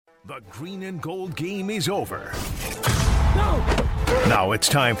The green and gold game is over. Now it's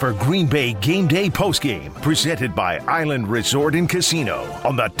time for Green Bay Game Day postgame, presented by Island Resort and Casino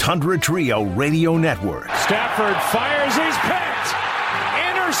on the Tundra Trio Radio Network. Stafford fires, he's picked!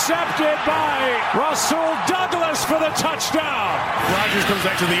 Intercepted by Russell Douglas for the touchdown! Rodgers comes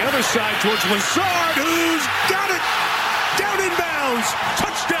back to the other side towards Lazard, who's got it! Down in bounds!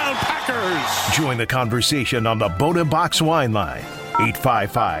 Touchdown Packers! Join the conversation on the Boda Box Wine Line.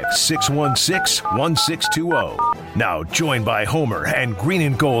 855-616-1620. Now joined by Homer and Green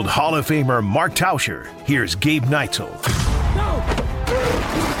and Gold Hall of Famer Mark Tauscher. Here's Gabe Neitzel.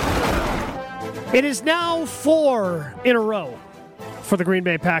 It is now 4 in a row for the Green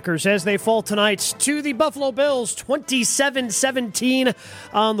Bay Packers as they fall tonight to the Buffalo Bills, 27-17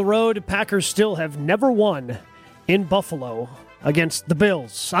 on the road. Packers still have never won in Buffalo against the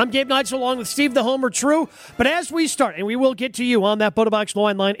Bills. I'm Gabe Neitzel along with Steve the Homer True. But as we start, and we will get to you on that Boda Box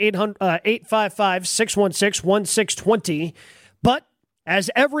line 855-616-1620. But as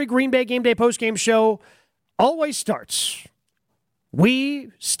every Green Bay Game Day postgame show always starts,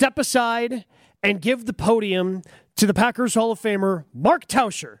 we step aside and give the podium to the Packers Hall of Famer Mark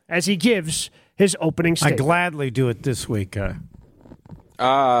Tauscher as he gives his opening statement. I gladly do it this week.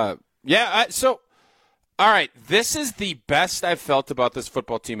 All right, this is the best I've felt about this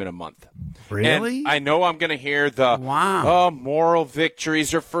football team in a month. Really? And I know I'm going to hear the moral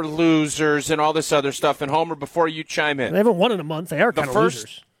victories are for losers and all this other stuff. And Homer, before you chime in. They haven't won in a month. They are kind of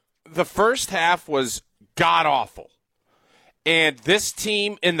losers. The first half was god-awful. And this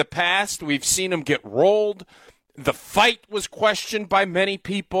team in the past, we've seen them get rolled. The fight was questioned by many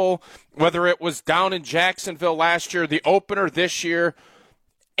people, whether it was down in Jacksonville last year, the opener this year.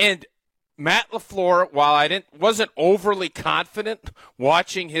 And Matt LaFleur, while I wasn't overly confident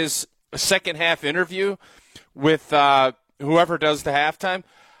watching his second half interview with whoever does the halftime,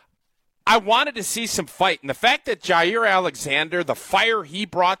 I wanted to see some fight. And the fact that Jair Alexander, the fire he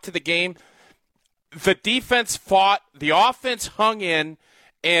brought to the game, the defense fought, the offense hung in,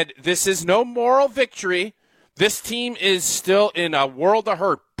 and this is no moral victory. This team is still in a world of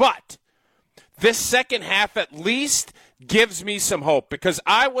hurt. But this second half at least gives me some hope, because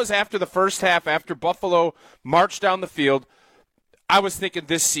I was, after the first half, after Buffalo marched down the field, I was thinking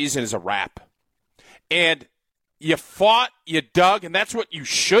this season is a wrap. And you fought, you dug, and that's what you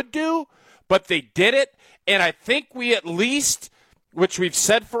should do, but they did it. And I think we at least, which we've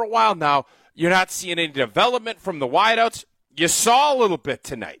said for a while now, you're not seeing any development from the wideouts. You saw a little bit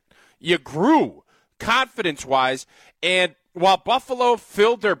tonight. You grew confidence-wise, and while Buffalo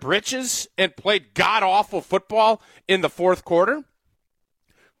filled their britches and played god-awful football in the fourth quarter,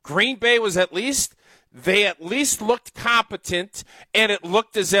 Green Bay was they at least looked competent, and it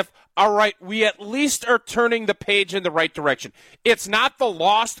looked as if, all right, we at least are turning the page in the right direction. It's not the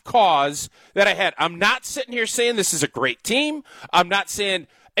lost cause that I had. I'm not sitting here saying this is a great team. I'm not saying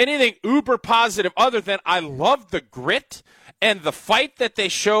anything uber positive other than I love the grit and the fight that they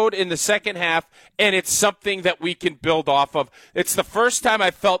showed in the second half, and it's something that we can build off of. It's the first time I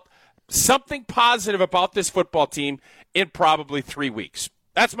felt something positive about this football team in probably 3 weeks.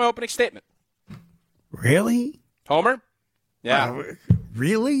 That's my opening statement. Really? Homer? Yeah.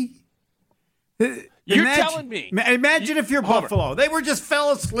 Really? You're telling me. Imagine if you're Homer. Buffalo. They just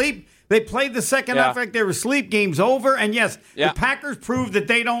fell asleep. They played the second half like they were asleep. Game's over. And, yes, the Packers proved that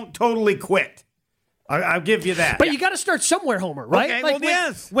they don't totally quit. I'll give you that. But you got to start somewhere, Homer, right? Okay,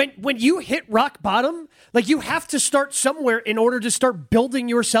 yes. When you hit rock bottom, you have to start somewhere in order to start building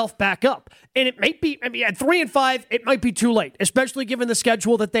yourself back up. And it might be, at 3-5, it might be too late, especially given the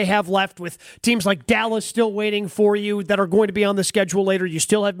schedule that they have left with teams like Dallas still waiting for you that are going to be on the schedule later. You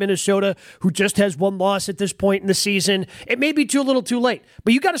still have Minnesota, who just has one loss at this point in the season. It may be too little too late,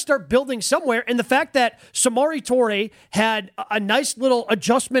 but you got to start building somewhere. And the fact that Samori Toure had a nice little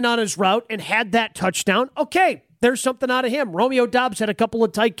adjustment on his route and had that touchdown, okay, there's something out of him. Romeo Doubs had a couple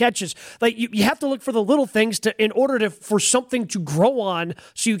of tight catches. You have to look for the little things in order for something to grow on,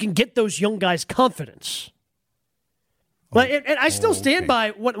 so you can get those young guys confidence. And I still stand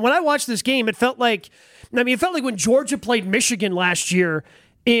by when I watched this game. It felt like when Georgia played Michigan last year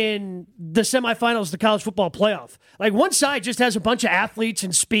in the semifinals of the college football playoff. One side just has a bunch of athletes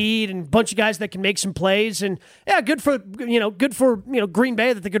and speed and a bunch of guys that can make some plays, and good for Green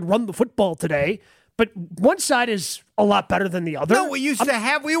Bay that they could run the football today. But one side is a lot better than the other. No, we used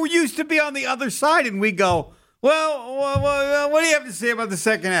to be on the other side, and we go, well, what do you have to say about the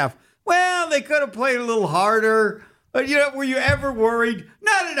second half? Well, they could have played a little harder. Were you ever worried?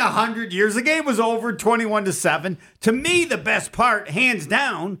 Not in 100 years. The game was over 21-7. To me, the best part, hands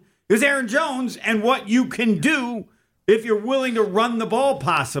down, is Aaron Jones and what you can do if you're willing to run the ball,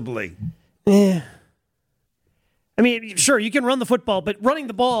 possibly. Yeah. I mean, sure, you can run the football, but running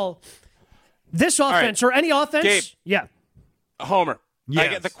the ball, this offense or any offense, Gabe, yeah. Homer.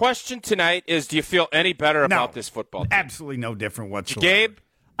 Yes. The question tonight is, do you feel any better about this football team? Absolutely no different whatsoever. Gabe?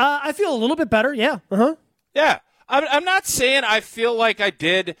 I feel a little bit better, yeah. Uh-huh. Yeah. I'm not saying I feel like I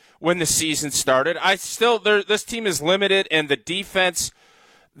did when the season started. This team is limited, and the defense,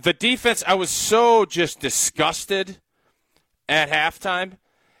 I was so just disgusted at halftime.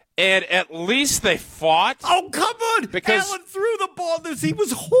 And at least they fought. Oh, come on. Because Allen threw the ball. He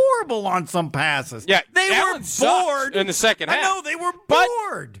was horrible on some passes. Yeah, they Allen were bored. in the second half. I know, they were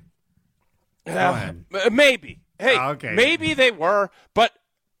bored. Go ahead. Maybe. Hey, okay. Maybe they were, but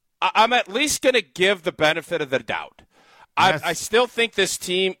I'm at least going to give the benefit of the doubt. Yes. I still think this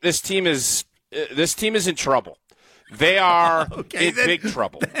team is in trouble. They are in big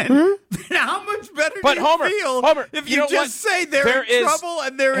trouble. Then how much better do you feel if you just say they're in trouble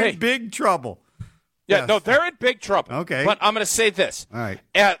and they're in big trouble? Yeah, Yes. no, they're in big trouble. Okay. But I'm going to say this. All right.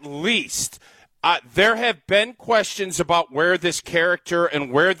 At least there have been questions about where this character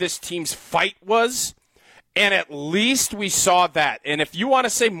and where this team's fight was, and at least we saw that. And if you want to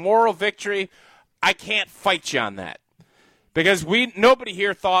say moral victory, I can't fight you on that. Because nobody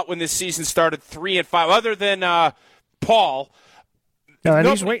here thought when this season started 3-5, other than Paul,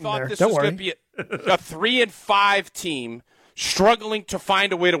 nobody thought this was going to be a 3-5 team struggling to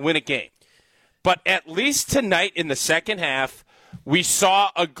find a way to win a game. But at least tonight in the second half, we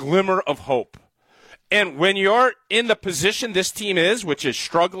saw a glimmer of hope. And when you're in the position this team is, which is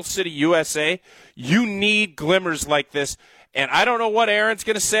Struggle City, USA, you need glimmers like this. And I don't know what Aaron's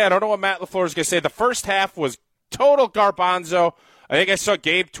going to say. I don't know what Matt LaFleur is going to say. The first half was total garbanzo. I think I saw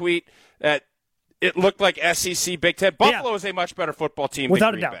Gabe tweet that it looked like SEC Big Ten. Buffalo is a much better football team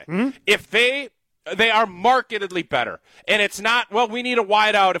without than Green a doubt. Bay. Mm-hmm. If they are markedly better. And it's not, well, we need a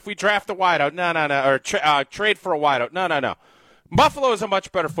wideout if we draft a wideout. No. Or trade for a wideout. No. Buffalo is a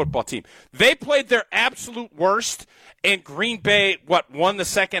much better football team. They played their absolute worst, and Green Bay, won the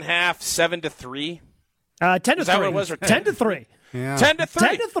second half 7-3? 10-3. Is that what it was? Or 10-3. Yeah.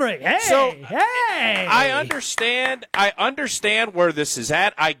 10-3. 10-3. Hey, So, hey. I understand where this is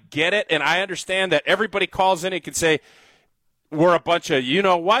at. I get it, and I understand that everybody calls in and can say, we're a bunch of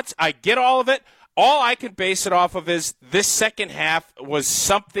you-know-whats. I get all of it. All I can base it off of is this second half was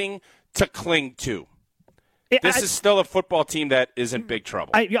something to cling to. This is still a football team that is in big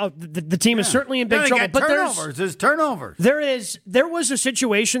trouble. The team is certainly in big trouble. But there's turnovers. There was a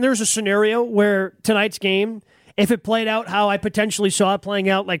situation, there was a scenario where tonight's game, if it played out how I potentially saw it playing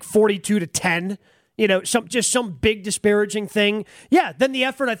out, like 42-10, some big disparaging thing, then the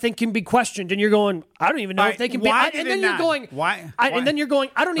effort I think can be questioned, and you're going, I don't even know if they can beat. And then you're going, why? And then you're going,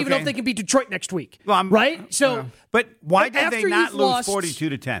 I don't even know if they can beat Detroit next week, right? So, but why did they not lose lost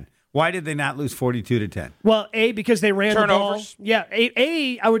 42-10? Why did they not lose 42-10? Well, A, because they ran turnovers. the ball. Yeah,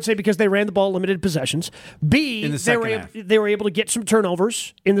 A, I would say because they ran the ball limited possessions. B, they were able to get some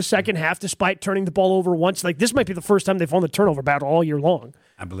turnovers in the second half despite turning the ball over once. Like, this might be the first time they've won the turnover battle all year long.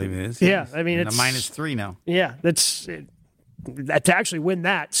 I believe it is. Yeah, I mean, it's a -3 now. Yeah, to actually win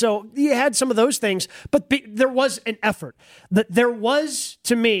that. So you had some of those things, but there was an effort. There was,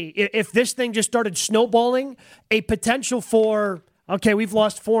 to me, if this thing just started snowballing, a potential for, okay, we've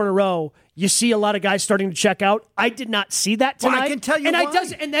lost 4 in a row. You see a lot of guys starting to check out. I did not see that tonight. Well, I can tell you why.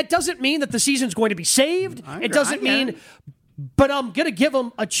 And that doesn't mean that the season's going to be saved. It doesn't mean, but I'm going to give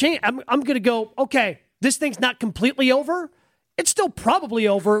them a chance. I'm going to go, okay, this thing's not completely over. It's still probably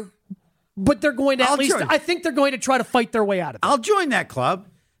over, but they're going to I think they're going to try to fight their way out of it. I'll join that club.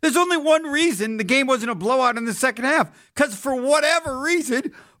 There's only one reason the game wasn't a blowout in the second half, because for whatever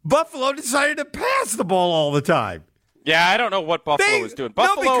reason, Buffalo decided to pass the ball all the time. Yeah, I don't know what Buffalo was doing.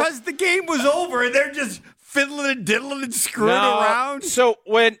 No, because the game was over and they're just fiddling and diddling and screwing around. So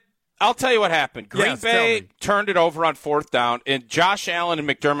I'll tell you what happened. Green Bay turned it over on 4th down, and Josh Allen and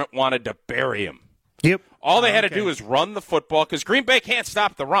McDermott wanted to bury him. Yep. All they had to do was run the football because Green Bay can't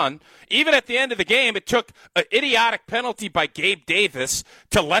stop the run. Even at the end of the game, it took an idiotic penalty by Gabe Davis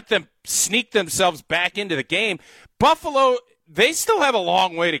to let them sneak themselves back into the game. Buffalo, they still have a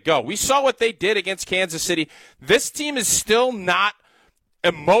long way to go. We saw what they did against Kansas City. This team is still not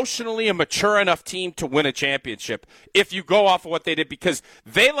emotionally a mature enough team to win a championship if you go off of what they did, because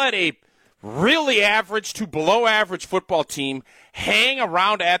they let a really average to below average football team hang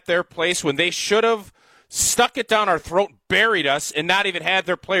around at their place when they should have stuck it down our throat, buried us, and not even had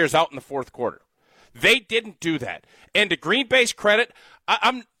their players out in the fourth quarter. They didn't do that. And to Green Bay's credit,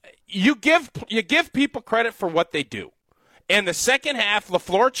 you give people credit for what they do. And the second half,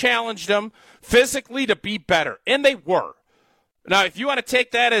 LaFleur challenged them physically to be better, and they were. Now, if you want to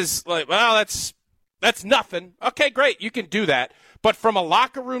take that as like, well, that's nothing. Okay, great, you can do that. But from a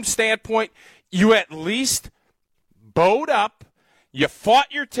locker room standpoint, you at least bowed up. You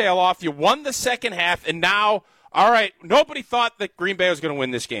fought your tail off. You won the second half, and now, all right, nobody thought that Green Bay was going to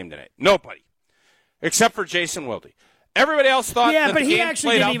win this game tonight. Nobody, except for Jason Wilde. Everybody else thought that the game played out. Yeah, but he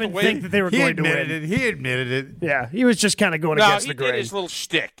actually didn't even think that they were going to win. He admitted it. Yeah, he was just kind of going against the grain. He did his little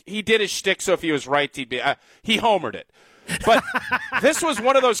shtick. He did his shtick, so if he was right, he homered it. But this was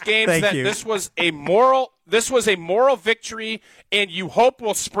one of those games this was a moral victory, and you hope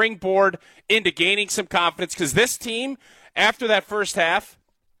will springboard into gaining some confidence, because this team, after that first half,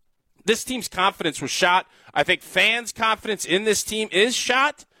 this team's confidence was shot. I think fans' confidence in this team is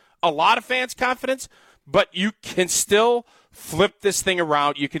shot. A lot of fans' confidence. But you can still flip this thing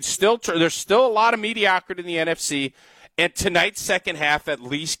around. You can still there's still a lot of mediocrity in the NFC, and tonight's second half at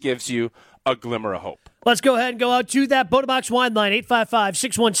least gives you a glimmer of hope. Let's go ahead and go out to that Botobox wine line,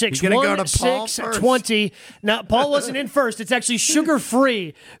 855-616-1620. Now, Paul wasn't in first. It's actually Sugar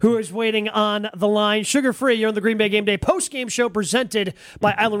Free who is waiting on the line. Sugar Free, you're on the Green Bay Game Day post-game show presented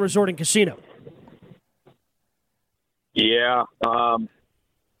by Island Resort and Casino. Yeah,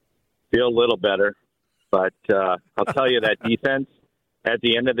 feel a little better. But I'll tell you, that defense at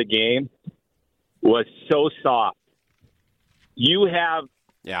the end of the game was so soft. They're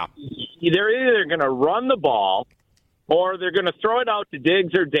either going to run the ball or they're going to throw it out to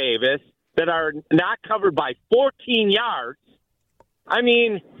Diggs or Davis that are not covered by 14 yards. I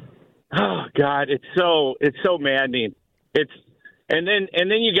mean, oh God, it's so maddening. And then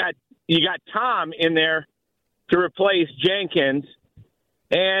you got Tom in there to replace Jenkins.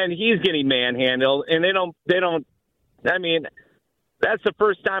 And he's getting manhandled, and they don't. I mean, that's the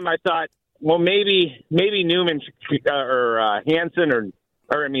first time I thought, well, maybe Newman or Hansen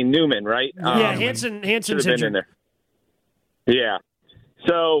or Newman, right? Yeah, Hansen's been in there. Yeah.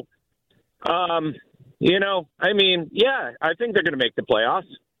 So, I think they're going to make the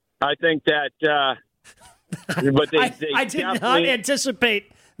playoffs. I think that, but I did not anticipate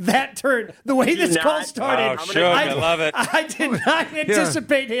that turn, the way this call started. I love it. I did not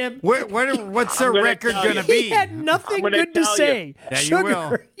anticipate him. What's their record going to be? He had nothing good to say. Yeah,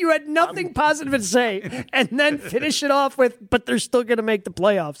 Sugar, you had nothing positive to say, and then finish it off with, but they're still going to make the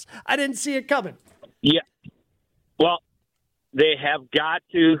playoffs. I didn't see it coming. Yeah. Well, they have got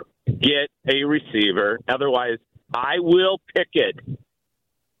to get a receiver. Otherwise, I will picket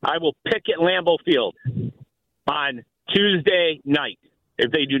Lambeau Field on Tuesday night if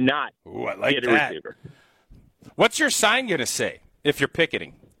they do not get a receiver. What's your sign going to say if you're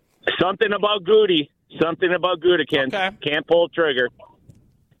picketing? Something about Goody. Something about Gutekunst. Okay. Can't pull the trigger.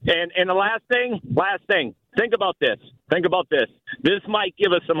 And the last thing. Think about this. This might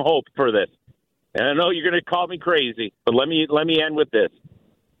give us some hope for this. And I know you're going to call me crazy, but let me end with this.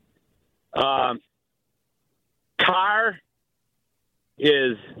 Carr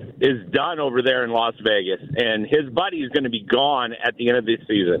is done over there in Las Vegas, and his buddy is going to be gone at the end of this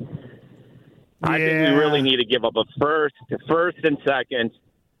season. Yeah. I think we really need to give up a first and second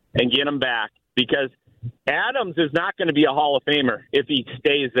and get him back, because Adams is not going to be a Hall of Famer if he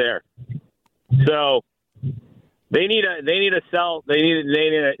stays there. So they need to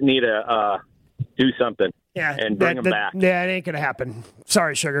do something. Yeah, and bring him back. Yeah, it ain't going to happen.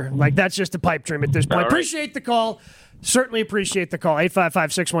 Sorry, Sugar. That's just a pipe dream at this point. Right. Appreciate the call. Certainly appreciate the call.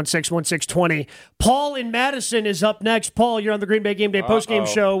 855-616-1620. Paul in Madison is up next. Paul, you're on the Green Bay Game Day postgame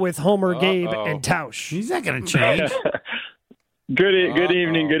show with Homer, Gabe, and Tausch. He's not going to change. Good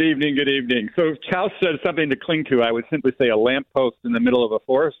evening. So if Tausch said something to cling to, I would simply say a lamppost in the middle of a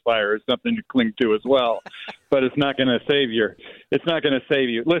forest fire is something to cling to as well. But it's not going to save you. It's not going to save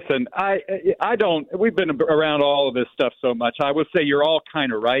you. Listen, I don't. We've been around all of this stuff so much. I would say you're all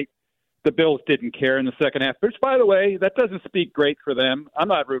kind of right. The Bills didn't care in the second half, which, by the way, that doesn't speak great for them. I'm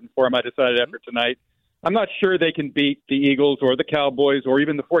not rooting for them. I decided after tonight. I'm not sure they can beat the Eagles or the Cowboys or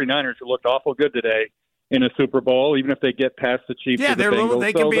even the 49ers, who looked awful good today in a Super Bowl, even if they get past the Chiefs or the Bengals.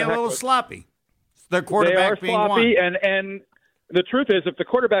 They can be a little sloppy. Their quarterback being sloppy, and the truth is, if the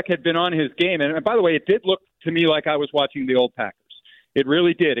quarterback had been on his game, and by the way, it did look to me like I was watching the old Packers. It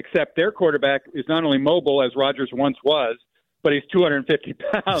really did, except their quarterback is not only mobile, as Rodgers once was, but he's 250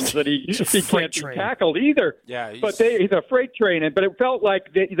 pounds, that he can't be tackled either. Yeah, he's a freight train. But it felt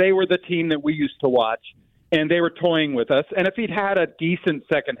like they were the team that we used to watch, and they were toying with us. And if he'd had a decent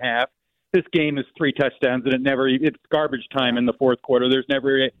second half, this game is 3 touchdowns, and it's garbage time in the fourth quarter. There's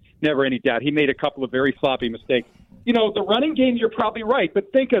never any doubt. He made a couple of very sloppy mistakes. The running game, you're probably right,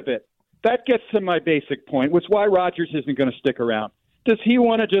 but think of it. that gets to my basic point, which is why Rodgers isn't going to stick around. Does he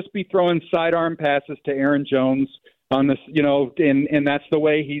want to just be throwing sidearm passes to Aaron Jones on this, and that's the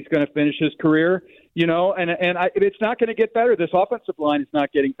way he's going to finish his career? It's not going to get better. This offensive line is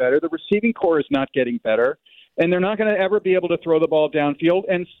not getting better. The receiving core is not getting better, and they're not going to ever be able to throw the ball downfield.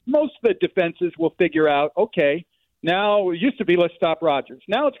 And most of the defenses will figure out, okay, now it used to be let's stop Rodgers.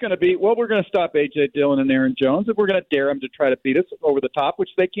 Now it's going to be, well, we're going to stop A.J. Dillon and Aaron Jones, and we're going to dare them to try to beat us over the top, which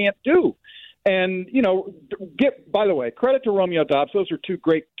they can't do. And, by the way, credit to Romeo Doubs. Those are two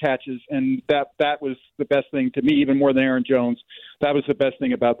great catches, and that was the best thing to me, even more than Aaron Jones. That was the best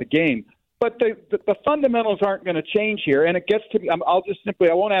thing about the game. But the fundamentals aren't going to change here, and it gets to me. I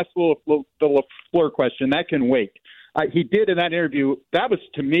won't ask the LaFleur question. That can wait. He did in that interview. That was,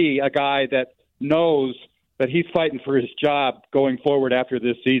 to me, a guy that knows that he's fighting for his job going forward after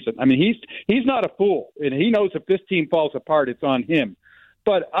this season. I mean, he's not a fool, and he knows if this team falls apart, it's on him.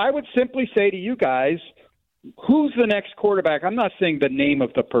 But I would simply say to you guys, who's the next quarterback? I'm not saying the name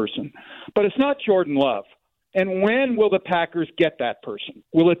of the person, but it's not Jordan Love. And when will the Packers get that person?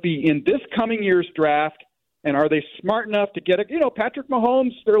 Will it be in this coming year's draft? And are they smart enough to get Patrick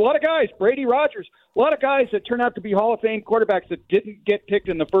Mahomes? There are a lot of guys, Brady, Rodgers, a lot of guys that turn out to be Hall of Fame quarterbacks that didn't get picked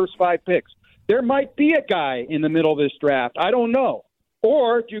in the first 5 picks. There might be a guy in the middle of this draft. I don't know.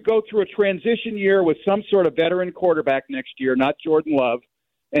 Or do you go through a transition year with some sort of veteran quarterback next year, not Jordan Love,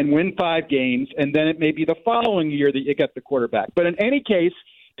 and win 5 games, and then it may be the following year that you get the quarterback. But in any case,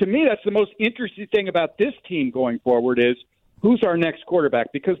 to me, that's the most interesting thing about this team going forward is who's our next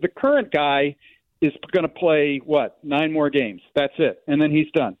quarterback? Because the current guy is going to play, 9 more games. That's it. And then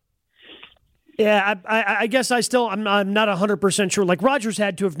he's done. Yeah, I guess I'm not 100% sure. Like, Rodgers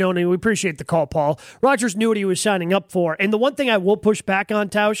had to have known, and we appreciate the call, Paul. Rodgers knew what he was signing up for. And the one thing I will push back on,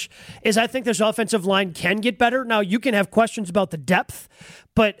 Tausch, is I think this offensive line can get better. Now, you can have questions about the depth,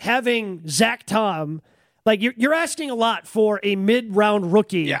 but having Zach Tom, like, you're asking a lot for a mid-round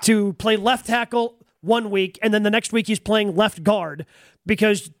rookie to play left tackle 1 week, and then the next week he's playing left guard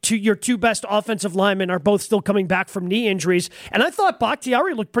because your 2 best offensive linemen are both still coming back from knee injuries. And I thought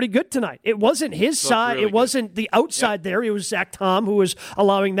Bakhtiari looked pretty good tonight. It wasn't his side. Really, it wasn't the outside there. It was Zach Tom who was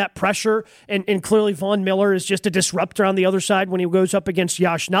allowing that pressure. And clearly Von Miller is just a disruptor on the other side when he goes up against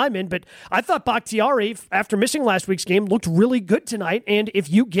Josh Nijman. But I thought Bakhtiari, after missing last week's game, looked really good tonight. And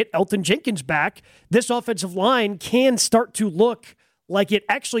if you get Elton Jenkins back, this offensive line can start to look like it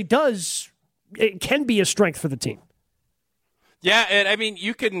actually does. It can be a strength for the team. Yeah, and I mean,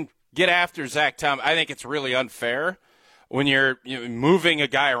 you can get after Zach Tom. I think it's really unfair when you're moving a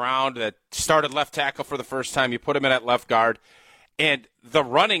guy around that started left tackle for the first time. You put him in at left guard, and the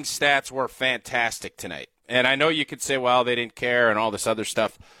running stats were fantastic tonight. And I know you could say, well, they didn't care and all this other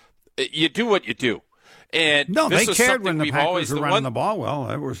stuff. You do what you do. And no, this they cared when the Packers were running the ball well.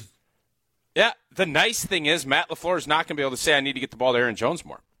 It was. Yeah, the nice thing is Matt LaFleur is not going to be able to say, I need to get the ball to Aaron Jones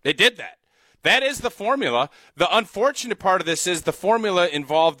more. They did that. That is the formula. The unfortunate part of this is the formula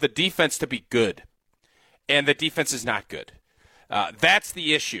involved the defense to be good, and the defense is not good. That's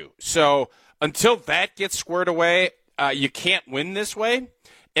the issue. So until that gets squared away, you can't win this way,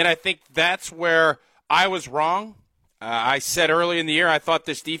 and I think that's where I was wrong. I said early in the year I thought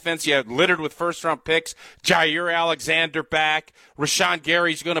this defense, you had littered with first-round picks, Jair Alexander back, Rashawn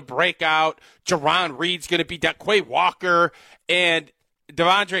Gary's going to break out, Jerron Reed's going to be down, Quay Walker, and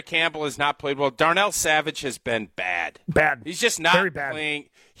Devondre Campbell has not played well. Darnell Savage has been bad. He's just not playing.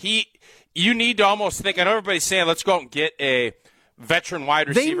 You need to almost think, I know everybody's saying, let's go out and get a veteran wide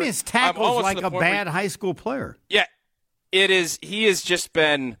receiver. They miss tackles like a bad high school player. Yeah, it is. He has just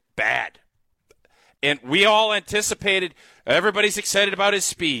been bad. And we all anticipated, everybody's excited about his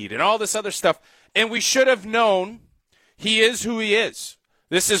speed and all this other stuff. And we should have known he is who he is.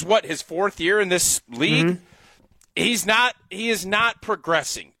 This is his 4th year in this league? Mm-hmm. He is not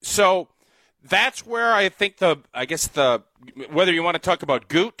progressing. So that's where I think whether you want to talk about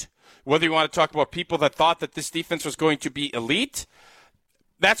Goot, whether you want to talk about people that thought that this defense was going to be elite,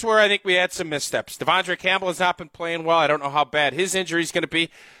 that's where I think we had some missteps. Devondre Campbell has not been playing well. I don't know how bad his injury is going to be.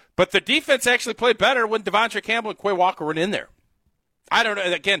 But the defense actually played better when Devondre Campbell and Quay Walker were in there. I don't know.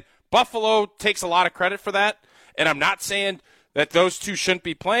 Again, Buffalo takes a lot of credit for that, and I'm not saying that those two shouldn't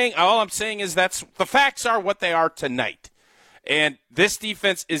be playing. All I'm saying is the facts are what they are tonight. And this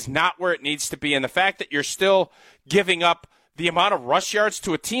defense is not where it needs to be. And the fact that you're still giving up the amount of rush yards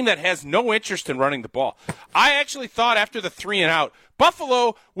to a team that has no interest in running the ball. I actually thought after the 3-and-out,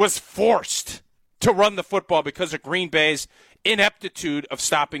 Buffalo was forced to run the football because of Green Bay's ineptitude of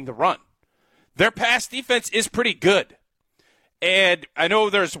stopping the run. Their pass defense is pretty good. And I know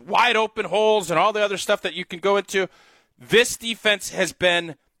there's wide open holes and all the other stuff that you can go into. This defense has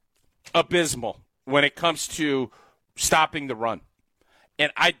been abysmal when it comes to stopping the run.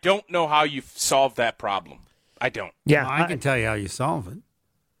 And I don't know how you solve that problem. I don't. Yeah, well, I can tell you how you solve it.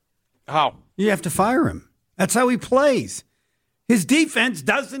 How? You have to fire him. That's how he plays. His defense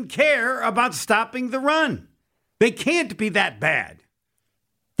doesn't care about stopping the run. They can't be that bad.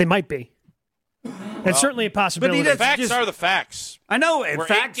 They might be. That's certainly a possibility. The facts are the facts. I know. We're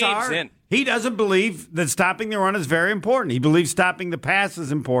Facts 8 games are. in. He doesn't believe that stopping the run is very important. He believes stopping the pass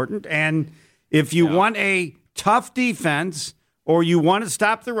is important. And if you want a tough defense or you want to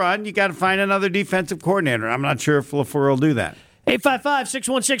stop the run, you got to find another defensive coordinator. I'm not sure if LaFleur will do that.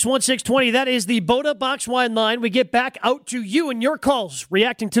 855-616-1620. That is the Boda Box Wine line. We get back out to you and your calls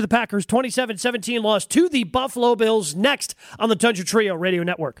reacting to the Packers' 27-17 loss to the Buffalo Bills next on the Tauscher Trio Radio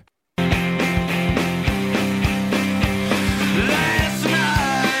Network.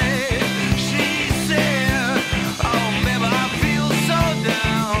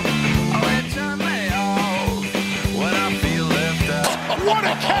 What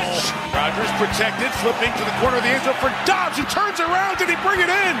a catch! Rodgers protected, flipping to the corner of the end zone for Dobbs, who turns around. Did he bring it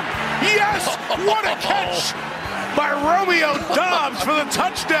in? Yes! What a catch by Romeo Dobbs for the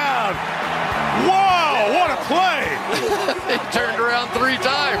touchdown! Whoa! What a play! He turned around 3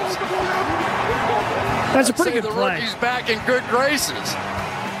 times. That's a pretty good the play. Rookie's back in good graces.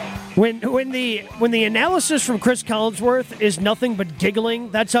 When the analysis from Chris Collinsworth is nothing but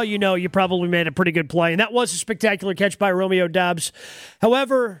giggling, that's how you know you probably made a pretty good play. And that was a spectacular catch by Romeo Dobbs.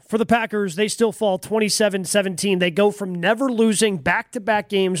 However, for the Packers, they still fall 27-17. They go from never losing back-to-back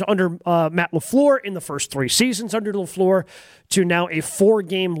games under Matt LaFleur in the first 3 seasons under LaFleur to now a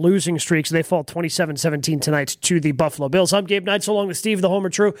 4-game losing streak. So they fall 27-17 tonight to the Buffalo Bills. I'm Gabe Neitzel along with Steve the Homer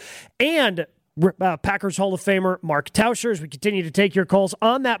True and Packers Hall of Famer Mark Tauscher, as we continue to take your calls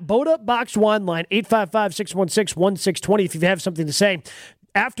on that Boda Box Wine line, 855-616-1620. If you have something to say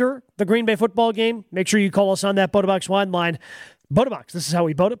after the Green Bay football game, make sure you call us on that Boda Box Wine line. Boda Box, this is how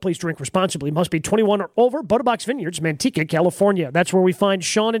we boat it. Please drink responsibly. Must be 21 or over. Boda Box Vineyards, Manteca, California. That's where we find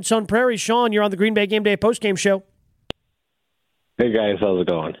Sean in Sun Prairie. Sean, you're on the Green Bay Game Day postgame show. Hey, guys. How's it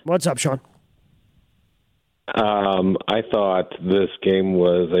going? What's up, Sean? I thought this game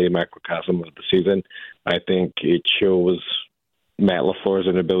was a microcosm of the season. I think it shows Matt LaFleur's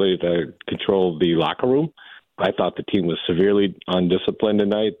inability to control the locker room. I thought the team was severely undisciplined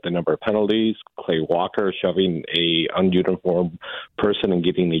tonight. The number of penalties, Clay Walker shoving a ununiformed person and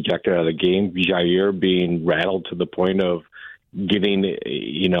getting ejected out of the game, Jair being rattled to the point of getting,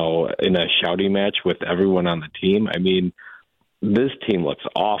 in a shouting match with everyone on the team. I mean, this team looks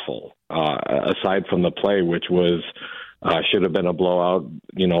awful, aside from the play, which was should have been a blowout,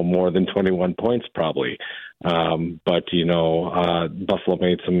 more than 21 points probably. But Buffalo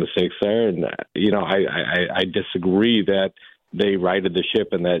made some mistakes there. And, I disagree that they righted the ship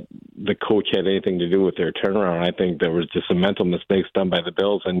and that the coach had anything to do with their turnaround. I think there was just some mental mistakes done by the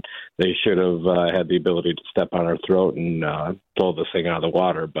Bills, and they should have had the ability to step on our throat and blow this thing out of the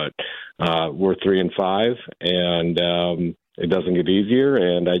water. But we're 3-5, and it doesn't get easier,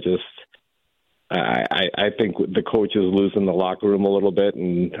 and I think the coach is losing the locker room a little bit,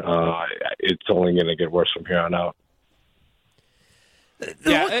 and it's only going to get worse from here on out.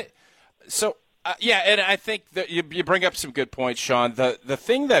 Yeah. And I think that you bring up some good points, Sean. The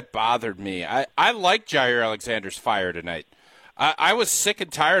thing that bothered me, I like Jair Alexander's fire tonight. I was sick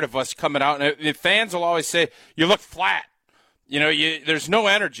and tired of us coming out, and fans will always say, you look flat. There's no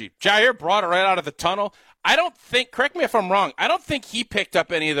energy. Jair brought it right out of the tunnel. I don't think, correct me if I'm wrong, I don't think he picked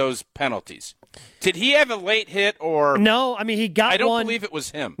up any of those penalties. Did he have a late hit or? No, I mean, he got one. I don't believe it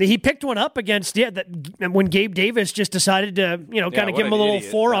was him. He picked one up against, when Gabe Davis just decided to, kind of give him a little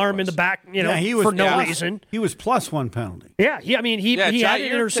forearm in the back, for no reason. He was plus 1 penalty. Yeah, he had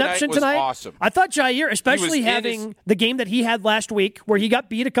an interception tonight. Awesome. I thought Jair, especially having the game that he had last week, where he got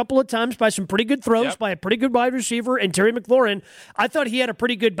beat a couple of times by some pretty good throws by a pretty good wide receiver and Terry McLaurin, I thought he had a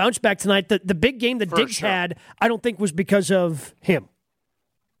pretty good bounce back tonight. The big game that Diggs had, I don't think was because of him.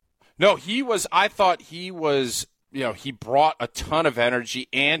 No, I thought he was, he brought a ton of energy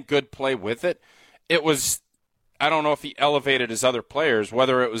and good play with it. It was, I don't know if he elevated his other players,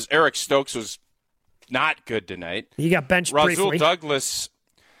 whether it was Eric Stokes was not good tonight. He got benched Rasul briefly. Douglas,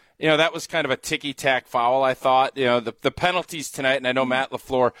 that was kind of a ticky-tack foul, I thought. The penalties tonight, and I know Matt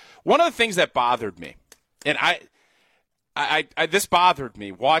LaFleur, one of the things that bothered me, and I this bothered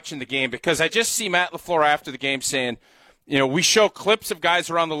me watching the game because I just see Matt LaFleur after the game saying, we show clips of guys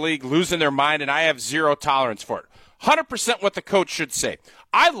around the league losing their mind, and I have zero tolerance for it. 100% what the coach should say.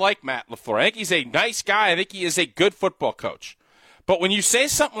 I like Matt LaFleur. I think he's a nice guy. I think he is a good football coach. But when you say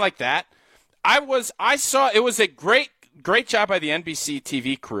something like that, I saw it was a great job by the NBC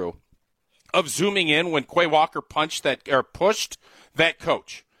TV crew of zooming in when Quay Walker pushed that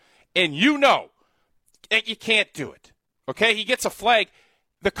coach. And you know that you can't do it. Okay? He gets a flag.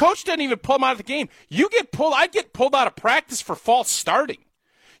 The coach doesn't even pull him out of the game. I get pulled out of practice for false starting.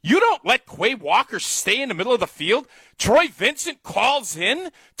 You don't let Quay Walker stay in the middle of the field. Troy Vincent calls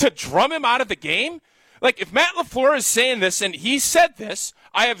in to drum him out of the game. Like, if Matt LaFleur is saying this, and he said this,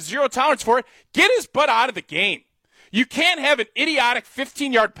 I have zero tolerance for it, get his butt out of the game. You can't have an idiotic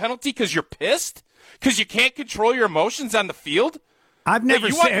 15-yard penalty because you're pissed, because you can't control your emotions on the field. Have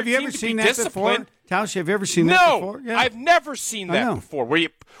you ever seen that before? Tauscher, have you ever seen that before? No, I've never seen that before.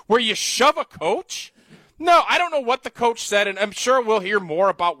 Where you shove a coach? No, I don't know what the coach said, and I'm sure we'll hear more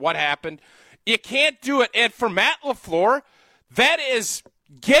about what happened. You can't do it. And for Matt LaFleur, that is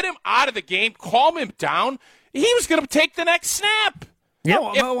get him out of the game, calm him down. He was going to take the next snap.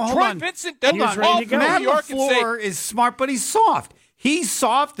 Yeah, if Troy Vincent doesn't call for Matt New York LaFleur and say, is smart, but he's soft. He's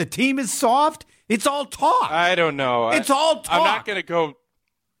soft. The team is soft. It's all talk. I don't know. It's all talk. I'm not going to go.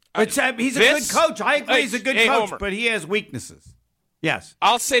 He's a good coach. I agree he's a good coach, Homer, but he has weaknesses. Yes.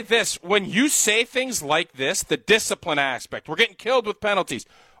 I'll say this. When you say things like this, the discipline aspect, we're getting killed with penalties,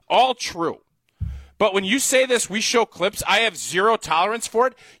 all true. But when you say this, we show clips, I have zero tolerance for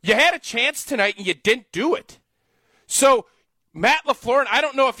it. You had a chance tonight and you didn't do it. So Matt LaFleur, and I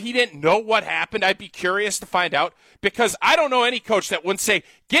don't know if he didn't know what happened. I'd be curious to find out because I don't know any coach that wouldn't say,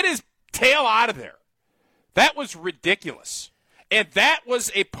 get his tail out of there. That was ridiculous. And that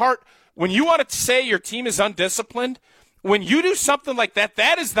was a part, when you want to say your team is undisciplined, when you do something like that,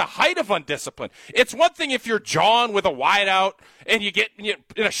 that is the height of undiscipline. It's one thing if you're jawing with a wideout and you get in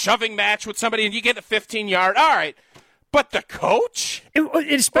a shoving match with somebody and you get a 15-yard. All right. But the coach?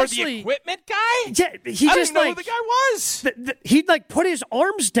 Especially or the equipment guy? Yeah, I didn't know who the guy was. He'd put his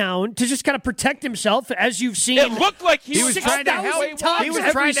arms down to just kind of protect himself, as you've seen. It looked like he was trying to help. He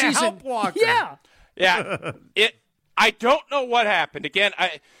was trying to help Walker. Yeah. Yeah. I don't know what happened. Again,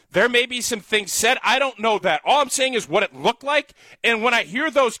 there may be some things said. I don't know that. All I'm saying is what it looked like. And when I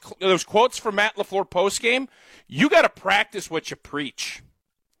hear those quotes from Matt LaFleur postgame, you got to practice what you preach.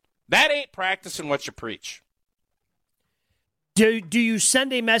 That ain't practicing what you preach. Do you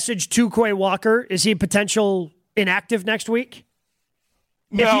send a message to Quay Walker? Is he potential inactive next week?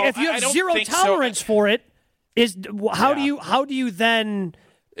 No, if you have zero tolerance for it, how do you then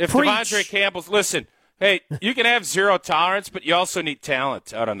if preach? Devondre Campbell's listen? Hey, you can have zero tolerance, but you also need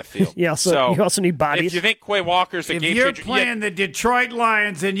talent out on the field. You also need bodies. If you think Quay Walker's a game changer, if you're playing the Detroit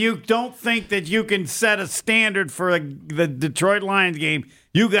Lions and you don't think that you can set a standard for the Detroit Lions game,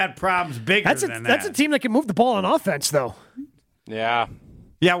 you got problems bigger than that. That's a team that can move the ball on offense, though. Yeah.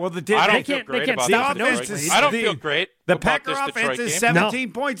 Yeah, well, I don't feel great about the I don't feel great. The Packer offense is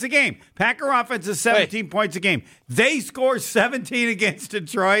 17 points a game. Packer offense is 17 points a game. They score 17 against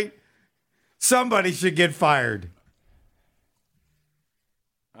Detroit. Somebody should get fired.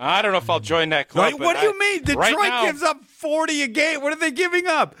 I don't know if I'll join that club. What do you mean? Detroit gives up 40 a game. What are they giving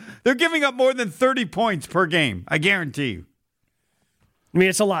up? They're giving up more than 30 points per game. I guarantee you. I mean,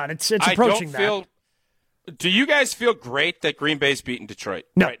 it's a lot. It's approaching that. Do you guys feel great that Green Bay's beating Detroit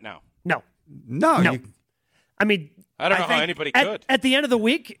right now? No. I mean, I don't know how anybody could. At the end of the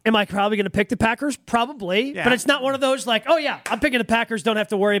week, am I probably going to pick the Packers? Probably. Yeah. But it's not one of those like, oh, yeah, I'm picking the Packers. Don't have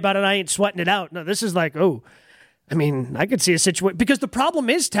to worry about it. I ain't sweating it out. No, this is like, I could see a situation. Because the problem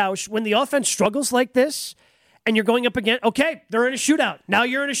is, Tausch, when the offense struggles like this and you're going up against, okay, they're in a shootout. Now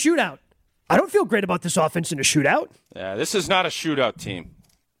you're in a shootout. I don't feel great about this offense in a shootout. Yeah, this is not a shootout team.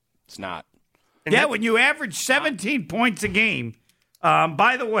 It's not. When you average 17 points a game,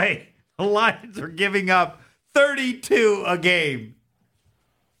 by the way, the Lions are giving up 32 a game.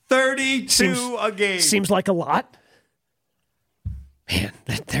 32 a game. Seems like a lot. Man,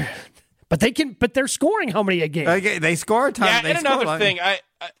 but they're scoring how many a game? They score a ton. Yeah, and another thing,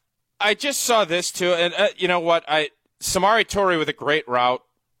 I just saw this too, and you know what? Samori Toure with a great route,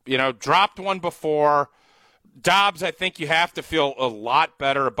 dropped one before. Dobbs, I think you have to feel a lot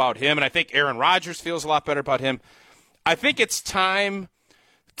better about him, and I think Aaron Rodgers feels a lot better about him. I think it's time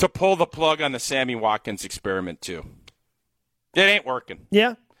to pull the plug on the Sammy Watkins experiment, too. It ain't working.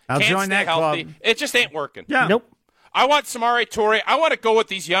 Yeah. I'll join that healthy. club. It just ain't working. Yeah. Nope. I want Samori Toure. I want to go with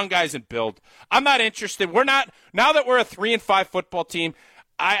these young guys and build. I'm not interested. We're not – now that we're a 3-5 football team,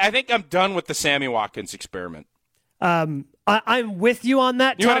 I think I'm done with the Sammy Watkins experiment. I'm with you on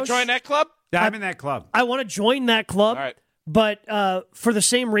that, You want to join that club? Yeah, I'm in that club. I want to join that club. All right. But for the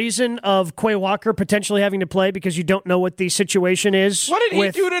same reason of Quay Walker potentially having to play because you don't know what the situation is. What did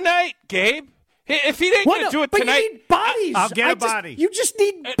he do tonight, Gabe? If he didn't do it tonight, you need bodies. I'll get a body. You just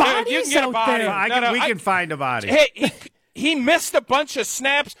need bodies you can get out a body. there. We can find a body. Hey, he missed a bunch of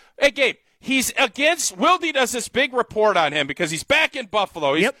snaps. Hey, Gabe, He's against Wilde does this big report on him because he's back in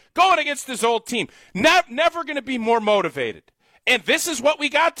Buffalo. He's going against his old team. Never going to be more motivated. And this is what we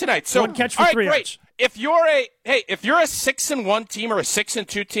got tonight. So, one catch for 3 great. If you're a 6-1 team or a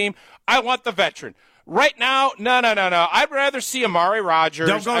 6-2 team, I want the veteran. Right now, no. I'd rather see Amari Rogers.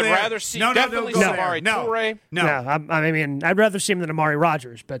 Don't go there. I'd rather see definitely Samori Toure. No, I mean, I'd rather see him than Amari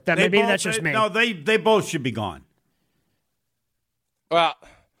Rogers, but maybe that's just me. No, they both should be gone. Well,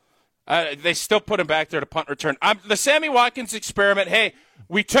 they still put him back there to punt return. The Sammy Watkins experiment, hey,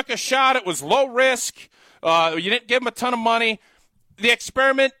 we took a shot. It was low risk. You didn't give him a ton of money. The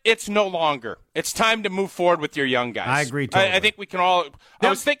experiment, it's no longer. It's time to move forward with your young guys. I agree totally. I think we can all – I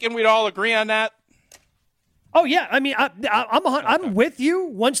was thinking we'd all agree on that. Oh, yeah. I mean, I'm with you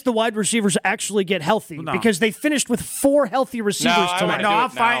once the wide receivers actually get healthy because they finished with 4 healthy receivers tonight. I'll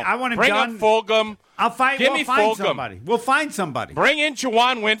find. I want him Bring done. up Fulgham. I'll find. Give we'll me find Fulgham. somebody. We'll find somebody. Bring in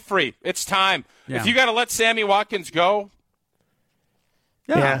Juwan Winfrey. It's time. Yeah. If you got to let Sammy Watkins go.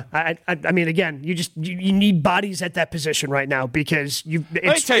 Yeah. I mean, again, you need bodies at that position right now because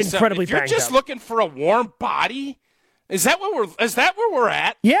it's incredibly if you're banged just up. looking for a warm body. Is that where we're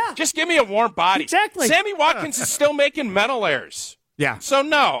at? Yeah. Just give me a warm body. Exactly. Sammy Watkins is still making mental errors. Yeah. So,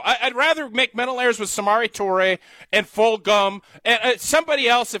 no, I'd rather make mental errors with Samori Toure and Fulgham and somebody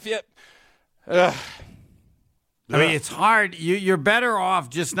else if you I mean, it's hard. You're better off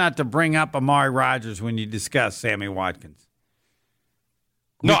just not to bring up Amari Rogers when you discuss Sammy Watkins.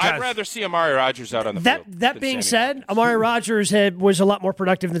 No, I'd rather see Amari Rogers out on the field. That being said, Amari Rogers was a lot more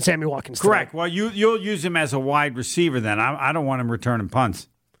productive than Sammy Watkins. Correct. Today. Well, you'll use him as a wide receiver then. I don't want him returning punts.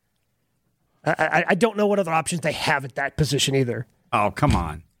 I don't know what other options they have at that position either. Oh, come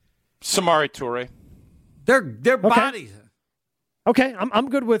on. Samori Toure. They're bodies. Okay, I'm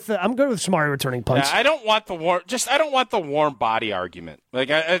good with Samari returning punts. Yeah, I don't want the warm body argument. Like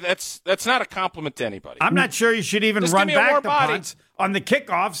that's not a compliment to anybody. I'm not sure you should even Just run give me a back warm the body. punts on the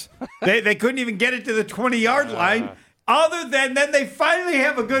kickoffs. they couldn't even get it to the 20-yard line. Other than then they finally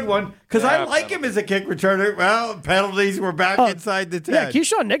have a good one because I like him as a kick returner. Well, penalties were back inside the 10. Yeah,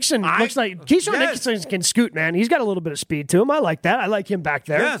 Keyshawn Nixon looks like Nixon can scoot, man. He's got a little bit of speed to him. I like that. I like him back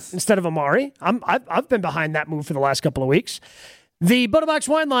there instead of Amari. I've been behind that move for the last couple of weeks. The Butterbox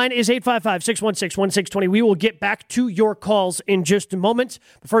Wine line is 855-616-1620. We will get back to your calls in just a moment.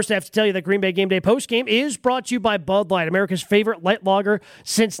 But first, I have to tell you that Green Bay Game Day postgame is brought to you by Bud Light, America's favorite light lager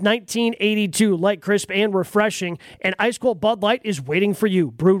since 1982. Light, crisp, and refreshing. And ice-cold Bud Light is waiting for you.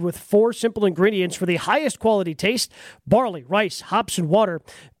 Brewed with 4 simple ingredients for the highest quality taste: barley, rice, hops, and water.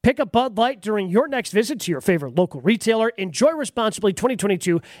 Pick up Bud Light during your next visit to your favorite local retailer. Enjoy responsibly.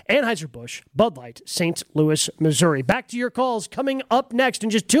 2022 Anheuser-Busch Bud Light, St. Louis, Missouri. Back to your calls coming up next in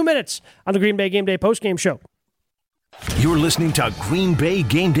just 2 minutes on the Green Bay Game Day postgame show. You're listening to Green Bay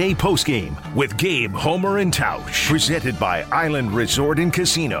Game Day postgame with Gabe, Homer, and Tausch. Presented by Island Resort and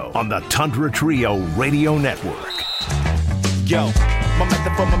Casino on the Tundra Trio Radio Network. Yo, my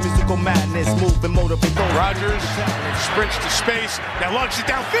method for my musical madness, move and motivate. Rodgers sprints to space, now launches it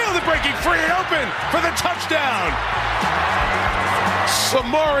downfield and breaking free and open for the touchdown.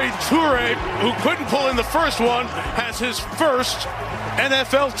 Samori Toure, who couldn't pull in the first one, has his first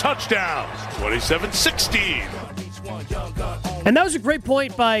NFL touchdown. 27-16. And that was a great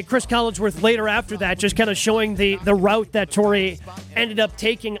point by Chris Collinsworth later after that, just kind of showing the route that Torrey ended up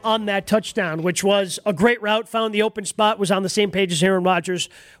taking on that touchdown, which was a great route, found the open spot, was on the same page as Aaron Rodgers,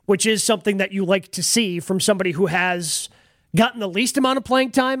 which is something that you like to see from somebody who has gotten the least amount of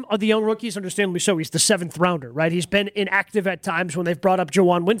playing time of the young rookies, understandably so. He's the 7th rounder, right? He's been inactive at times when they've brought up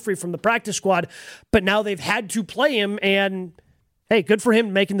Juwan Winfrey from the practice squad, but now they've had to play him, and hey, good for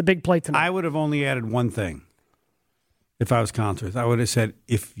him making the big play tonight. I would have only added one thing. If I was Collinsworth, I would have said,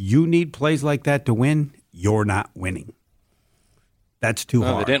 if you need plays like that to win, you're not winning. That's too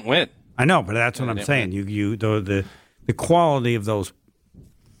hard. They didn't win. I know, but that's what I'm saying. The quality of those,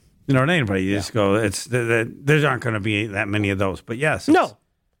 anybody just go. There aren't going to be that many of those. But yes, no.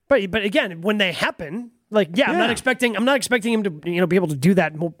 But again, when they happen, I'm not expecting him to be able to do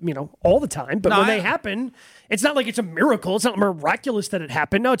that all the time. But when they happen, it's not like it's a miracle. It's not miraculous that it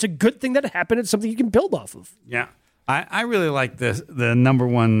happened. No, it's a good thing that it happened. It's something you can build off of. Yeah. I really like this. The number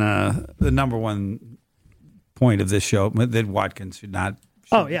one point of this show that Watkins should not.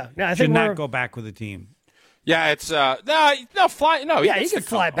 I think should not go back with the team. Yeah, it's fly. No, yeah, he could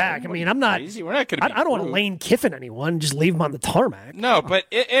fly back. I mean, I'm not. Crazy. We're not going to. I don't want to Lane Kiffin anyone. Just leave him on the tarmac. No, but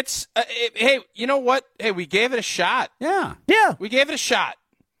hey, you know what? Hey, we gave it a shot. Yeah, we gave it a shot.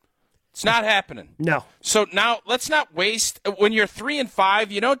 It's not happening. No. So now let's not waste. When you're 3-5,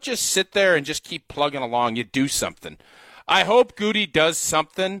 you don't just sit there and just keep plugging along. You do something. I hope Goody does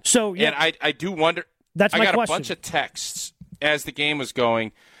something. So, yeah. And I do wonder. That's my question. I got a question. bunch of texts as the game was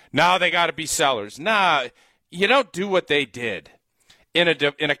going. Now they got to be sellers. Nah, you don't do what they did in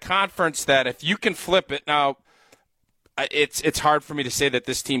a conference that if you can flip it now. It's hard for me to say that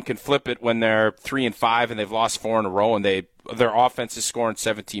this team can flip it when they're 3-5 and they've lost 4 in a row and their offense is scoring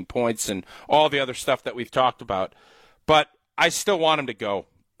 17 points and all the other stuff that we've talked about. But I still want them to go.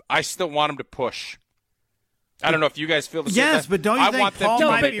 I still want them to push. I don't know if you guys feel the same. Yes, but don't you think Paul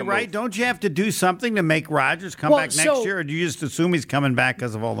might be right? Move. Don't you have to do something to make Rodgers come back next year, or do you just assume he's coming back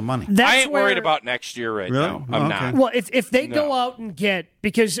because of all the money? I ain't worried about next year right now. I'm not. Well, if they go out and get,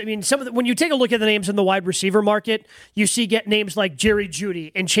 because I mean, when you take a look at the names in the wide receiver market, you get names like Jerry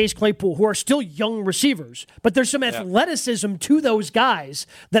Jeudy and Chase Claypool, who are still young receivers, but there's some athleticism to those guys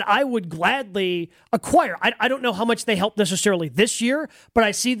that I would gladly acquire. I don't know how much they help necessarily this year, but I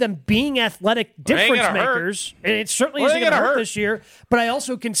see them being athletic difference makers. And it certainly isn't going to hurt this year, but I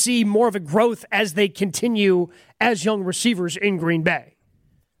also can see more of a growth as they continue as young receivers in Green Bay.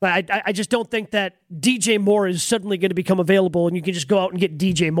 But I just don't think that DJ Moore is suddenly going to become available and you can just go out and get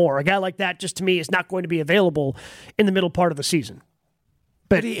DJ Moore. A guy like that, just to me, is not going to be available in the middle part of the season.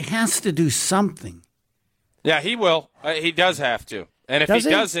 But he has to do something. Yeah, he will. He does have to. And if he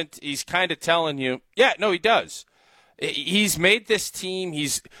doesn't, he's kind of telling you, he does. He's made this team.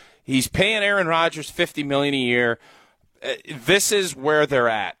 He's paying Aaron Rodgers $50 million a year. This is where they're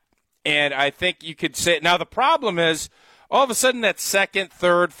at, and I think you could say. Now the problem is, all of a sudden that second,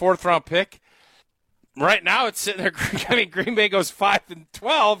 third, fourth round pick. Right now it's sitting there. I mean, Green Bay goes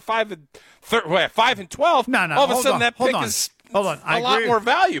 5-12, 5-12. No. All of a sudden that pick is a lot more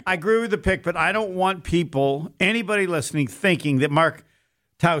valuable. I agree with the pick, but I don't want anybody listening, thinking that Mark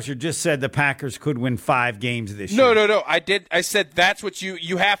Tauscher just said the Packers could win 5 games this year. No. I said that's what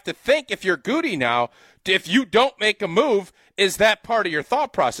you have to think if you're Goody now. If you don't make a move, is that part of your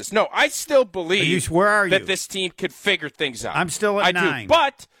thought process? No, I still believe that this team could figure things out. I'm still at 9. Do,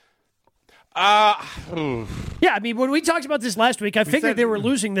 but yeah, I mean, when we talked about this last week, I figured they were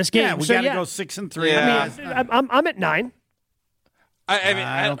losing this game. Yeah, we got to go 6-3. Yeah. I mean, I'm at 9.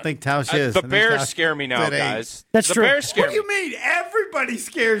 I don't think Tausch is. The Bears scare me now, guys. That's true. The Bears scare me. What do you mean? Everybody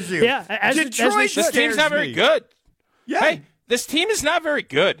scares you. Yeah, Detroit. This team's not very good. Yeah. Hey, this team is not very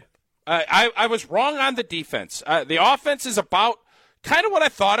good. I was wrong on the defense. The offense is about kind of what I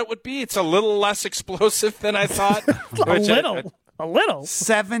thought it would be. It's a little less explosive than I thought. A little.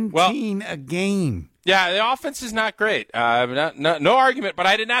 17 a game. Yeah, the offense is not great. No argument, but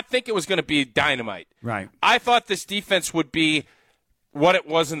I did not think it was going to be dynamite. Right. I thought this defense would be what it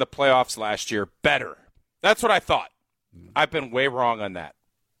was in the playoffs last year, better. That's what I thought. I've been way wrong on that,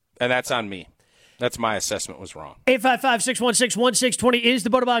 and that's on me. That's my assessment was wrong. 855-616-1620 is the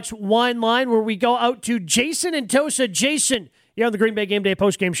Botobox wine line where we go out to Jason and Tosa. Jason, you're on the Green Bay Game Day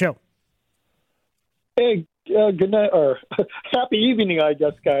postgame show. Hey, good night, or happy evening, I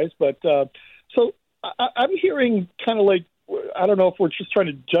guess, guys. But so I'm hearing kind of like, I don't know if we're just trying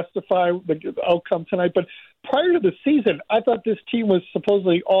to justify the outcome tonight, but prior to the season, I thought this team was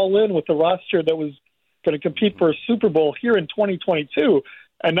supposedly all in with the roster that was going to compete for a Super Bowl here in 2022.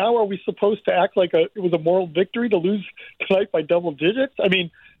 And now are we supposed to act like it was a moral victory to lose tonight by double digits? I mean,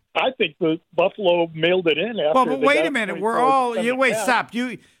 I think the Buffalo mailed it in after. Well, but wait a minute. We're all stop.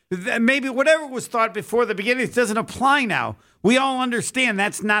 Maybe whatever was thought before the beginning doesn't apply now. We all understand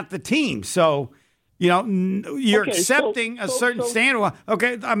that's not the team. So, you're accepting a certain standard.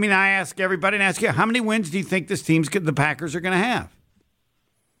 Okay, I mean, I ask everybody and ask you, how many wins do you think the Packers are going to have?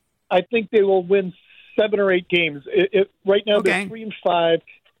 I think they will win 7 or 8 games. Right now, they're 3-5.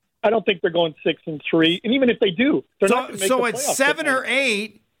 I don't think they're going 6-3. And even if they do, they're not going to make the playoffs. So at 7 or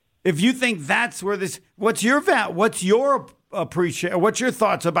 8, if you think that's where this, what's your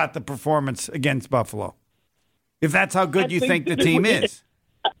thoughts about the performance against Buffalo? If that's how good you think the team is.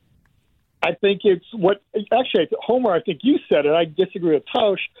 I think it's Homer, I think you said it. I disagree with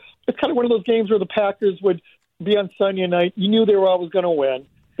Tausch. It's kind of one of those games where the Packers would be on Sunday night. You knew they were always going to win.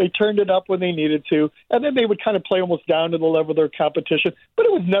 They turned it up when they needed to, and then they would kind of play almost down to the level of their competition. But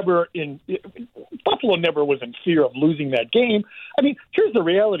it was never Buffalo never was in fear of losing that game. I mean, here's the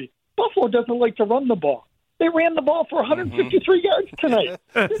reality. Buffalo doesn't like to run the ball. They ran the ball for 153 yards tonight.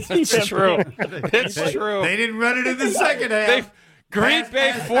 It's true. It's true. They didn't run it in the second half. Green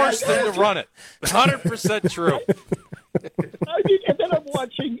Bay forced them to run it. 100% true. I mean, and then I'm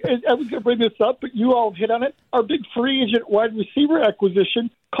watching, and I was going to bring this up, but you all hit on it. Our big free agent wide receiver acquisition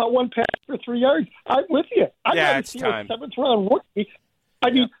caught one pass for 3 yards. I'm with you. It's time. 7th round rookie. I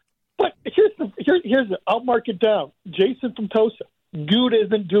mean, but here's it. I'll mark it down. Jason from Tosa. Good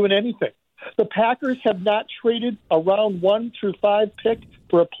isn't doing anything. The Packers have not traded a round 1 through 5 pick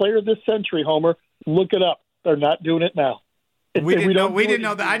for a player this century, Homer. Look it up. They're not doing it now. We didn't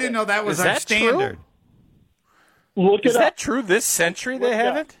know that. I didn't know that was our standard. Look it up. Is that true this century they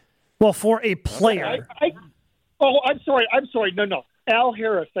haven't? Well, for a player. I'm sorry. No. Al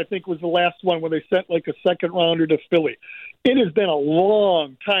Harris, I think, was the last one where they sent like a second rounder to Philly. It has been a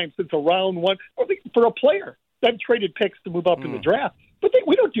long time since a round 1 for a player. They've traded picks to move up in the draft. But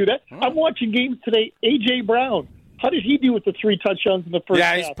we don't do that. I'm watching games today. A.J. Brown, how did he do with the 3 touchdowns in the first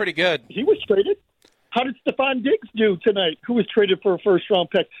half? Yeah, he's pretty good. He was traded. How did Stephon Diggs do tonight, who was traded for a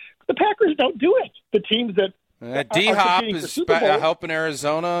first-round pick? The Packers don't do it. The teams that D-Hop is helping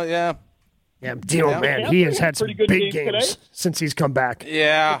Arizona, yeah. Yeah, man, he has had some big games since he's come back.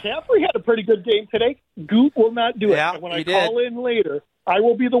 Yeah. McCaffrey had a pretty good game today. Goot will not do it. Yeah, and when I call in later, I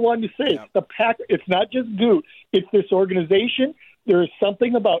will be the one to say it's not just Goot. It's this organization. There is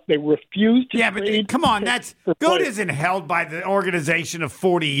something about they refuse to trade. But come on, Goot isn't held by the organization of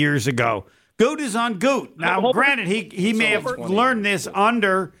 40 years ago. Goot is on Goot. Now, granted, he may have learned this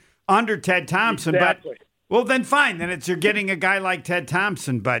under Ted Thompson, exactly. But then fine. Then you're getting a guy like Ted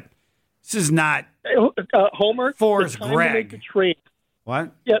Thompson, but this is not Homer. Forrest the time Gregg. To make the trade.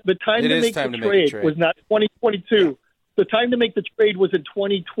 What? Yeah, the time to make the trade was not 2022. The time to make the trade was in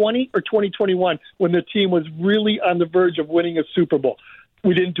 2020 or 2021 when the team was really on the verge of winning a Super Bowl.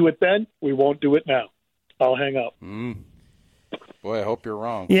 We didn't do it then. We won't do it now. I'll hang up. Boy, I hope you're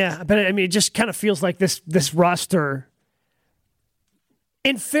wrong. Yeah, but I mean, it just kind of feels like this roster.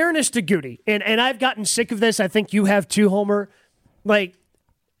 In fairness to Goody, and I've gotten sick of this. I think you have too, Homer. Like,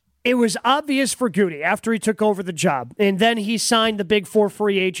 it was obvious for Goody after he took over the job, and then he signed the big 4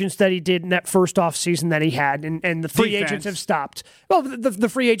 free agents that he did in that first offseason that he had, and the free agents have stopped. Well, the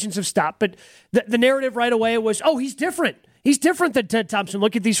free agents have stopped, but the narrative right away was, oh, he's different. He's different than Ted Thompson.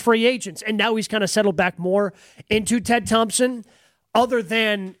 Look at these free agents. And now he's kind of settled back more into Ted Thompson. Other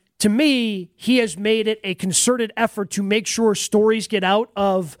than, to me, he has made it a concerted effort to make sure stories get out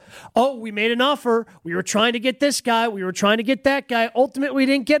of, oh, we made an offer. We were trying to get this guy. We were trying to get that guy. Ultimately, we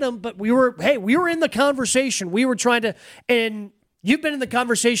didn't get him, but we were in the conversation. We were trying to, and you've been in the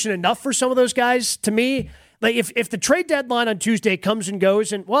conversation enough for some of those guys. To me, like if the trade deadline on Tuesday comes and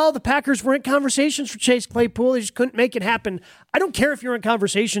goes and, well, the Packers were in conversations for Chase Claypool, they just couldn't make it happen. I don't care if you're in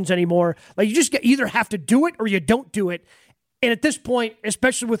conversations anymore. Like, you just either have to do it or you don't do it. And at this point,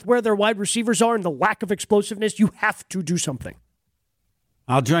 especially with where their wide receivers are and the lack of explosiveness, you have to do something.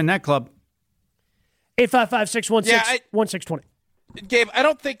 I'll join that club. 855-616-1620. Gabe, I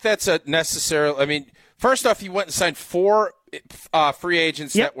don't think that's a necessary. I mean, first off, you went and signed 4 free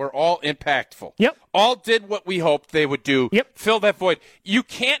agents that were all impactful. Yep. All did what we hoped they would do. Yep. Fill that void. You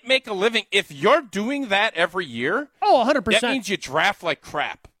can't make a living if you're doing that every year. Oh, 100%. That means you draft like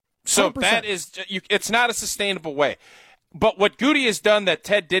crap. So 100%. that is, it's not a sustainable way. But what Goody has done that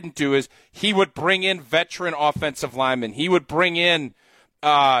Ted didn't do is he would bring in veteran offensive linemen. He would bring in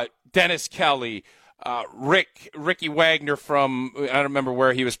Dennis Kelly, Ricky Wagner from, I don't remember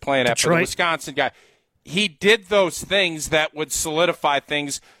where he was playing at, but the Wisconsin guy. He did those things that would solidify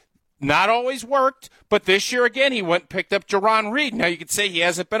things. Not always worked, but this year again he went and picked up Jaron Reed. Now you could say he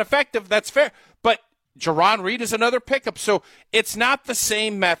hasn't been effective. That's fair. But Jaron Reed is another pickup. So it's not the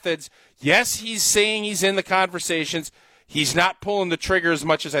same methods. Yes, he's saying he's in the conversations. He's not pulling the trigger as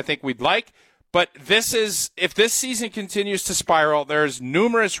much as I think we'd like, but if this season continues to spiral, there's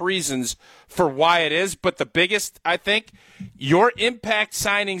numerous reasons for why it is, but the biggest, I think, your impact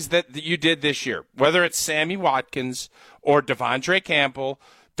signings that you did this year, whether it's Sammy Watkins or Devondre Campbell,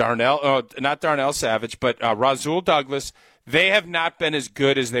 not Darnell Savage, but Rasul Douglas, they have not been as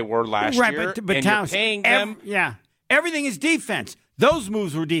good as they were last year, but and you're paying them. Everything is defense. Those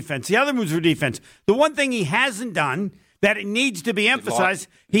moves were defense. The other moves were defense. The one thing he hasn't done that it needs to be emphasized,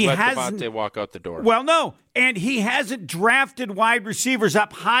 he hasn't. Devontae walk out the door. Well, no, and he hasn't drafted wide receivers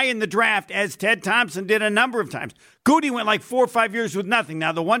up high in the draft as Ted Thompson did a number of times. Goody went like 4 or 5 years with nothing.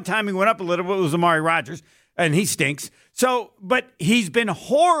 Now, the one time he went up a little bit was Amari Rodgers, and he stinks. So, but he's been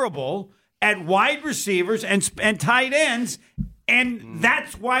horrible at wide receivers and tight ends. And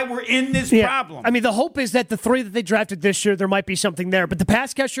that's why we're in this problem. I mean, the hope is that the 3 that they drafted this year, there might be something there. But the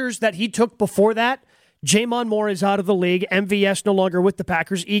pass catchers that he took before that, Jamon Moore is out of the league. MVS no longer with the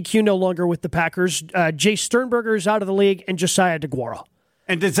Packers. EQ no longer with the Packers. Jay Sternberger is out of the league. And Josiah DeGuara.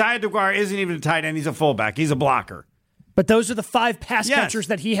 And Josiah DeGuara isn't even a tight end. He's a fullback. He's a blocker. But those are the 5 pass catchers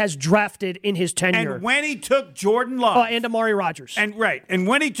that he has drafted in his tenure. And when he took Jordan Love. And Amari Rodgers. And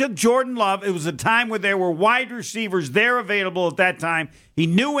when he took Jordan Love, it was a time where there were wide receivers there available at that time. He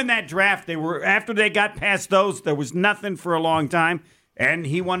knew in that draft, after they got past those, there was nothing for a long time. And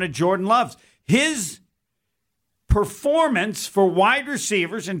he wanted Jordan Love's. his performance for wide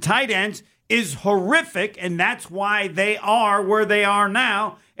receivers and tight ends is horrific, and that's why they are where they are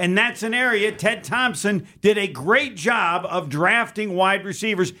now. And that's an area Ted Thompson did a great job of drafting wide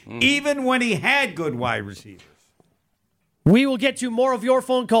receivers, even when he had good wide receivers. We will get to more of your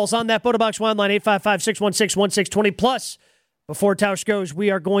phone calls on that Botobox Wine line, 855-616-1620. Plus, before Tausch goes,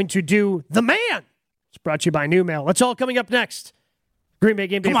 we are going to do The Man. It's brought to you by New Mail. That's all coming up next. Green Bay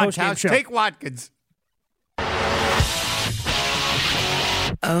Game Day Postgame Show. Take Watkins.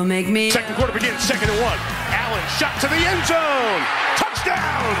 Oh, make me. Second quarter begins, 2nd and 1. Allen shot to the end zone.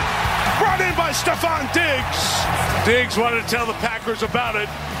 Touchdown! Brought in by Stephon Diggs. Diggs wanted to tell the Packers about it.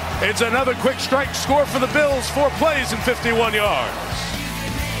 It's another quick strike score for the Bills. 4 plays and 51 yards.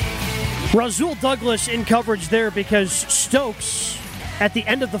 Rasul Douglas in coverage there because Stokes, at the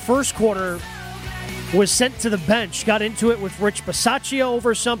end of the first quarter, was sent to the bench. Got into it with Rich Bisaccia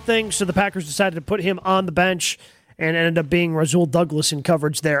over something, so the Packers decided to put him on the bench. And ended up being Rasul Douglas in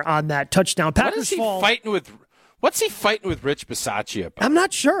coverage there on that touchdown. Packers What's he fighting with Rich Bisaccia about? I'm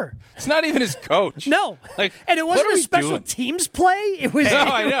not sure. It's not even his coach. No. Like, and it wasn't a special teams play. It was. No,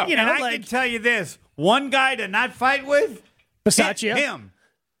 I know. And I can tell you this: one guy to not fight with, Bisaccia. Him.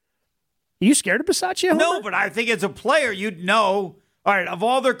 Are you scared of Bisaccia? No, but I think as a player, you'd know. All right, of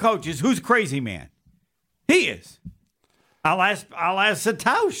all their coaches, who's crazy man? He is. I'll ask the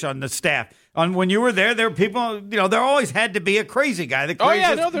Tauscher on the staff. When you were there were people, there always had to be a crazy guy. The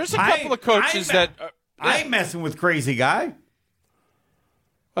craziest, there's a couple of coaches I ain't messing with crazy guy.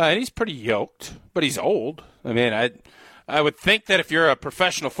 And he's pretty yoked, but he's old. I mean, I would think that if you're a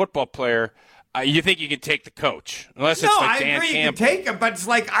professional football player, you think you can take the coach. Unless it's like Dan I agree Campbell. You can take him, but it's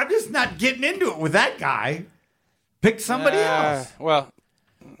like, I'm just not getting into it with that guy. Pick somebody else. Well,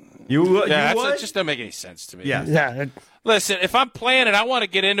 you would? That just doesn't make any sense to me. Yeah. Listen, if I'm playing and I want to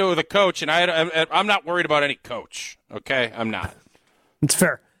get into it with a coach, and I'm not worried about any coach, okay? I'm not. It's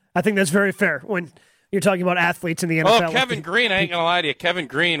fair. I think that's very fair when you're talking about athletes in the NFL. Oh, Kevin Green, I ain't going to lie to you. Kevin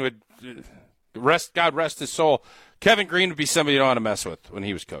Green would, God rest his soul, Kevin Green would be somebody you don't want to mess with when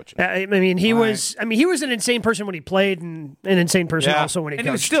he was coaching. I mean, he was an insane person when he played and an insane person also when he coached. And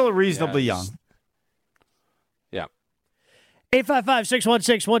he was still reasonably young. Yeah.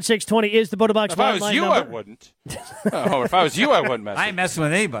 855-616-1620 is the Botobox line number. If I was you, I wouldn't. If I was you, I wouldn't mess with I ain't messing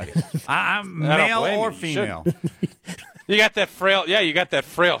with anybody. I'm male or female. You got that frail, you got that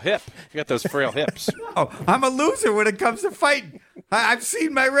frail hip. You got those frail hips. Oh, I'm a loser when it comes to fighting. I've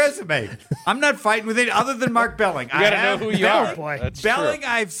seen my resume. I'm not fighting with any other than Mark Belling. You got to know who you are. Boy. That's Belling, true.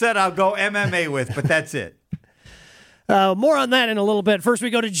 I've said I'll go MMA with, but that's it. More on that in a little bit. First, we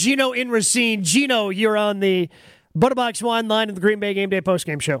go to Gino in Racine. Gino, you're on the Botobox Wine line of the Green Bay Game Day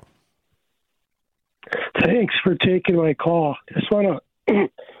postgame show. Thanks for taking my call. Just want to,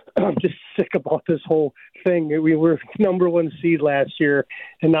 I'm just sick about this whole thing. We were number 1 seed last year,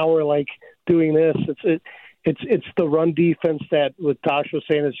 and now we're like doing this. It's the run defense that what Tauscher was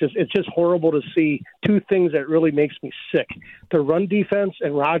saying. It's just horrible to see. 2 things that really makes me sick: the run defense,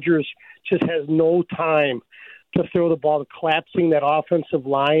 and Rodgers just has no time to throw the ball, collapsing that offensive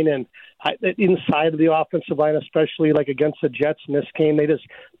line and inside of the offensive line, especially like against the Jets in this game.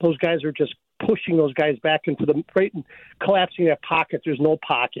 Those guys are just pushing those guys back into the right and collapsing that pocket. There's no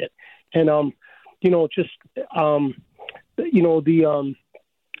pocket. And,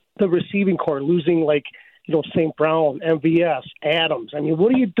 the receiving core losing St. Brown, MVS, Adams. I mean,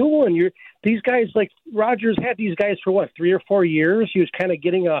 what are you doing? These guys, like Rodgers had these guys for 3 or 4 years. He was kind of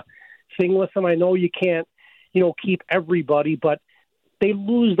getting a thing with them. I know you can't, keep everybody, but they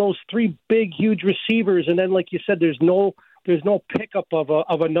lose those 3 big, huge receivers, and then, like you said, there's no pickup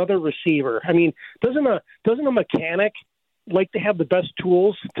of another receiver. I mean, doesn't a mechanic like to have the best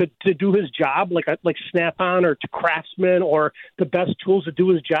tools to do his job, like Snap-on or to Craftsman, or the best tools to do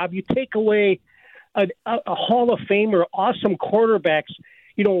his job? You take away a Hall of Famer, awesome quarterbacks,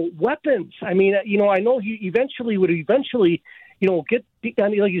 weapons. I mean, I know he eventually would get,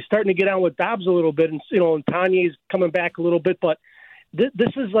 like he's starting to get on with Dobbs a little bit, and and Tanya's coming back a little bit, but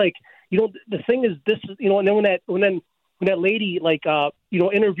this is like, the thing is, this is, and then when that lady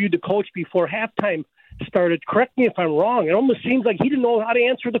interviewed the coach before halftime started, correct me if I'm wrong, it almost seems like he didn't know how to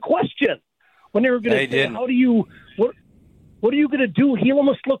answer the question when they were going to say, what are you going to do? He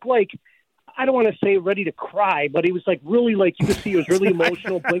almost looked like, I don't want to say ready to cry, but he was like really, like, you could see he was really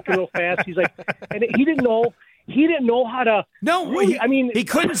emotional, blinking real fast. He's like, and he didn't know how to. No, really, he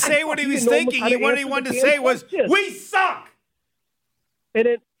couldn't say what he was thinking. What he wanted to say was, "We suck."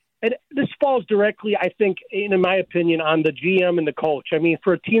 And this falls directly, I think, in my opinion, on the GM and the coach. I mean,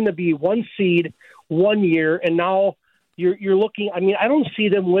 for a team to be 1 seed 1 year, and now you're looking. I mean, I don't see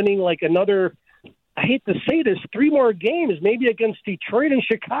them winning like another I hate to say this, 3 more games, maybe against Detroit and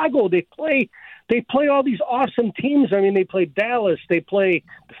Chicago. They play all these awesome teams. I mean, they play Dallas, they play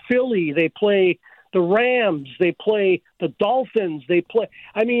Philly, they play the Rams, they play the Dolphins, they play,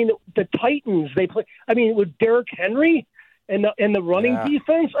 I mean, the Titans, they play, I mean, with Derrick Henry and the running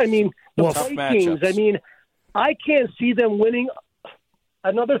defense, I mean, the Vikings, I mean, I can't see them winning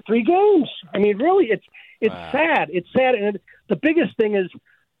another 3 games. I mean, really, it's sad. It's sad. And the biggest thing is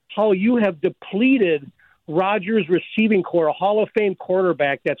how you have depleted Rodgers' receiving core, a Hall of Fame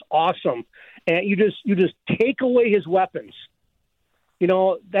quarterback that's awesome. And you just take away his weapons. You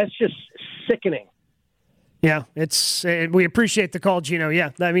know, that's just sickening. Yeah, we appreciate the call, Gino. Yeah,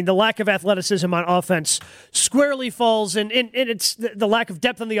 I mean, the lack of athleticism on offense squarely falls, and it's the lack of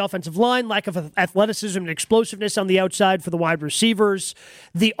depth on the offensive line, lack of athleticism and explosiveness on the outside for the wide receivers.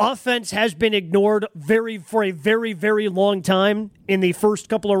 The offense has been ignored for a very, very long time in the first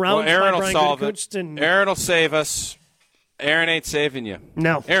couple of rounds. Well, Aaron by will Brian solve Gutekunst it. Aaron will save us. Aaron ain't saving you.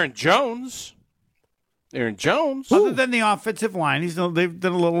 No. Aaron Jones. Other than the offensive line, they've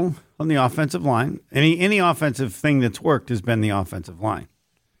done a little on the offensive line. Any offensive thing that's worked has been the offensive line.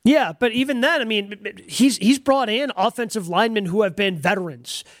 Yeah, but even then, I mean, he's brought in offensive linemen who have been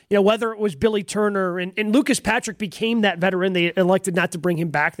veterans. You know, whether it was Billy Turner and Lucas Patrick became that veteran. They elected not to bring him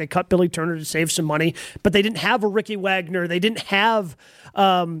back. They cut Billy Turner to save some money, but they didn't have a Ricky Wagner. They didn't have.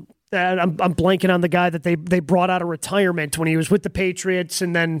 I'm blanking on the guy that they brought out of retirement when he was with the Patriots,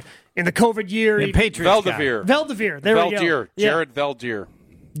 and then in the COVID year, Veldevere. There we go. Jared Veldheer.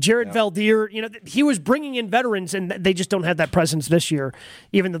 Veldheer, you know, he was bringing in veterans, and they just don't have that presence this year,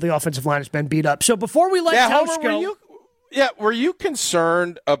 even though the offensive line has been beat up. So before we let Tauscher go... Were you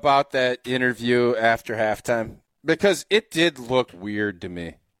concerned about that interview after halftime? Because it did look weird to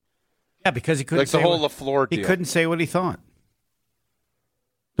me. Yeah, because he couldn't say the whole LaFleur deal. He couldn't say what he thought.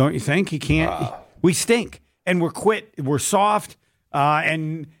 Don't you think? He can't. We stink, and we're quit. We're soft,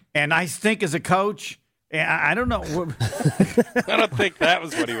 and I stink as a coach. I don't know. I don't think that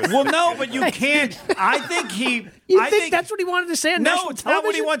was what he was Well, no, but you can't. I think he... I think that's what he wanted to say on national it's television? not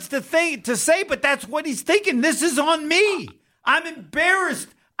what he wants to say, but that's what he's thinking. This is on me. I'm embarrassed.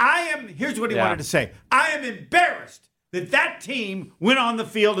 Here's what he wanted to say. I am embarrassed that team went on the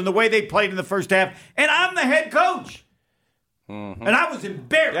field and the way they played in the first half, and I'm the head coach. Mm-hmm. And I was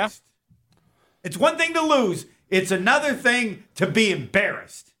embarrassed. Yeah. It's one thing to lose. It's another thing to be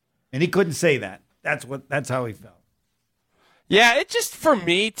embarrassed. And he couldn't say that. That's how he felt. Yeah, it just, for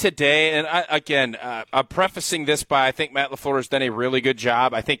me today, and I'm prefacing this by I think Matt LaFleur has done a really good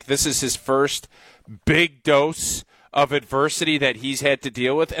job. I think this is his first big dose of adversity that he's had to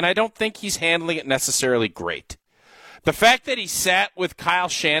deal with, and I don't think he's handling it necessarily great. The fact that he sat with Kyle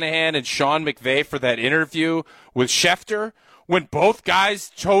Shanahan and Sean McVay for that interview with Schefter, when both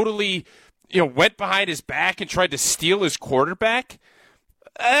guys totally, went behind his back and tried to steal his quarterback,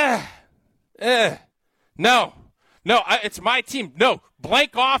 no, it's my team. No,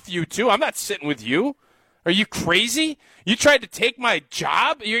 blank off, you two. I'm not sitting with you. Are you crazy? You tried to take my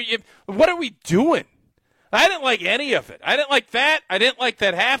job? What are we doing? I didn't like any of it. I didn't like that. I didn't like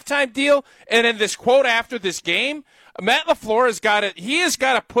that halftime deal. And then this quote after this game, Matt LaFleur has got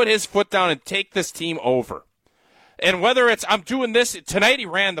to put his foot down and take this team over. And whether it's I'm doing this tonight, he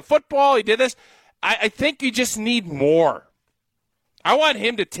ran the football, he did this. I think you just need more. I want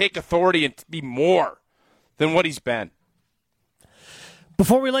him to take authority and be more than what he's been.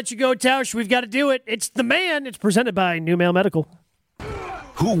 Before we let you go, Tausch, we've got to do it. It's The Man. It's presented by New Mail Medical.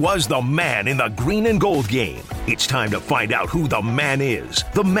 Who was the man in the green and gold game? It's time to find out who the man is.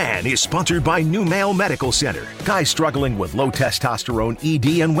 The Man is sponsored by New Mail Medical Center. Guys struggling with low testosterone,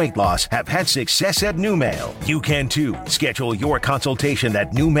 ED, and weight loss have had success at New Mail. You can too. Schedule your consultation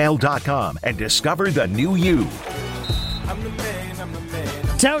at newmail.com and discover the new you.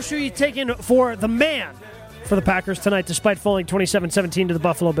 Tauscher, you taking for the man for the Packers tonight, despite falling 27-17 to the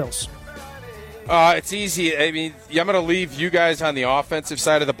Buffalo Bills? It's easy. I mean, I'm going to leave you guys on the offensive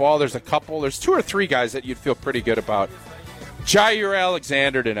side of the ball. There's 2 or 3 guys that you'd feel pretty good about. Jair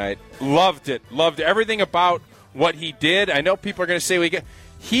Alexander tonight. Loved it. Loved everything about what he did. I know people are going to say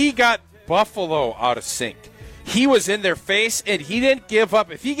he got Buffalo out of sync. He was in their face, and he didn't give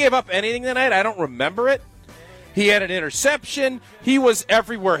up. If he gave up anything tonight, I don't remember it. He had an interception. He was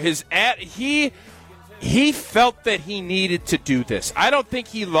everywhere. He felt that he needed to do this. I don't think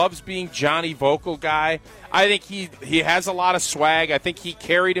he loves being Johnny Vocal guy. I think he has a lot of swag. I think he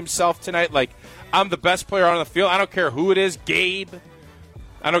carried himself tonight like, I'm the best player on the field. I don't care who it is, Gabe.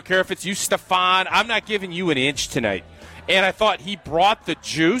 I don't care if it's you, Stefan. I'm not giving you an inch tonight. And I thought he brought the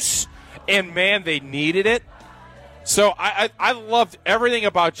juice, and, man, they needed it. So I loved everything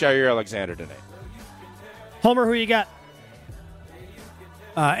about Jair Alexander tonight. Homer, who you got?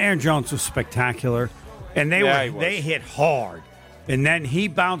 Aaron Jones was spectacular, and they hit hard. And then he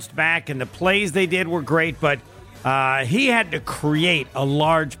bounced back, and the plays they did were great, but he had to create a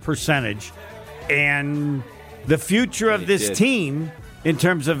large percentage. And the future of this team, in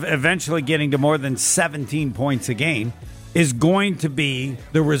terms of eventually getting to more than 17 points a game, is going to be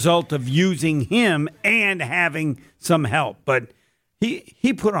the result of using him and having some help. But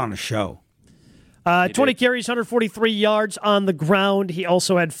he put on a show. 20 carries, 143 yards on the ground. He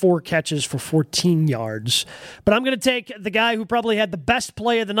also had 4 catches for 14 yards. But I'm going to take the guy who probably had the best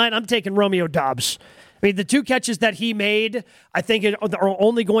play of the night. I'm taking Romeo Doubs. I mean, the 2 catches that he made, I think, are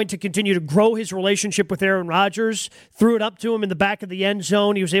only going to continue to grow his relationship with Aaron Rodgers. Threw it up to him in the back of the end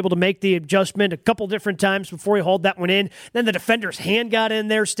zone. He was able to make the adjustment a couple different times before he hauled that one in. Then the defender's hand got in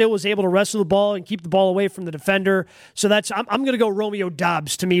there, still was able to wrestle the ball and keep the ball away from the defender. So I'm going to go Romeo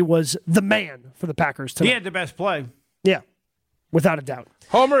Doubs, to me, was the man for the Packers tonight. He had the best play. Yeah, without a doubt.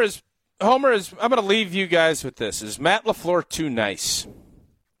 Homer is. I'm going to leave you guys with this. Is Matt LaFleur too nice?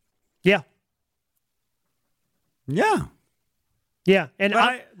 Yeah. Yeah. Yeah, and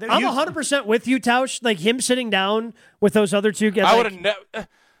I'm 100% with you, Tausch. Like him sitting down with those other 2 guys. I would have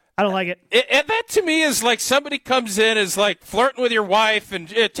I don't like it. And that to me is like somebody comes in is like flirting with your wife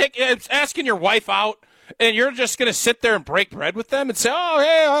and asking your wife out, and you're just going to sit there and break bread with them and say,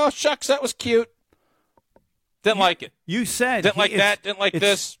 "Oh, shucks, that was cute." Didn't like it. You said didn't like that. Didn't like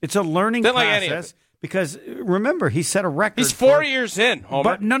this. It's a learning didn't process. Like any of it. Because, remember, he set a record. He's 4 years in, Homer.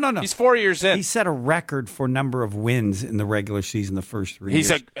 But, no. He's 4 years in. He set a record for number of wins in the regular season the first 3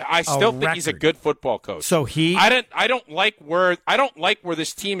 years. I still think he's a good football coach. So I don't like where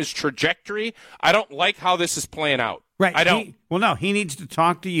this team is trajectory. I don't like how this is playing out. Right. I don't. He needs to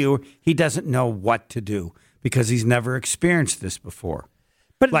talk to you. He doesn't know what to do because he's never experienced this before.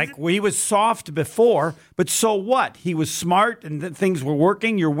 But he was soft before, but so what? He was smart and things were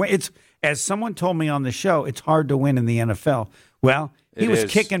working. It's as someone told me on the show, it's hard to win in the NFL. Well, he was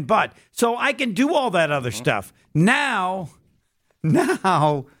kicking butt. So I can do all that other stuff. Now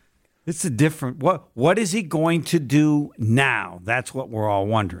it's a different what is he going to do now? That's what we're all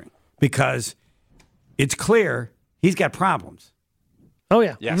wondering. Because it's clear he's got problems. Oh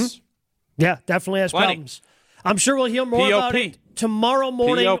yeah. Yes. Mm-hmm. Yeah, definitely has problems. I'm sure we'll hear more about it tomorrow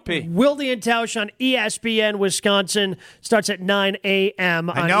morning. Wilde and Tausch on ESPN Wisconsin starts at 9 a.m.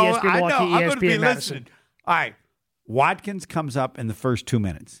 on ESPN Milwaukee, I'm going to be Madison. listening. All right. Watkins comes up in the first 2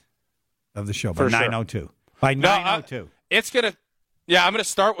 minutes of the show by 9:02. By 9:02. It's going to – I'm going to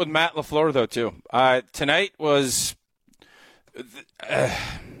start with Matt LaFleur, though, too. Tonight was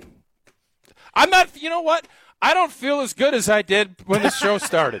I'm not – you know what? I don't feel as good as I did when the show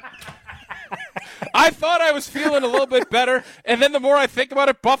started. I thought I was feeling a little bit better, and then the more I think about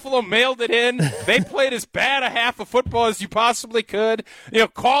it, Buffalo mailed it in. They played as bad a half of football as you possibly could.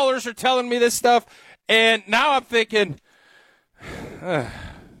 Callers are telling me this stuff, and now I'm thinking, it's going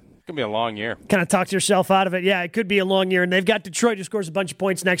to be a long year. Kind of talked yourself out of it. Yeah, it could be a long year, and they've got Detroit who scores a bunch of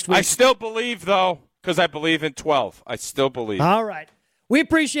points next week. I still believe, though, because I believe in 12. I still believe. All right. We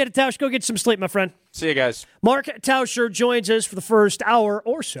appreciate it, Tausch. Go get some sleep, my friend. See you guys. Mark Tauscher joins us for the first hour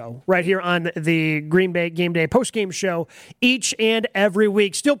or so right here on the Green Bay Game Day postgame show each and every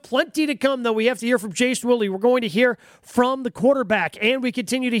week. Still plenty to come, though. We have to hear from Chase Willie. We're going to hear from the quarterback, and we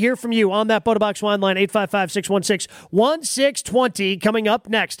continue to hear from you on that Botobox Wine line, 855-616-1620, coming up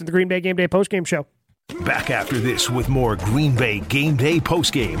next in the Green Bay Game Day postgame show. Back after this with more Green Bay Game Day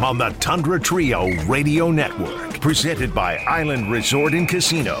postgame on the Tundra Trio Radio Network. Presented by Island Resort and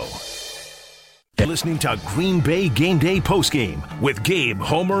Casino. Listening to Green Bay Game Day postgame with Gabe,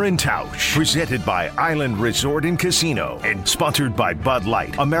 Homer, and Tausch. Presented by Island Resort and Casino. And sponsored by Bud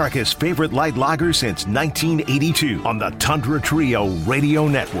Light, America's favorite light lager since 1982 on the Tundra Trio Radio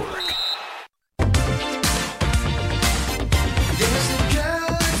Network.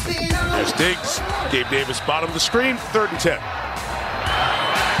 As Diggs, Gabe Davis bottom of the screen, 3rd and 10.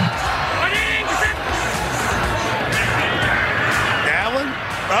 Allen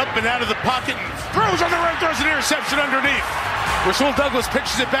up and out of the pocket and throws on the run, throws an interception underneath. Rasul Douglas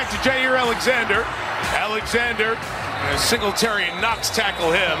pitches it back to Jair Alexander. Singletary knocks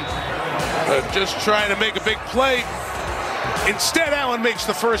tackle him. Just trying to make a big play. Instead, Allen makes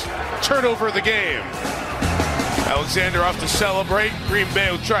the first turnover of the game. Alexander off to celebrate. Green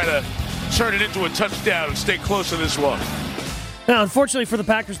Bay will try to turn it into a touchdown and stay close to this one. Now, unfortunately for the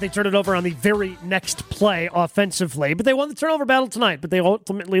Packers, they turned it over on the very next play offensively. But they won the turnover battle tonight. But they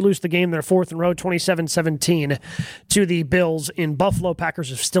ultimately lose the game. Their 4th in a row, 27-17 to the Bills in Buffalo. Packers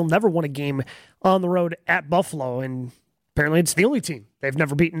have still never won a game on the road at Buffalo. And Apparently, it's the only team they've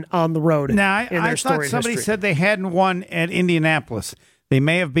never beaten on the road. Now, in their I thought somebody said they hadn't won at Indianapolis. They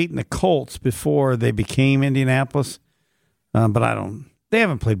may have beaten the Colts before they became Indianapolis, but I don't. They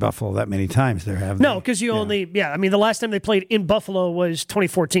haven't played Buffalo that many times there, have they? No, because you only, I mean, the last time they played in Buffalo was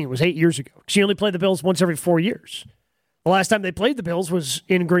 2014. It was 8 years ago. Because you only play the Bills once every 4 years. The last time they played the Bills was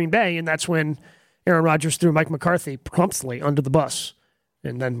in Green Bay, and that's when Aaron Rodgers threw Mike McCarthy promptly under the bus.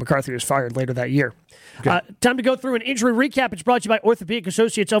 And then McCarthy was fired later that year. Okay. Time to go through an injury recap. It's brought to you by Orthopedic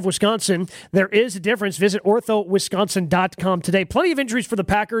Associates of Wisconsin. There is a difference. Visit orthowisconsin.com today. Plenty of injuries for the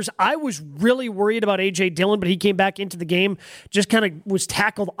Packers. I was really worried about A.J. Dillon, but he came back into the game. Just kind of was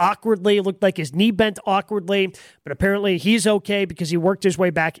tackled awkwardly. It looked like his knee bent awkwardly. But apparently he's okay because he worked his way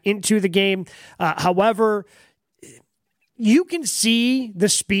back into the game. However, you can see the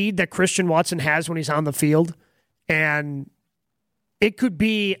speed that Christian Watson has when he's on the field. And it could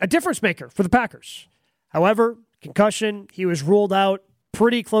be a difference maker for the Packers. However, concussion, he was ruled out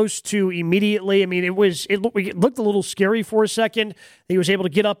pretty close to immediately. I mean, it looked a little scary for a second. He was able to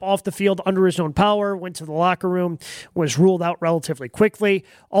get up off the field under his own power, went to the locker room, was ruled out relatively quickly.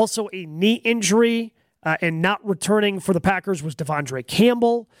 Also, a knee injury and not returning for the Packers was Devondre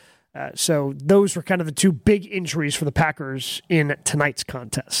Campbell. So those were kind of the two big injuries for the Packers in tonight's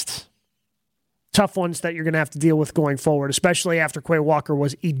contest. Tough ones that you're going to have to deal with going forward, especially after Quay Walker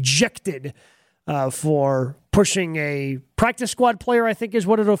was ejected for pushing a practice squad player, I think is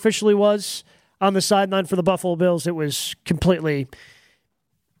what it officially was, on the sideline for the Buffalo Bills. It was completely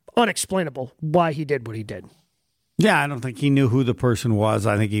unexplainable why he did what he did. Yeah, I don't think he knew who the person was.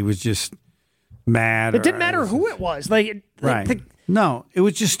 I think he was just mad. It didn't matter who it was. Right. No, it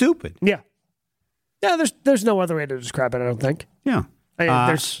was just stupid. Yeah. Yeah, there's no other way to describe it, I don't think. Yeah.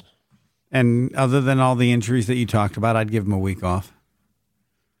 And other than all the injuries that you talked about, I'd give him a week off.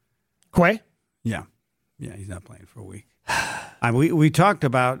 Quay? Yeah. Yeah, he's not playing for a week. We talked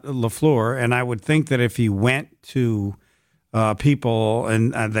about LaFleur, and I would think that if he went to people,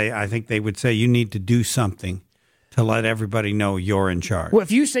 and I think they would say, you need to do something to let everybody know you're in charge. Well,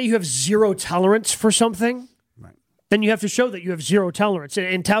 if you say you have zero tolerance for something, then you have to show that you have zero tolerance.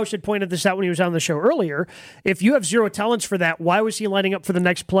 And Tauscher had pointed this out when he was on the show earlier. If you have zero tolerance for that, why was he lining up for the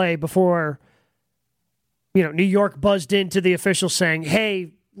next play before, New York buzzed into the officials saying,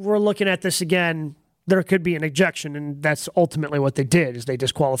 hey, we're looking at this again. There could be an ejection, and that's ultimately what they did, is they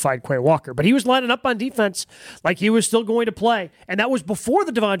disqualified Quay Walker. But he was lining up on defense like he was still going to play, and that was before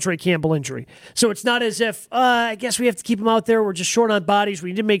the Devondre Campbell injury. So it's not as if, I guess we have to keep him out there. We're just short on bodies.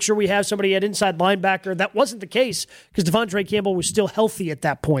 We need to make sure we have somebody at inside linebacker. That wasn't the case because Devondre Campbell was still healthy at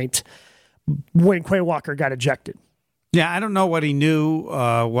that point when Quay Walker got ejected. Yeah, I don't know what he knew,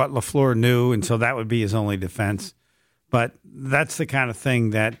 what LaFleur knew, and so that would be his only defense. But that's the kind of thing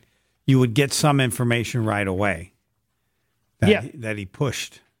that you would get some information right away that he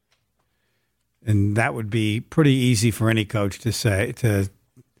pushed. And that would be pretty easy for any coach to say, to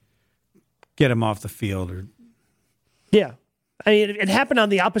get him off the field. Yeah. I mean, it happened on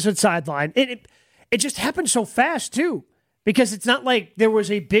the opposite sideline. It just happened so fast, too, because it's not like there was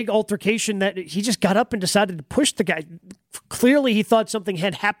a big altercation that he just got up and decided to push the guy. Clearly, he thought something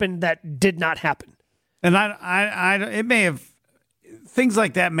had happened that did not happen. And it may have, things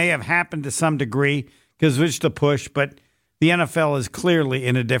like that may have happened to some degree because it was just a push, but the NFL is clearly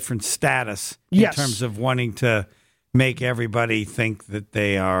in a different status in terms of wanting to make everybody think that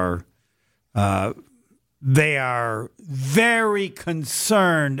they are very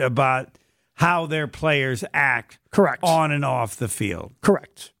concerned about how their players act correct on and off the field.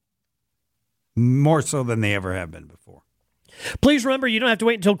 Correct. More so than they ever have been before. Please remember, you don't have to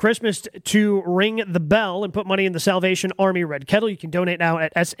wait until Christmas to ring the bell and put money in the Salvation Army Red Kettle. You can donate now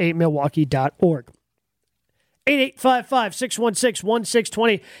at samilwaukee.org.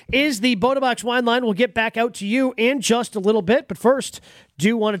 888-556-1620 is the Bodabox wine line. We'll get back out to you in just a little bit. But first,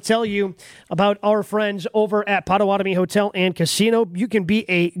 do want to tell you about our friends over at Potawatomi Hotel and Casino. You can be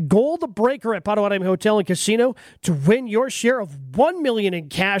a gold breaker at Potawatomi Hotel and Casino to win your share of $1 million in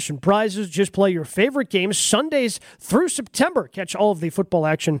cash and prizes. Just play your favorite games Sundays through September. Catch all of the football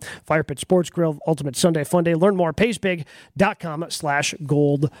action, Fire Pit Sports Grill, Ultimate Sunday Fun Day. Learn more at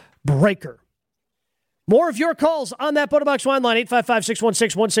paysbig.com/goldbreaker. More of your calls on that Bodabox wine line,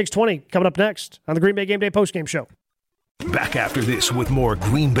 855-616-1620, coming up next on the Green Bay Game Day postgame show. Back after this with more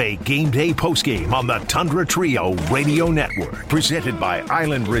Green Bay Game Day postgame on the Tundra Trio Radio Network. Presented by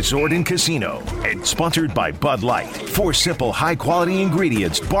Island Resort and Casino and sponsored by Bud Light. 4 simple, high-quality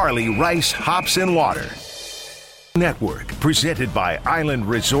ingredients: barley, rice, hops, and water. Network, presented by Island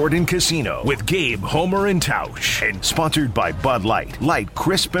Resort and Casino with Gabe, Homer, and Tausch, and sponsored by Bud Light. Light,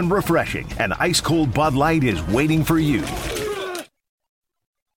 crisp, and refreshing. An ice-cold Bud Light is waiting for you.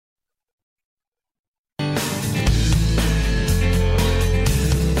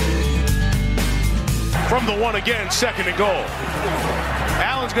 From the one again, 2nd and goal.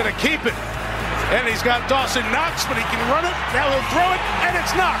 Allen's going to keep it. And he's got Dawson Knox, but he can run it. Now he'll throw it, and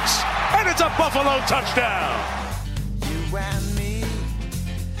it's Knox. And it's a Buffalo touchdown.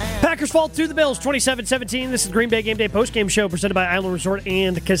 Packers fall to the Bills, 27-17. This is the Green Bay Game Day postgame show presented by Island Resort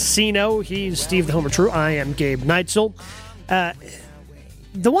and Casino. He's Steve the Homer True. I am Gabe Neitzel.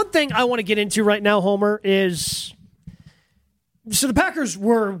 The one thing I want to get into right now, Homer, is... So the Packers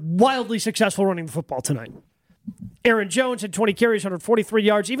were wildly successful running the football tonight. Aaron Jones had 20 carries, 143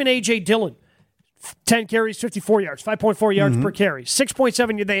 yards. Even A.J. Dillon, 10 carries, 54 yards, 5.4 yards per carry,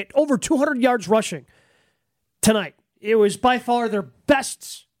 6.7. They had over 200 yards rushing tonight. It was by far their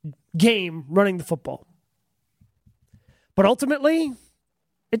best game running the football. But ultimately,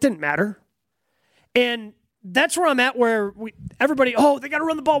 it didn't matter. And that's where I'm at, where everybody, they got to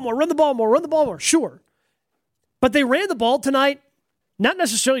run the ball more. Sure. But they ran the ball tonight, not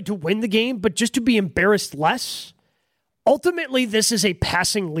necessarily to win the game, but just to be embarrassed less. Ultimately, this is a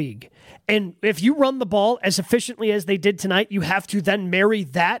passing league. And if you run the ball as efficiently as they did tonight, you have to then marry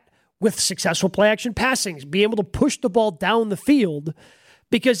that with successful play-action passing, be able to push the ball down the field.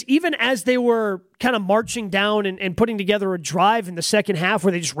 Because even as they were kind of marching down and putting together a drive in the second half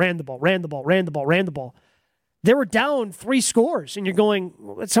where they just ran the ball, they were down 3 scores. And you're going,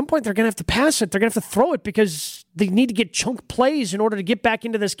 well, at some point they're going to have to pass it. They're going to have to throw it because they need to get chunk plays in order to get back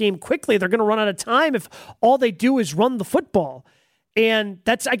into this game quickly. They're going to run out of time if all they do is run the football. And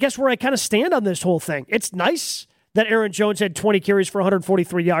that's, I guess, where I kind of stand on this whole thing. It's nice that Aaron Jones had 20 carries for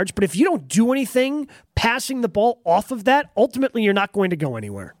 143 yards, but if you don't do anything passing the ball off of that, ultimately you're not going to go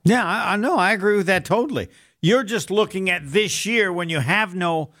anywhere. Yeah, I know. I agree with that totally. You're just looking at this year when you have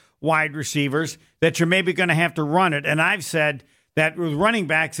no wide receivers that you're maybe going to have to run it. And I've said that with running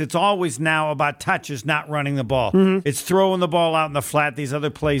backs, it's always now about touches, not running the ball. Mm-hmm. It's throwing the ball out in the flat, these other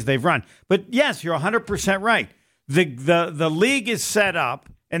plays they've run. But yes, you're 100% right. The league is set up,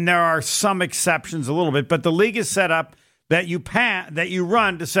 and there are some exceptions a little bit, but the league is set up that you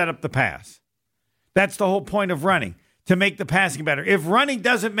run to set up the pass. That's the whole point of running, to make the passing better. If running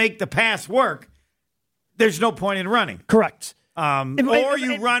doesn't make the pass work, there's no point in running. Correct. Or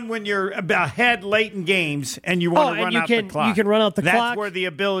you run when you're ahead late in games and you want to run out the clock. You can run out the clock. That's where the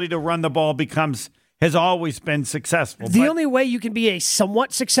ability to run the ball has always been successful. The only way you can be a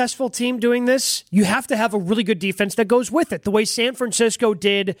somewhat successful team doing this, you have to have a really good defense that goes with it. The way San Francisco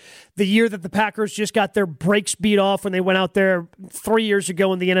did the year that the Packers just got their brakes beat off when they went out there 3 years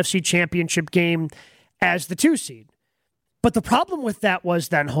ago in the NFC Championship game as the 2 seed. But the problem with that was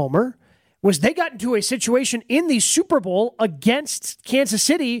then, Homer, was they got into a situation in the Super Bowl against Kansas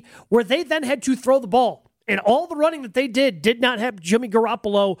City where they then had to throw the ball. And all the running that they did not have Jimmy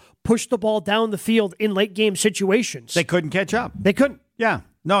Garoppolo push the ball down the field in late game situations. They couldn't catch up. They couldn't. Yeah.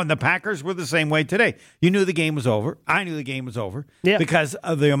 No, and the Packers were the same way today. You knew the game was over. I knew the game was over because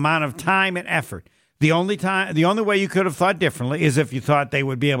of the amount of time and effort. The only way you could have thought differently is if you thought they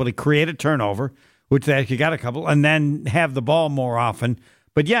would be able to create a turnover, which they actually got a couple, and then have the ball more often.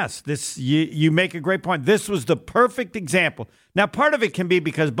 But yes, you make a great point. This was the perfect example. Now, part of it can be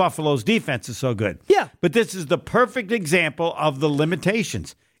because Buffalo's defense is so good. Yeah. But this is the perfect example of the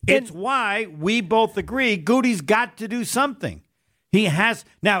limitations. It's why we both agree Goody's got to do something. He has.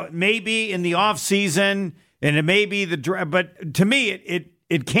 Now, it may be in the offseason, and it may be the draft, but to me,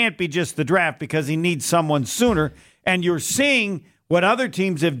 it can't be just the draft because he needs someone sooner. And you're seeing what other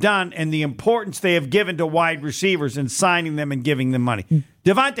teams have done and the importance they have given to wide receivers and signing them and giving them money.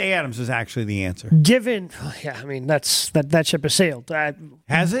 Devontae Adams is actually the answer. That ship has sailed.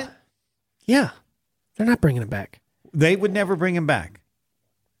 Has it? Yeah. They're not bringing him back. They would never bring him back.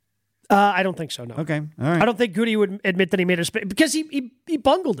 I don't think so, no. Okay, all right. I don't think Goody would admit that he made a mistake because he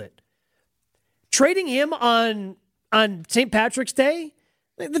bungled it. Trading him on St. Patrick's Day,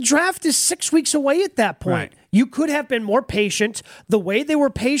 the draft is 6 weeks away at that point. Right. You could have been more patient the way they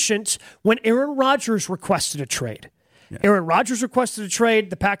were patient when Aaron Rodgers requested a trade. Yeah. Aaron Rodgers requested a trade.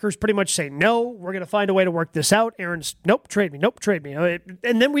 The Packers pretty much say, no, we're going to find a way to work this out. Aaron's, nope, trade me.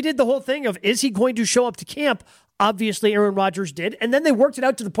 And then we did the whole thing of, is he going to show up to camp? Obviously, Aaron Rodgers did. And then they worked it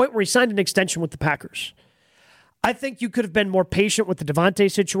out to the point where he signed an extension with the Packers. I think you could have been more patient with the Devontae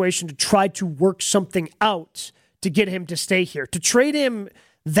situation to try to work something out to get him to stay here. To trade him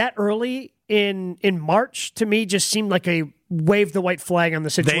that early in March, to me, just seemed like a wave the white flag on the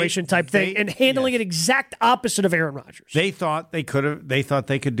situation type thing and handling it exact opposite of Aaron Rodgers. They thought they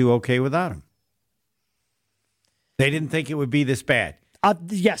could do okay without him. They didn't think it would be this bad.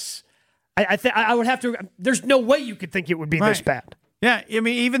 Yes. I would have to. There's no way you could think it would be this bad. Yeah, I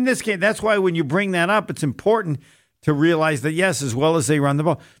mean, even this game, that's why when you bring that up, it's important to realize that, yes, as well as they run the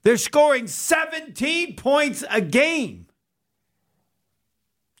ball, they're scoring 17 points a game.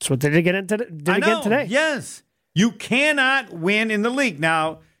 That's what they did again today. Yes. You cannot win in the league.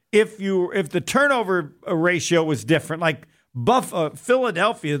 Now, if the turnover ratio was different, like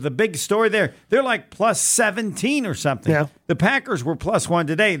Philadelphia, the big story there, they're like plus 17 or something. Yeah. The Packers were plus 1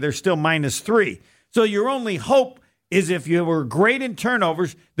 today. They're still minus 3. So your only hope is if you were great in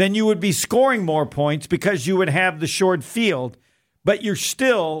turnovers, then you would be scoring more points because you would have the short field. But you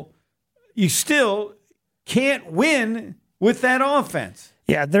still can't win with that offense.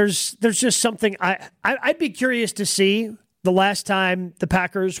 Yeah, there's just something I'd be curious to see the last time the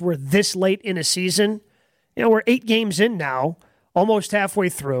Packers were this late in a season. You know, we're 8 games in now, almost halfway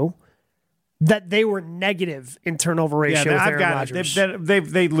through, that they were negative in turnover ratio with Aaron Rodgers.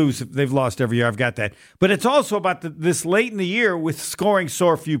 They've lost every year. I've got that. But it's also about this late in the year with scoring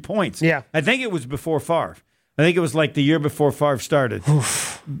so few points. Yeah. I think it was before Favre. I think it was like the year before Favre started.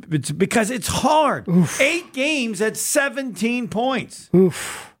 Oof. It's because it's hard. Oof. 8 games at 17 points.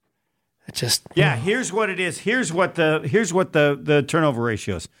 Oof. Here's what it is. Here's what the turnover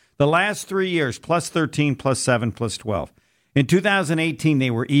ratio is. The last 3 years, plus 13, plus 7, plus 12. In 2018, they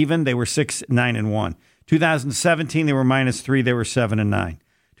were even. They were 6-9-1. 2017, they were minus 3. They were 7-9.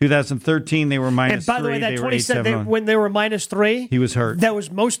 2013, they were minus 3. And by the way, that they 27 when they were minus 3, he was hurt. That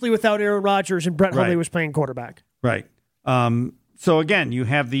was mostly without Aaron Rodgers, and Brett Hundley was playing quarterback. Right. So again, you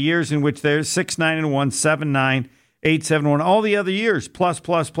have the years in which they're 6-9-1, 7-9, 8-7-1. All the other years, plus,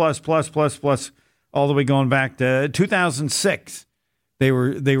 all the way going back to 2006. They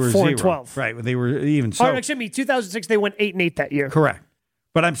were 4-12. Right. They were even. So, 2006, they went 8-8 that year. Correct.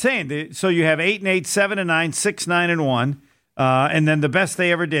 But I'm saying, so you have 8-8, 7-9, 6-9-1. And then the best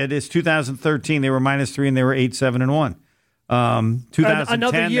they ever did is 2013. They were minus 3 and they were 8-7-1. 2010,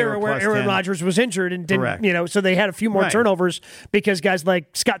 another year where Aaron Rodgers was injured and didn't, Correct. so they had a few more turnovers because guys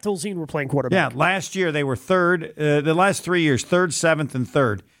like Scott Tolzien were playing quarterback. Yeah, last year they were third. The last 3 years, third, 7th, and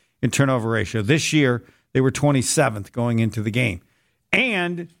 3rd in turnover ratio. This year they were 27th going into the game.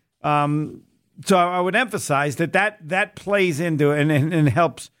 And so I would emphasize that plays into and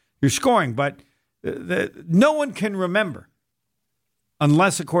helps your scoring. But no one can remember,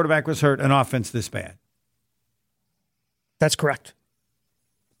 unless a quarterback was hurt, an offense this bad. That's correct.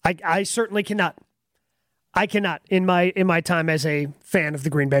 I certainly cannot. I cannot in my time as a fan of the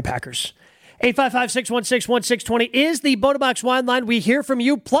Green Bay Packers. 855-616-1620 is the Botobox wine line. We hear from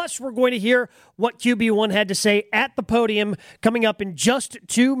you. Plus, we're going to hear what QB1 had to say at the podium coming up in just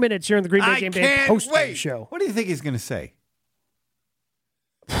 2 minutes here on the Green Bay Game Day post-game show. What do you think he's going to say?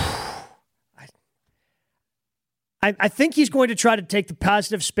 I think he's going to try to take the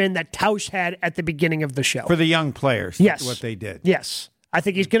positive spin that Tauscher had at the beginning of the show. For the young players. Yes. What they did. Yes. I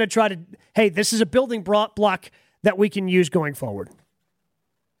think he's going to try to, hey, this is a building block that we can use going forward.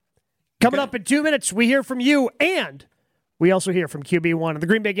 Coming up in 2 minutes, we hear from you, and we also hear from QB1 on the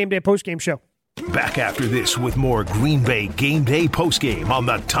Green Bay Game Day postgame show. Back after this with more Green Bay Game Day postgame on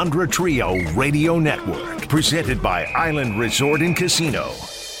the Tundra Trio Radio Network. Presented by Island Resort and Casino.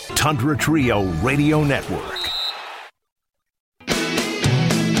 Tundra Trio Radio Network.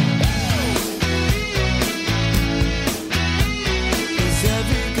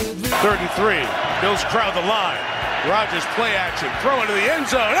 3rd and 3. Bills crowd the line. Rodgers play action. Throw into the end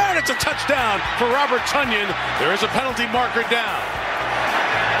zone. And it's a touchdown for Robert Tonyan. There is a penalty marker down.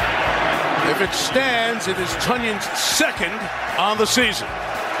 If it stands, it is Tunyan's 2nd on the season.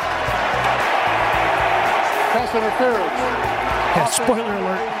 Pass interference. Yeah, spoiler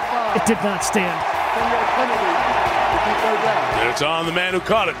alert. It did not stand. And it's on the man who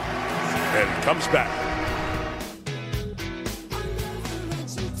caught it. And it comes back.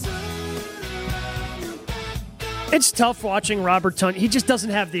 It's tough watching Robert Tonyan. He just doesn't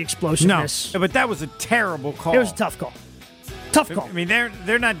have the explosiveness. No, but that was a terrible call. It was a tough call. Tough call. I mean,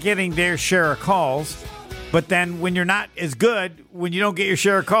 they're not getting their share of calls, but then when you're not as good, when you don't get your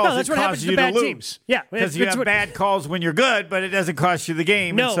share of calls, that's it what happens causes to you bad to lose. teams. Yeah, because you have bad calls when you're good, but it doesn't cost you the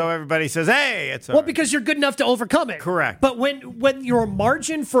game, and so everybody says, "Hey, it's all well right." because you're good enough to overcome it." Correct. But when your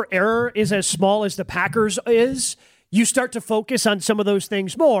margin for error is as small as the Packers is, you start to focus on some of those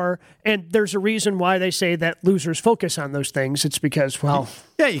things more, and there's a reason why they say that losers focus on those things. It's because, well...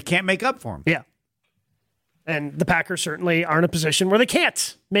 Yeah, you can't make up for them. Yeah. And the Packers certainly are in a position where they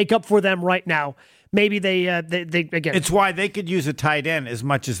can't make up for them right now maybe they again. It's why they could use a tight end as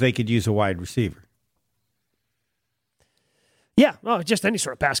much as they could use a wide receiver. Yeah, just any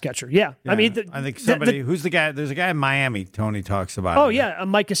sort of pass catcher. Yeah. I mean, I think who's the guy? There's a guy in Miami. Tony talks about. Oh yeah,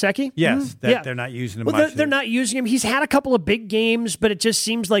 Mike Gesicki. Yes, they're not using him. Well, much. they're not using him. He's had a couple of big games, but it just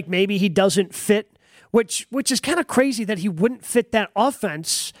seems like maybe he doesn't fit. Which is kind of crazy that he wouldn't fit that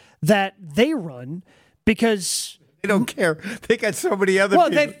offense that they run because they don't care. They got so many other. Well,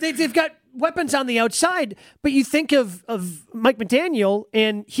 people. they've got weapons on the outside, but you think of Mike McDaniel,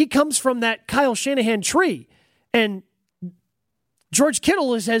 and he comes from that Kyle Shanahan tree, and George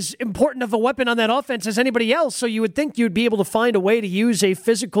Kittle is as important of a weapon on that offense as anybody else, so you would think you'd be able to find a way to use a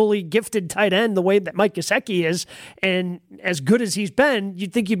physically gifted tight end the way that Mike Gesicki is, and as good as he's been,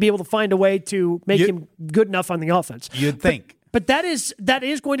 you'd think you'd be able to find a way to make him good enough on the offense. You'd think. But that is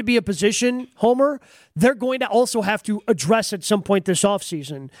going to be a position, Homer, they're going to also have to address at some point this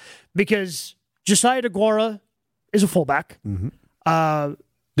offseason because Josiah DeGuara is a fullback. Mm-hmm.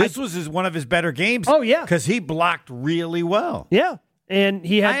 This was one of his better games. Oh, yeah. Because he blocked really well. Yeah. And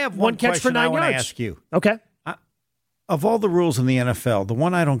he had I have one catch for 9 yards. I want to ask you. Okay. Of all the rules in the NFL, the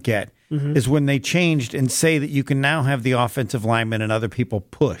one I don't get is when they changed and say that you can now have the offensive linemen and other people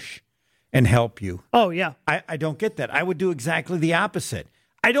push and help you. Oh, yeah. I don't get that. I would do exactly the opposite.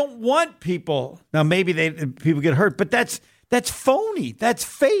 I don't want people. Now, maybe people get hurt, but that's phony. That's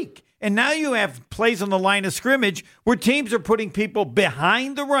fake. And now you have plays on the line of scrimmage where teams are putting people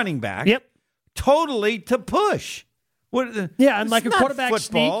behind the running back totally to push. And like a quarterback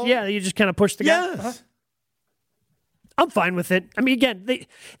football. sneak. Yeah, you just kind of push the guy. Yes. I'm fine with it. I mean, again,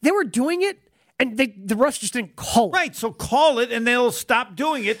 they were doing it, and the refs just didn't call it. Right, so call it, and they'll stop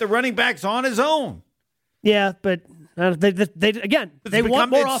doing it. The running back's on his own. Yeah, but they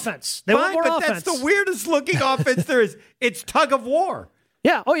want more offense. They want more offense. That's the weirdest looking offense there is. It's tug of war.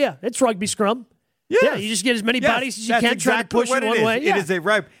 Yeah. Oh, yeah. It's rugby scrum. Yes. Yeah. You just get as many bodies as you can, try to push it one way. It is a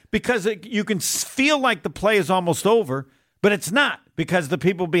right because you can feel like the play is almost over, but it's not because the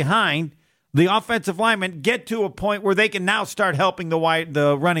people behind the offensive linemen get to a point where they can now start helping the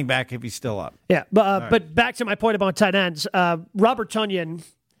running back if he's still up. Yeah. But back to my point about tight ends, Robert Tonyan.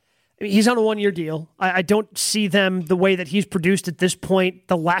 He's on a 1-year deal. I don't see them the way that he's produced at this point.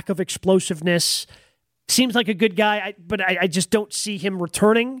 The lack of explosiveness. Seems like a good guy, but I just don't see him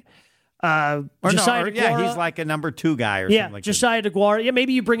returning. Josiah DeGuara, he's like a number 2 guy or something like that. Josiah DeGuara. Yeah,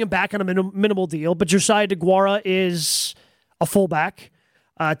 maybe you bring him back on a minimal deal, but Josiah DeGuara is a fullback.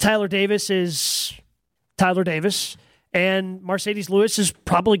 Tyler Davis is Tyler Davis. And Mercedes Lewis has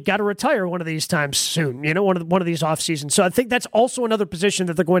probably got to retire one of these times soon, one of these off seasons. So I think that's also another position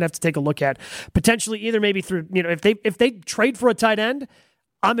that they're going to have to take a look at. Potentially either maybe through, if they trade for a tight end,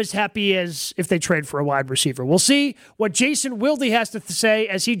 I'm as happy as if they trade for a wide receiver. We'll see what Jason Wilde has to say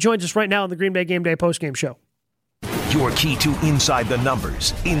as he joins us right now on the Green Bay Game Day postgame show. Your key to inside the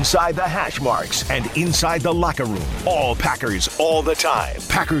numbers, inside the hash marks, and inside the locker room. All Packers, all the time.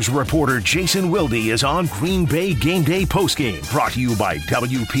 Packers reporter Jason Wilde is on Green Bay Game Day postgame, brought to you by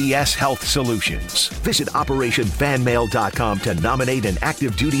WPS Health Solutions. Visit OperationFanMail.com to nominate an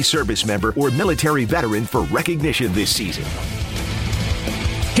active duty service member or military veteran for recognition this season.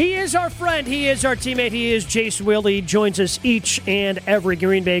 He is our friend. He is our teammate. He is Jason Wilde. He joins us each and every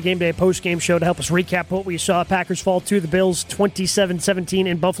Green Bay Game Day postgame show to help us recap what we saw. Packers fall to the Bills 27-17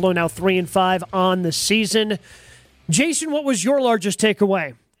 in Buffalo, now 3-5 on the season. Jason, what was your largest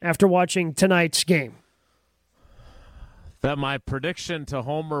takeaway after watching tonight's game? That my prediction to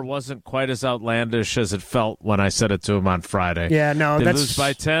Homer wasn't quite as outlandish as it felt when I said it to him on Friday. Yeah, no, they lose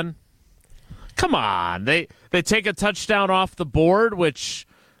by 10. Come on, they take a touchdown off the board, which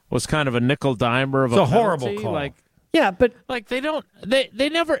was kind of a nickel dimer of a penalty. Horrible call. They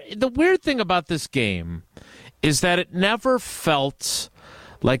never. The weird thing about this game is that it never felt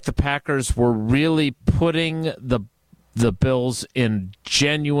like the Packers were really putting the Bills in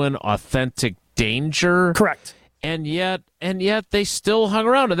genuine, authentic danger. Correct. And yet they still hung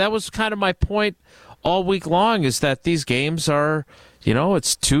around, and that was kind of my point all week long. Is that these games are,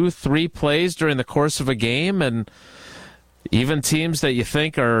 it's 2-3 plays during the course of a game, and even teams that you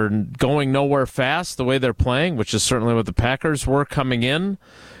think are going nowhere fast, the way they're playing, which is certainly what the Packers were coming in,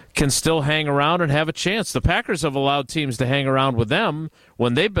 can still hang around and have a chance. The Packers have allowed teams to hang around with them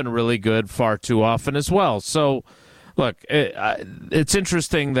when they've been really good far too often as well. So, look, it's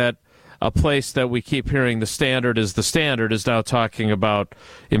interesting that a place that we keep hearing the standard is now talking about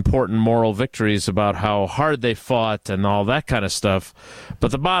important moral victories, about how hard they fought and all that kind of stuff.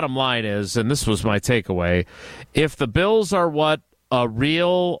 But the bottom line is, and this was my takeaway, if the Bills are what a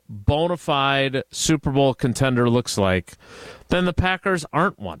real bona fide Super Bowl contender looks like, then the Packers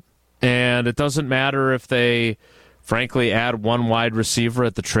aren't one. And it doesn't matter if they, frankly, add one wide receiver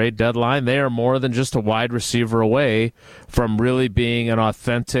at the trade deadline. They are more than just a wide receiver away from really being an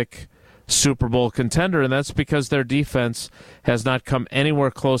authentic Super Bowl contender, and that's because their defense has not come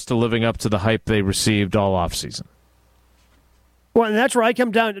anywhere close to living up to the hype they received all offseason. Well, and that's where I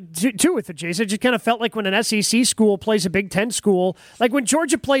come down to with it, Jason. It just kind of felt like when an SEC school plays a Big Ten school, like when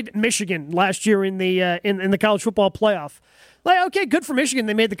Georgia played Michigan last year in the in the college football playoff. Like, okay, good for Michigan.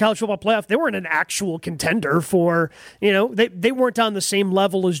 They made the college football playoff. They weren't an actual contender for, they weren't on the same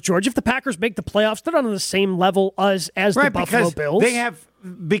level as Georgia. If the Packers make the playoffs, they're not on the same level as the Buffalo Bills. They have,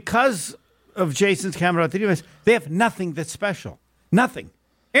 because of Jason's comment about the defense, they have nothing that's special. Nothing.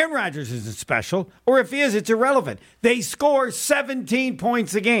 Aaron Rodgers isn't special, or if he is, it's irrelevant. They score 17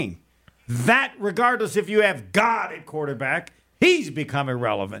 points a game. That, regardless if you have God at quarterback, he's become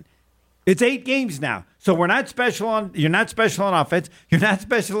irrelevant. It's 8 games now. So you're not special on offense, you're not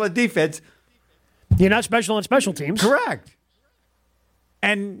special on defense. You're not special on special teams. Correct.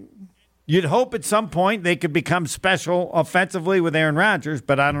 And you'd hope at some point they could become special offensively with Aaron Rodgers,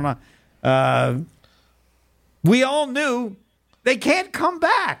 but I don't know. We all knew they can't come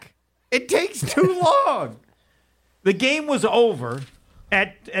back. It takes too long. The game was over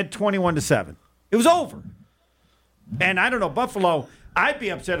at 21-7. It was over. And I don't know, Buffalo, I'd be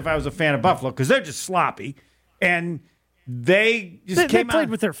upset if I was a fan of Buffalo because they're just sloppy. And they played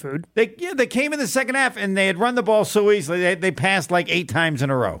with their food. They came in the second half and they had run the ball so easily. They passed like 8 times in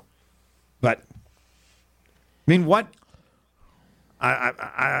a row. But, I mean, what?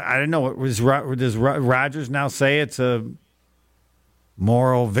 I don't know. Does Rodgers now say it's a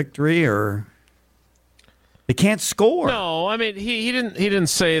moral victory, or they can't score? No, I mean he didn't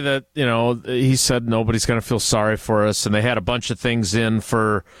say that. He said nobody's going to feel sorry for us, and they had a bunch of things in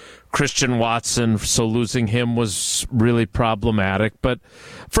for Christian Watson, so losing him was really problematic. But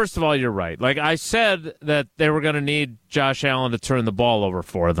first of all, you're right. Like I said, that they were going to need Josh Allen to turn the ball over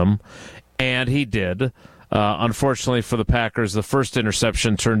for them, and he did. Unfortunately for the Packers, the first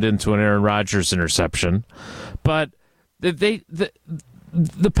interception turned into an Aaron Rodgers interception. But the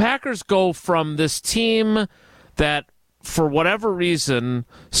Packers go from this team that, for whatever reason,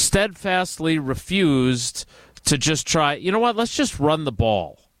 steadfastly refused to just try, let's just run the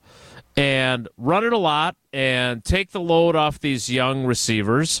ball and run it a lot and take the load off these young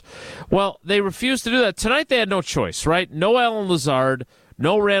receivers. Well, they refused to do that. Tonight they had no choice, right? No Allen Lazard,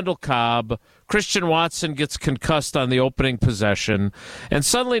 no Randall Cobb. Christian Watson gets concussed on the opening possession. And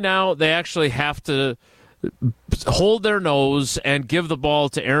suddenly now they actually have to hold their nose and give the ball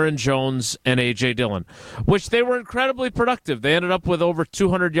to Aaron Jones and A.J. Dillon, which they were incredibly productive. They ended up with over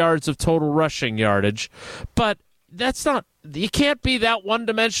 200 yards of total rushing yardage. But you can't be that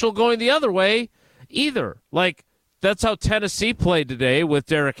one-dimensional going the other way either. Like, that's how Tennessee played today with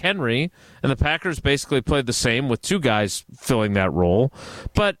Derrick Henry, and the Packers basically played the same with 2 guys filling that role.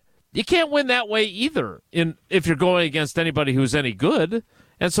 But you can't win that way either if you're going against anybody who's any good.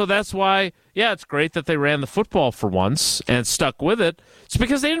 And so that's why, it's great that they ran the football for once and stuck with it. It's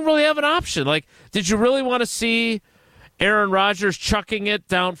because they didn't really have an option. Like, did you really want to see Aaron Rodgers chucking it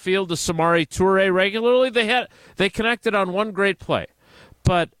downfield to Samori Toure regularly? They connected on one great play.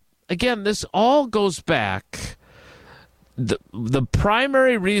 But, again, this all goes back. The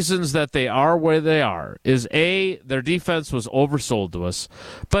primary reasons that they are where they are is, A, their defense was oversold to us,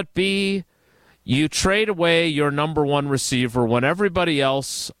 but B, you trade away your number one receiver when everybody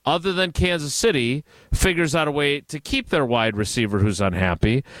else, other than Kansas City, figures out a way to keep their wide receiver who's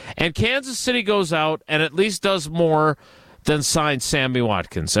unhappy, and Kansas City goes out and at least does more than sign Sammy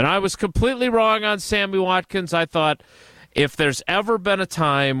Watkins. And I was completely wrong on Sammy Watkins. I thought if there's ever been a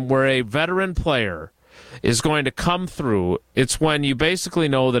time where a veteran player is going to come through, it's when you basically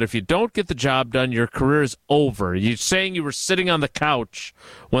know that if you don't get the job done, your career is over. You're saying you were sitting on the couch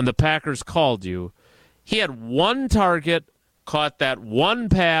when the Packers called you. He had 1 target, caught that 1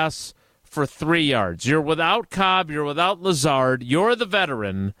 pass for 3 yards. You're without Cobb, you're without Lazard, you're the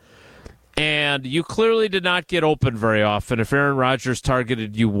veteran, and you clearly did not get open very often if Aaron Rodgers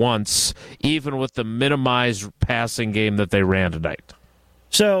targeted you once, even with the minimized passing game that they ran tonight.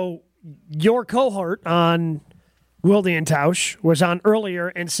 So your cohort on Wilde and Tausch was on earlier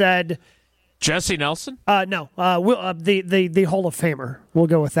and said Jesse Nelson? No, the Hall of Famer. We'll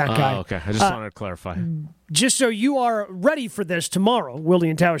go with that guy. Okay, I just wanted to clarify. Just so you are ready for this tomorrow, Wilde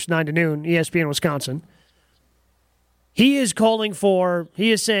and Tausch, 9 to noon, ESPN Wisconsin. He is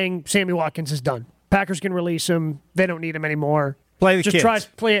saying Sammy Watkins is done. Packers can release him. They don't need him anymore. Play the kids.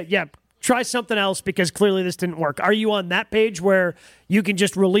 Play it. Yeah, try something else because clearly this didn't work. Are you on that page where you can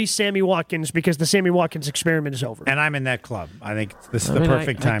just release Sammy Watkins because the Sammy Watkins experiment is over? And I'm in that club. I think this is the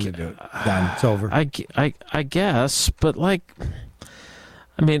perfect time to do it. Done. It's over. I guess, but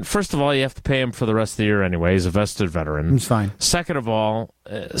first of all, you have to pay him for the rest of the year anyway. He's a vested veteran. It's fine. Second of all,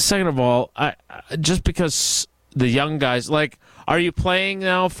 I just because the young guys, are you playing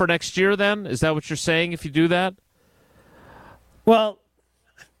now for next year then? Is that what you're saying if you do that? Well,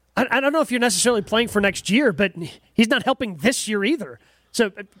 I don't know if you're necessarily playing for next year, but he's not helping this year either.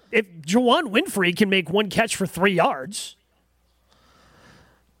 So if Juwan Winfrey can make one catch for 3 yards.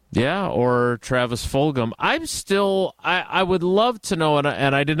 Yeah, or Travis Fulgham. I would love to know,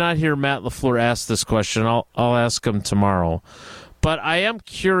 and I did not hear Matt LaFleur ask this question. I'll ask him tomorrow. But I am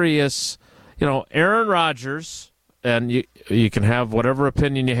curious, Aaron Rodgers, and you can have whatever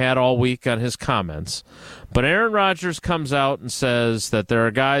opinion you had all week on his comments, but Aaron Rodgers comes out and says that there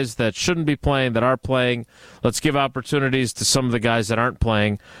are guys that shouldn't be playing that are playing. Let's give opportunities to some of the guys that aren't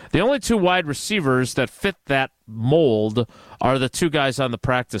playing. The only 2 wide receivers that fit that mold are the 2 guys on the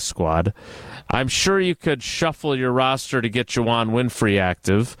practice squad. I'm sure you could shuffle your roster to get Juwan Winfrey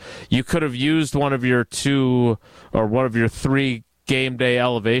active. You could have used one of your 2 or one of your 3 game day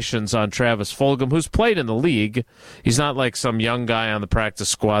elevations on Travis Fulgham, who's played in the league. He's not like some young guy on the practice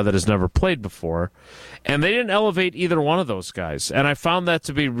squad that has never played before. And they didn't elevate either one of those guys. And I found that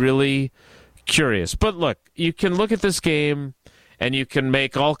to be really curious. But look, you can look at this game and you can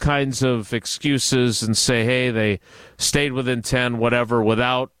make all kinds of excuses and say, hey, they stayed within 10, whatever,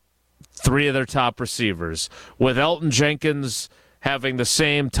 without 3 of their top receivers. With Elton Jenkins having the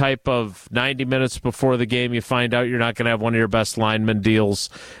same type of 90 minutes before the game, you find out you're not going to have one of your best lineman deals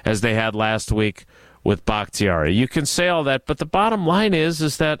as they had last week with Bakhtiari. You can say all that, but the bottom line is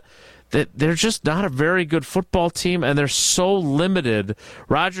that they're just not a very good football team, and they're so limited.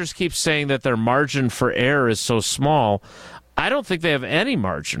 Rodgers keeps saying that their margin for error is so small. I don't think they have any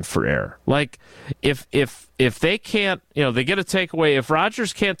margin for error. If they can't, they get a takeaway. If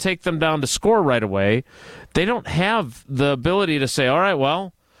Rodgers can't take them down to score right away, they don't have the ability to say, all right,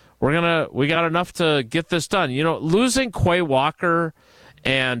 well, we got enough to get this done. Losing Quay Walker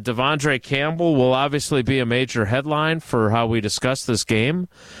and Devondre Campbell will obviously be a major headline for how we discuss this game,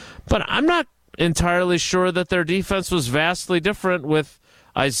 but I'm not entirely sure that their defense was vastly different with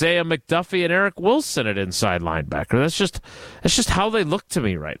Isaiah McDuffie and Eric Wilson at inside linebacker. That's just how they look to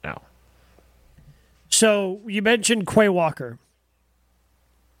me right now. So you mentioned Quay Walker.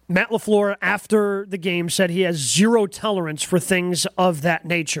 Matt LaFleur, after the game, said he has zero tolerance for things of that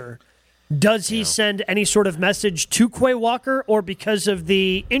nature. Does he send any sort of message to Quay Walker, or because of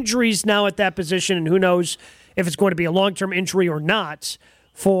the injuries now at that position, and who knows if it's going to be a long-term injury or not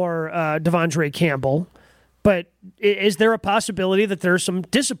for Devondre Campbell, but is there a possibility that there's some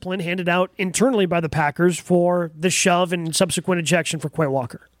discipline handed out internally by the Packers for the shove and subsequent ejection for Quay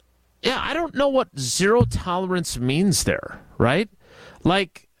Walker? Yeah, I don't know what zero tolerance means there, right?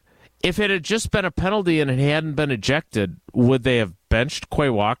 If it had just been a penalty and it hadn't been ejected, would they have benched Quay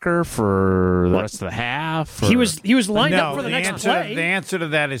Walker for the rest of the half? Or? He was lined up for the next play. The answer to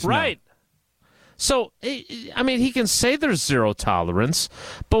that is right. No. So, he can say there's zero tolerance,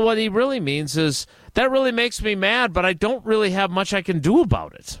 but what he really means is that really makes me mad, but I don't really have much I can do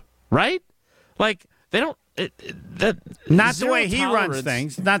about it, right? They don't. Not the way he runs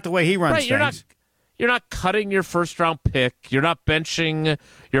things. Not the way he runs things. You're not cutting your first-round pick. You're not benching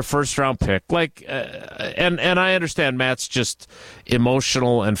your first-round pick. And I understand Matt's just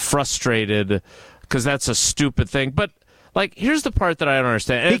emotional and frustrated because that's a stupid thing. But, here's the part that I don't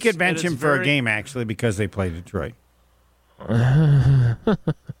understand. He could bench him for a game, actually, because they play Detroit.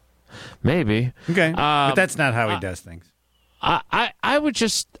 Maybe. Okay, but that's not how he does things. I would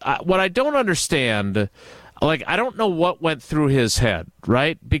just what I don't understand, I don't know what went through his head,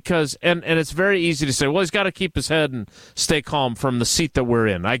 right? Because and it's very easy to say, well, he's got to keep his head and stay calm from the seat that we're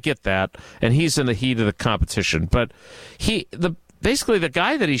in. I get that, and he's in the heat of the competition. But basically the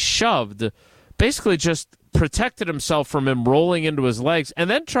guy that he shoved basically just protected himself from him rolling into his legs, and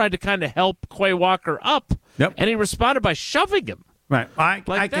then tried to kind of help Quay Walker up. Yep. And he responded by shoving him. Right.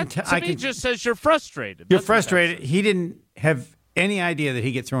 He just says you're frustrated. You're frustrated. He didn't have any idea that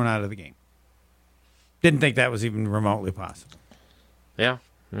he'd get thrown out of the game. Didn't think that was even remotely possible. Yeah.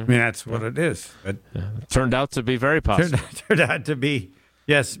 That's what it is. But it turned out to be very positive. Turned out to be,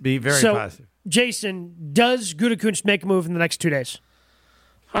 be very positive. Jason, does Gutekunst make a move in the next 2 days?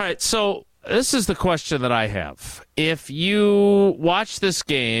 All right, so this is the question that I have. If you watch this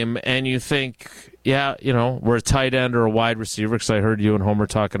game and you think, we're a tight end or a wide receiver, because I heard you and Homer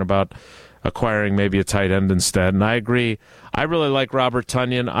talking about acquiring maybe a tight end instead, and I agree. I really like Robert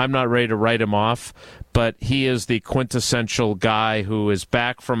Tonyan. I'm not ready to write him off, but he is the quintessential guy who is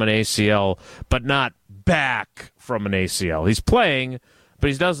back from an ACL, but not back from an ACL. He's playing, but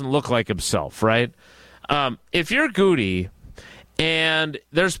he doesn't look like himself, right? If you're Goody, and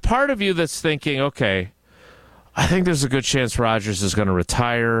there's part of you that's thinking, okay, I think there's a good chance Rodgers is going to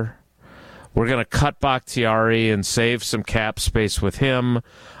retire. We're going to cut Bakhtiari and save some cap space with him.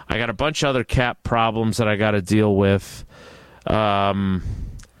 I got a bunch of other cap problems that I got to deal with. If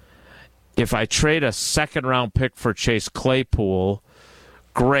I trade a second-round pick for Chase Claypool,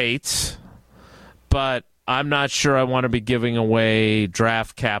 great, but I'm not sure I want to be giving away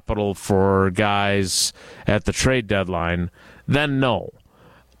draft capital for guys at the trade deadline. Then no.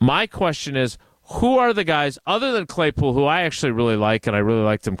 My question is, who are the guys, other than Claypool, who I actually really like, and I really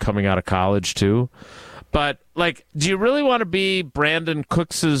liked him coming out of college too, but, like, do you really want to be Brandon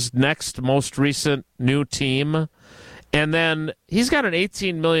Cooks' next most recent new team? And then he's got an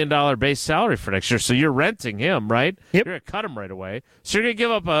 $18 million base salary for next year, so you're renting him, right? Yep. You're going to cut him right away. So you're going to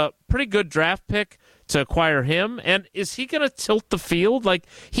give up a pretty good draft pick to acquire him. And is he going to tilt the field? Like,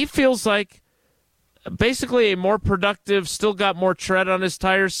 he feels like basically a more productive, still got more tread on his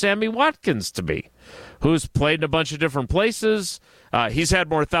tires, Sammy Watkins to me, who's played in a bunch of different places. He's had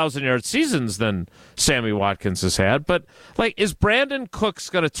more 1,000-yard seasons than Sammy Watkins has had. But, like, is Brandon Cooks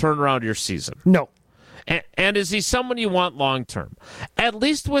going to turn around your season? No. And is he someone you want long-term? At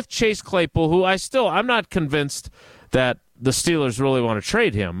least with Chase Claypool, who I'm not convinced that the Steelers really want to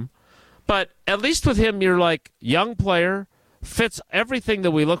trade him. But at least with him, you're like, young player, fits everything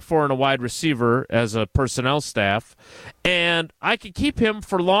that we look for in a wide receiver as a personnel staff. And I could keep him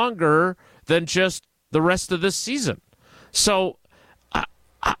for longer than just the rest of this season. So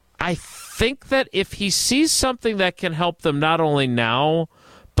I think that if he sees something that can help them not only now,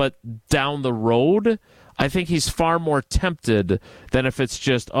 but down the road, I think he's far more tempted than if it's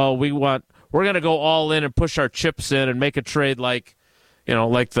just, we're going to go all in and push our chips in and make a trade like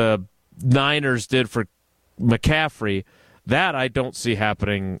the Niners did for McCaffrey. That I don't see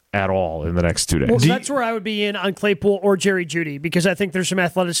happening at all in the next 2 days. Well, that's where I would be in on Claypool or Jerry Jeudy, because I think there's some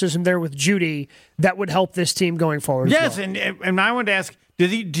athleticism there with Jeudy that would help this team going forward. Yes, well. and I wanted to ask, do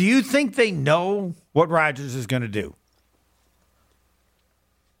you think they know what Rodgers is going to do?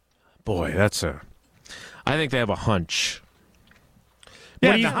 Boy, I think they have a hunch.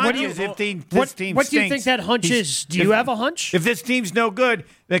 Yeah, what do you think that hunch is? Do you have a hunch? If this team's no good,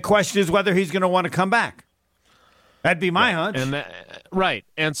 the question is whether he's going to want to come back. That'd be my hunch. Right.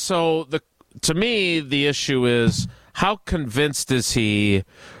 And so, to me, the issue is, how convinced is he?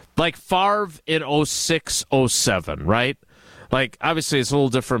 Like Favre in 06, 07, right? Like, obviously, it's a little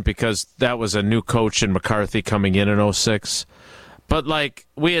different because that was a new coach in McCarthy coming in 06. But, like,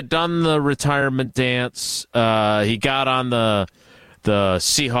 we had done the retirement dance. He got on the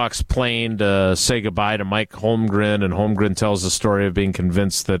Seahawks plane to say goodbye to Mike Holmgren, and Holmgren tells the story of being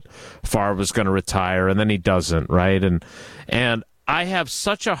convinced that Favre was going to retire, and then he doesn't, right? And I have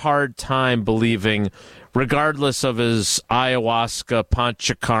such a hard time believing, regardless of his ayahuasca,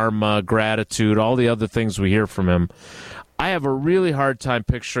 panchakarma, gratitude, all the other things we hear from him, I have a really hard time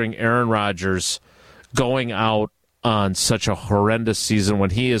picturing Aaron Rodgers going out on such a horrendous season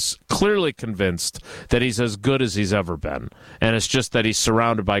when he is clearly convinced that he's as good as he's ever been. And it's just that he's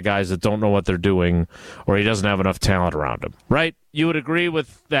surrounded by guys that don't know what they're doing, or he doesn't have enough talent around him, right? You would agree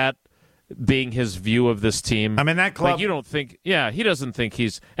with that being his view of this team? I mean, that club... Like, you don't think... Yeah, he doesn't think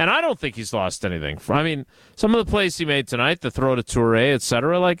he's... And I don't think he's lost anything. I mean, some of the plays he made tonight, the throw to Touré, et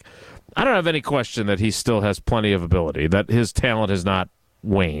cetera, like, I don't have any question that he still has plenty of ability, that his talent has not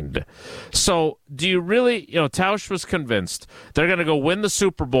waned. So do you really, Tauscher was convinced they're going to go win the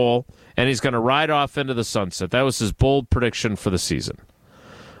Super Bowl and he's going to ride off into the sunset. That was his bold prediction for the season.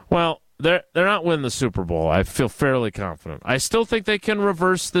 Well, they're not winning the Super Bowl. I feel fairly confident. I still think they can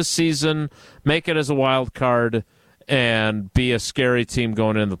reverse this season, make it as a wild card, and be a scary team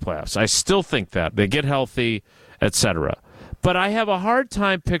going into the playoffs. I still think that. They get healthy, etc. But I have a hard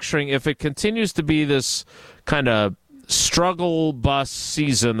time picturing, if it continues to be this kind of struggle bus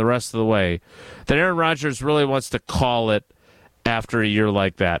season the rest of the way, that Aaron Rodgers really wants to call it after a year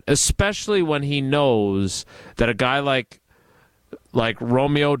like that, especially when he knows that a guy like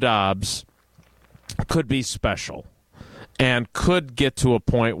Romeo Doubs could be special and could get to a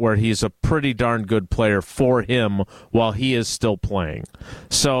point where he's a pretty darn good player for him while he is still playing.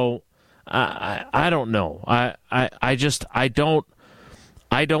 So I don't know. I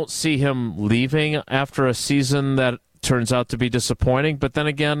don't see him leaving after a season that turns out to be disappointing. But then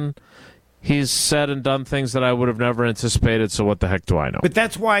again, he's said and done things that I would have never anticipated, so what the heck do I know? But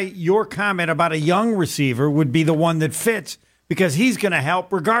that's why your comment about a young receiver would be the one that fits, because he's going to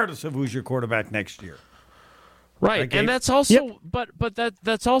help regardless of who's your quarterback next year. Right, and that's also, but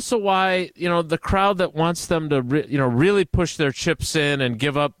that's also why the crowd that wants them to really push their chips in and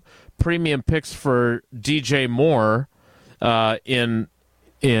give up premium picks for DJ Moore in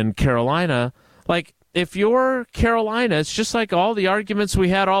Carolina. Like, if you're Carolina, it's just like all the arguments we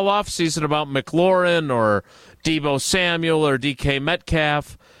had all offseason about McLaurin or Deebo Samuel or DK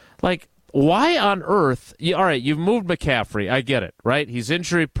Metcalf. Like, why on earth? All right, you've moved McCaffrey. I get it, right? He's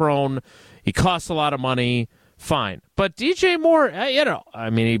injury prone. He costs a lot of money. Fine. But DJ Moore, he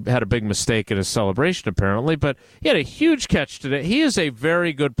had a big mistake in his celebration apparently, but he had a huge catch today. He is a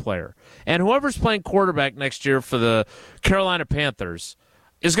very good player. And whoever's playing quarterback next year for the Carolina Panthers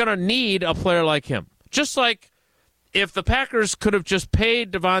is going to need a player like him. Just like if the Packers could have just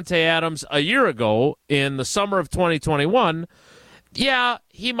paid Devontae Adams a year ago in the summer of 2021, yeah,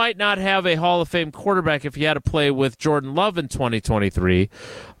 he might not have a Hall of Fame quarterback if he had to play with Jordan Love in 2023,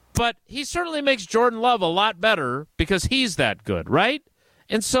 but he certainly makes Jordan Love a lot better because he's that good, right?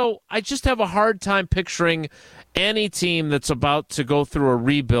 And so I just have a hard time picturing any team that's about to go through a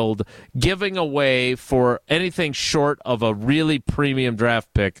rebuild giving away for anything short of a really premium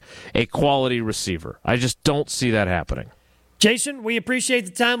draft pick a quality receiver. I just don't see that happening. Jason, we appreciate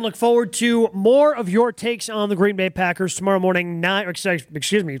the time. Look forward to more of your takes on the Green Bay Packers tomorrow morning,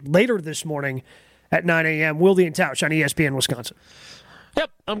 later this morning at 9 a.m. Wilde and Tauscher on ESPN Wisconsin. Yep,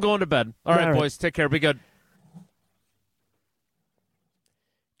 I'm going to bed. All right, boys, take care. Be good.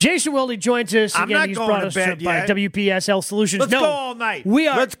 Jason Wilde joins us again. I'm not He's going brought to us bed by yet. WPSL Solutions. Let's go all night.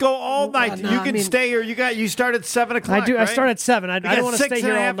 Let's go all night. You can stay here. You start at 7 o'clock. I do. Right? I start at 7. I don't want to stay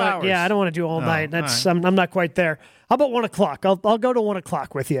here all night. Hours. Yeah, I don't want to do all night. Right. I'm not quite there. How about 1 o'clock? I'll go to 1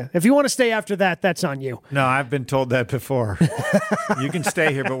 o'clock with you. If you want to stay after that, that's on you. No, I've been told that before. You can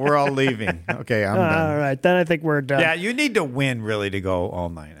stay here, but we're all leaving. Okay, I'm done. All right, then I think we're done. Yeah, you need to win really to go all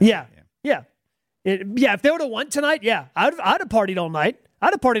night. Yeah. If they would have won tonight, I'd have partied all night.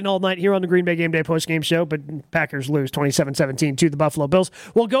 I'd have partied all night here on the Green Bay Game Day postgame show, but Packers lose 27-17 to the Buffalo Bills.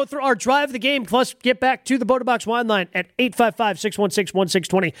 We'll go through our drive of the game, plus get back to the Boda Box wine line at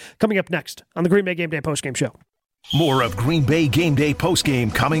 855-616-1620 coming up next on the Green Bay Game Day postgame show. More of Green Bay Game Day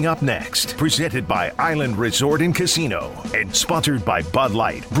postgame coming up next. Presented by Island Resort and Casino and sponsored by Bud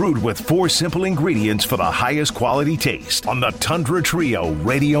Light, brewed with 4 simple ingredients for the highest quality taste on the Tundra Trio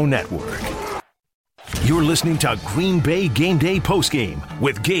Radio Network. You're listening to Green Bay Game Day postgame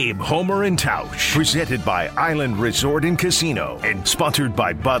with Gabe, Homer, and Tausch. Presented by Island Resort and Casino and sponsored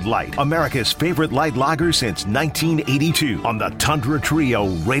by Bud Light, America's favorite light lager since 1982 on the Tundra Trio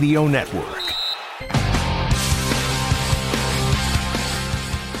Radio Network.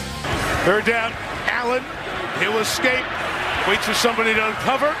 Third down, Allen. He'll escape. Waits for somebody to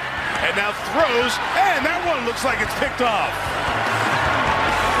uncover. And now throws. And that one looks like it's picked off.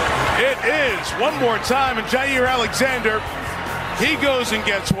 It is one more time. And Jair Alexander, he goes and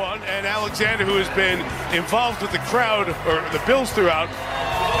gets one. And Alexander, who has been involved with the crowd, or the Bills throughout,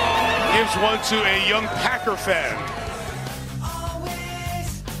 gives one to a young Packer fan.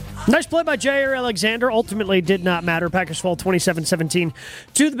 Nice play by Jair Alexander. Ultimately did not matter. Packers fall 27-17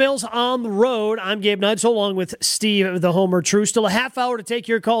 to the Bills on the road. I'm Gabe Neitzel along with Steve the Homer True. Still a half hour to take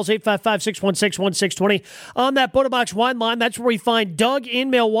your calls, 855-616-1620 on that Boda Box wine line. That's where we find Doug in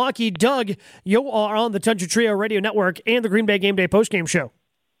Milwaukee. Doug, you are on the Tundra Trio Radio Network and the Green Bay Game Day postgame show.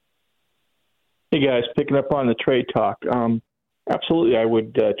 Hey, guys, picking up on the trade talk. Absolutely, I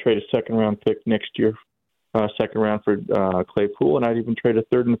would trade a second-round pick next year. Second round for Claypool, and I'd even trade a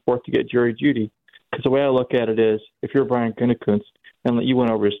third and a fourth to get Jerry Jeudy. Because the way I look at it is, if you're Brian Gutekunst, and you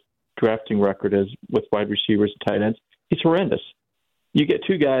went over his drafting record as with wide receivers and tight ends, he's horrendous. You get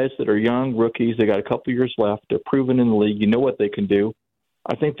 2 guys that are young rookies. They got a couple years left. They're proven in the league. You know what they can do.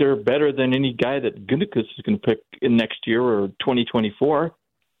 I think they're better than any guy that Gutekunst is going to pick in next year or 2024.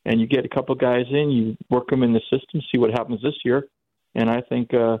 And you get a couple guys in, you work them in the system, see what happens this year. And I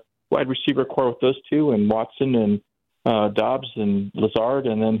think wide receiver core with those 2 and Watson and Dobbs and Lazard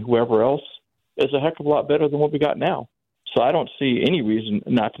and then whoever else is a heck of a lot better than what we got now. So I don't see any reason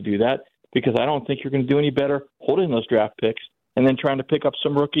not to do that because I don't think you're going to do any better holding those draft picks and then trying to pick up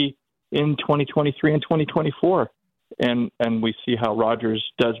some rookie in 2023 and 2024. And we see how Rodgers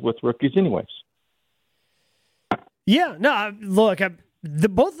does with rookies anyways. Yeah, no, look,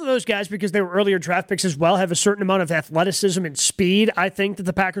 both of those guys, because they were earlier draft picks as well, have a certain amount of athleticism and speed. I think that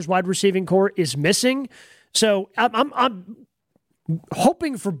the Packers wide receiving core is missing. So I'm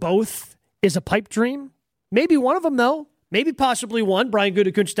hoping for both is a pipe dream. Maybe one of them, though. maybe possibly one. Brian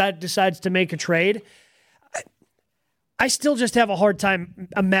Gutekunst decides to make a trade. I still just have a hard time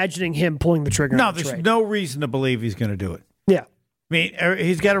imagining him pulling the trigger. No, there's no reason to believe he's going to do it. Yeah. I mean,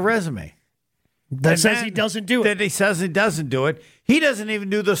 he's got a resume. That says he doesn't do it. That he says he doesn't do it. He doesn't even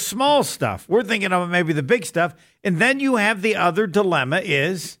do the small stuff. We're thinking of maybe the big stuff. And then you have the other dilemma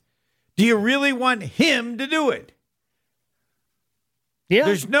is, do you really want him to do it? Yeah.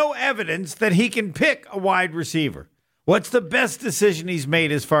 There's no evidence that he can pick a wide receiver. What's the best decision he's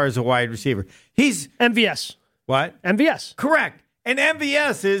made as far as a wide receiver? He's MVS. What? MVS. Correct. And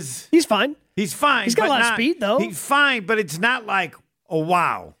MVS is... He's fine. He's fine. He's got a lot of speed, though. He's fine, but it's not like, oh,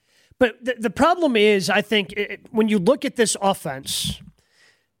 wow. But the problem is, I think, when you look at this offense,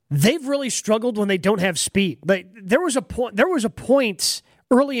 they've really struggled when they don't have speed. Like there was a point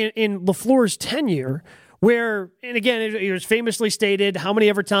early in LaFleur's tenure where, and again, it was famously stated how many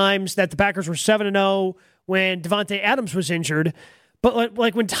ever times that the Packers were 7-0 when Devontae Adams was injured. But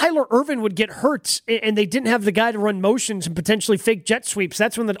like when Tyler Ervin would get hurt and they didn't have the guy to run motions and potentially fake jet sweeps,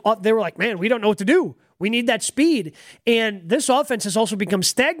 that's when they were like, man, we don't know what to do. We need that speed. And this offense has also become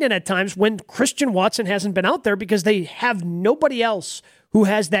stagnant at times when Christian Watson hasn't been out there because they have nobody else who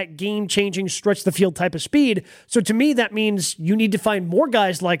has that game-changing stretch-the-field type of speed. So to me, that means you need to find more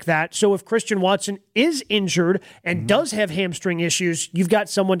guys like that. So if Christian Watson is injured and does have hamstring issues, you've got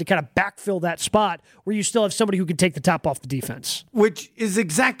someone to kind of backfill that spot where you still have somebody who can take the top off the defense. Which is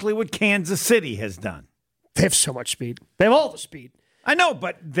exactly what Kansas City has done. They have so much speed. They have all the speed. I know,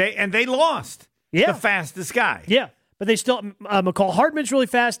 but they lost the fastest guy. Yeah. But they still, McCall Hardman's really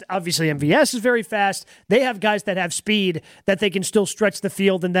fast. Obviously, MVS is very fast. They have guys that have speed that they can still stretch the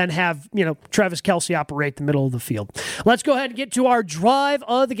field and then have, Travis Kelce operate the middle of the field. Let's go ahead and get to our drive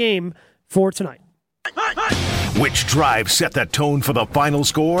of the game for tonight. Which drive set the tone for the final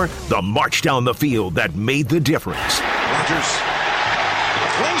score? The march down the field that made the difference. Rodgers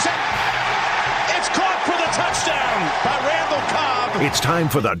flings it. It's caught for the touchdown by Randall Cobb. It's time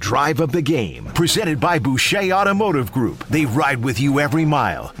for the drive of the game, presented by Boucher Automotive Group. They ride with you every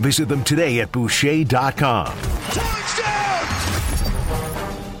mile. Visit them today at Boucher.com. Touchdown!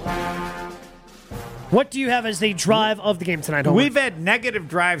 What do you have as the drive of the game tonight, Homer? We've had negative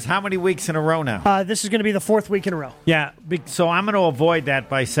drives how many weeks in a row now? This is going to be the fourth week in a row. Yeah, so I'm going to avoid that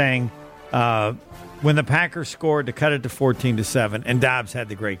by saying when the Packers scored to cut it to 14-7, and Dobbs had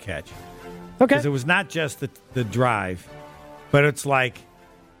the great catch. Okay. Because it was not just the drive, but it's like,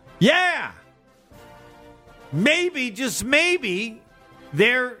 yeah, maybe, just maybe,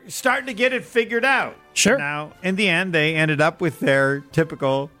 they're starting to get it figured out. Sure. Now, in the end, they ended up with their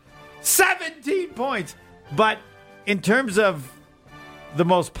typical 17 points. But in terms of the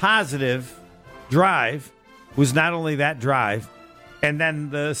most positive drive was not only that drive, and then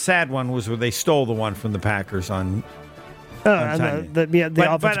the sad one was where they stole the one from the Packers on the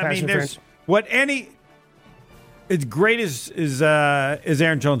offensive pass interference. As great as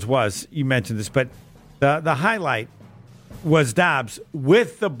Aaron Jones was, you mentioned this, but the highlight was Dobbs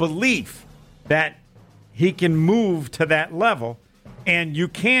with the belief that he can move to that level, and you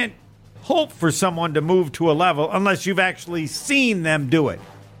can't hope for someone to move to a level unless you've actually seen them do it.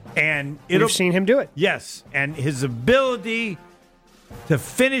 And you've seen him do it. Yes, and his ability to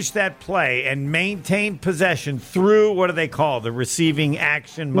finish that play and maintain possession through, what do they call, the receiving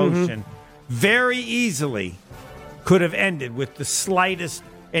action motion, very easily could have ended with the slightest,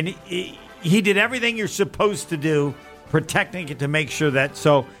 and he did everything you're supposed to do, protecting it to make sure that,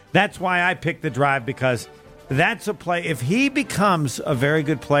 so that's why I picked the drive, because that's a play. If he becomes a very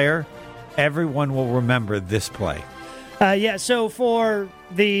good player, everyone will remember this play. So for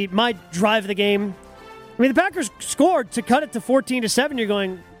my drive of the game, I mean, the Packers scored to cut it to 14-7. You're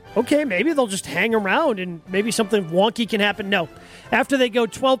going, okay, maybe they'll just hang around and maybe something wonky can happen. No. After they go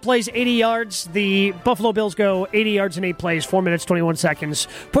 12 plays, 80 yards, the Buffalo Bills go 80 yards in 8 plays, 4 minutes, 21 seconds.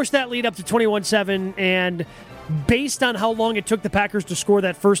 Push that lead up to 21-7, and based on how long it took the Packers to score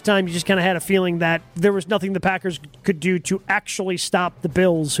that first time, you just kind of had a feeling that there was nothing the Packers could do to actually stop the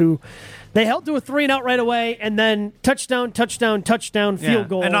Bills, who they held to a 3-and-out right away, and then touchdown, field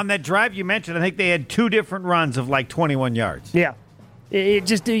goal. And on that drive you mentioned, I think they had 2 different runs of like 21 yards. Yeah. It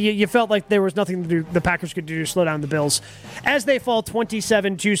just, you felt like there was nothing to do, the Packers could do to slow down the Bills as they fall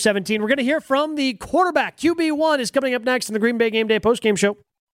 27-17. We're going to hear from the quarterback. QB1 is coming up next in the Green Bay Game Day postgame show.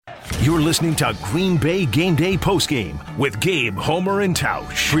 You're listening to Green Bay Game Day postgame with Gabe, Homer, and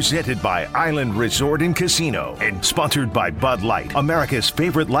Tauscher. Presented by Island Resort and Casino and sponsored by Bud Light, America's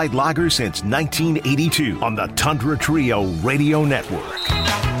favorite light lager since 1982 on the Tundra Trio Radio Network.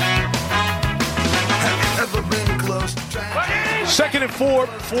 But it is 2nd and 4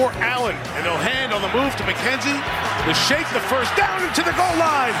 for Allen. And they'll hand on the move to McKenzie. To shake the first down into the goal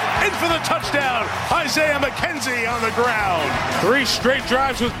line. In for the touchdown. Isaiah McKenzie on the ground. 3 straight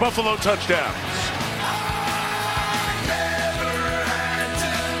drives with Buffalo touchdowns.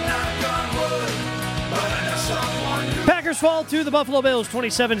 Packers fall to the Buffalo Bills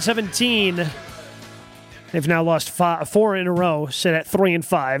 27-17. They've now lost 4 in a row, sit at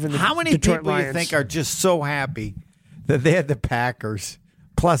 3-5. And how many Detroit people Lions. you think are just so happy that they had the Packers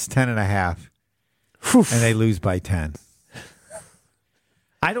plus 10.5, and they lose by 10?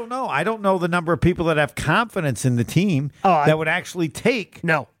 I don't know. I don't know the number of people that have confidence in the team that would actually take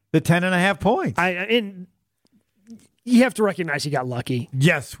the 10.5 points. You have to recognize he got lucky.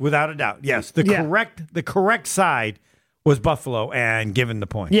 Yes, without a doubt. Yes, the correct side was Buffalo and given the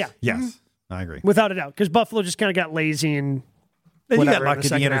points. Yeah. Yes, I agree. Without a doubt, because Buffalo just kind of got lazy and you got lucky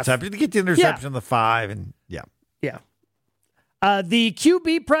in in the interception. To get the interception on the 5, and Yeah. The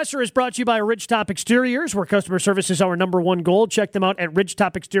QB Presser is brought to you by Ridgetop Exteriors, where customer service is our #1 goal. Check them out at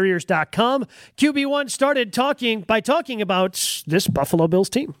ridgetopexteriors.com. QB1 started talking about this Buffalo Bills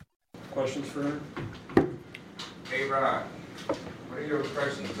team. Questions for him? Hey, Rod, what are your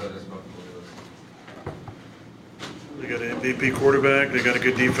impressions of this Buffalo Bills? They got an MVP quarterback. They got a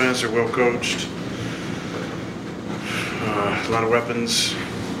good defense. They're well coached. A lot of weapons.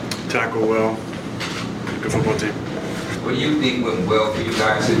 Tackle well. Good football team. What do you think went well for you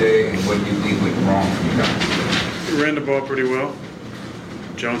guys today, and what do you think went wrong for you guys today? We ran the ball pretty well.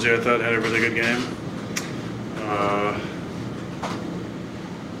 Jonesy, I thought, had a really good game.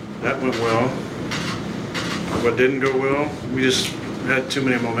 That went well. What didn't go well, we just had too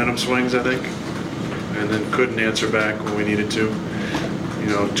many momentum swings, I think, and then couldn't answer back when we needed to.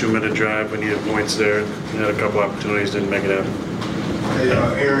 2-minute drive, we needed points there. We had a couple opportunities, didn't make it happen. Hey,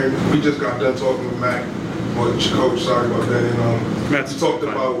 Aaron, we just got done talking with Mac, coach. Sorry about that. And Matt's talked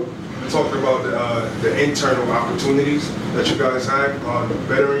about the internal opportunities that you guys had on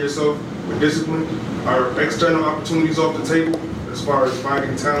bettering yourself with discipline. Are external opportunities off the table as far as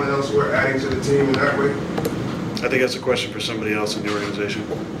finding talent elsewhere, adding to the team in that way? I think that's a question for somebody else in the organization.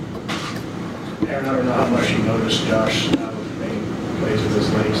 Aaron, I don't know how much you noticed Josh making plays with his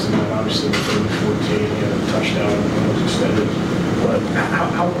legs, and then obviously with 14, he had a touchdown and was extended. But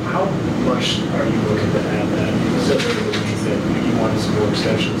how much are you looking to add that? You said there was anything you wanted some more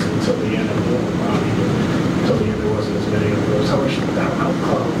extensions until the end of the until the end there wasn't as many of those. How do you think that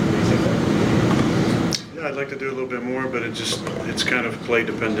would be? Yeah, I'd like to do a little bit more, but it's kind of play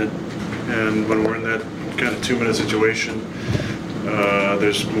dependent. And when we're in that kind of 2-minute situation,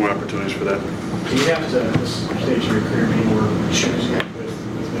 there's more opportunities for that. Do you have to, at this stage of your career, be more choosy with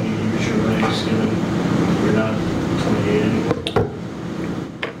when you use your legs, given you're not 28 anymore?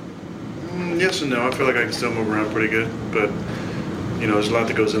 Yes and no. I feel like I can still move around pretty good, but there's a lot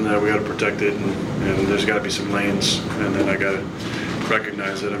that goes in there. We got to protect it, and there's got to be some lanes, and then I got to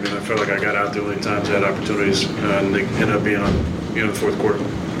recognize it. I mean, I felt like I got out the only times I had opportunities, and they ended up being on the fourth quarter.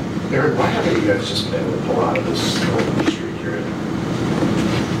 Aaron, why haven't you guys just been able to pull out of this streak you're in?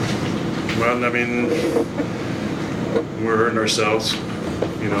 Well, I mean, we're hurting ourselves.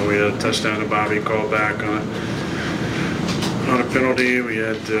 We had a touchdown to Bobby called back on a penalty. We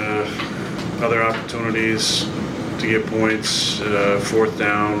had other opportunities to get points. 4th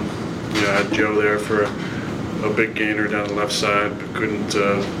down, I had Joe there for a big gainer down the left side, but couldn't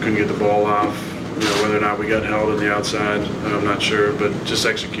get the ball off. Whether or not we got held on the outside, I'm not sure, but just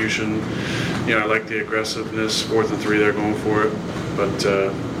execution. I like the aggressiveness. 4th and 3, they're going for it, but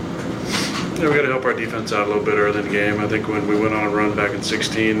we got to help our defense out a little bit early in the game. I think when we went on a run back in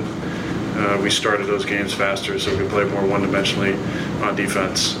 16, we started those games faster, so we could play more one-dimensionally on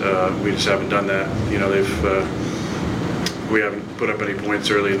defense. We just haven't done that. We haven't put up any points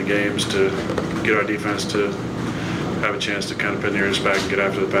early in the games to get our defense to have a chance to kind of pin the ears back and get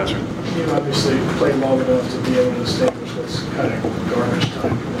after the passer. You obviously played long enough to be able to distinguish what's kind of garbage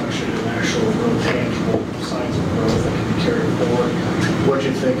time production and actual real tangible signs of growth that can be carried forward. What did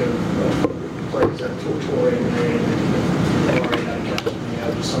you think of plays that Torrey made and already had a catch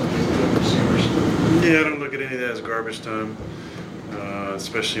to some of these good receivers? Yeah, I don't look at any of that as garbage time,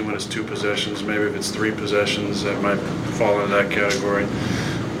 especially when it's 2 possessions. Maybe if it's 3 possessions, that might fall into that category.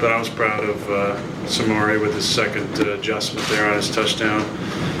 But I was proud of Samari with his second adjustment there on his touchdown.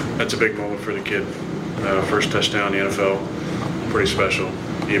 That's a big moment for the kid. First touchdown in the NFL, pretty special.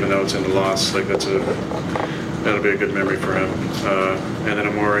 Even though it's in the loss, that'll be a good memory for him. And then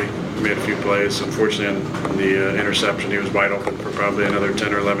Amari made a few plays. Unfortunately, on the interception, he was wide open for probably another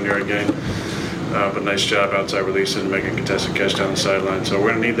 10 or 11-yard gain. But nice job outside releasing and making a contested catch down the sideline. So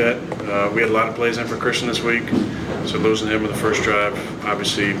we're going to need that. We had a lot of plays in for Christian this week. So losing him in the first drive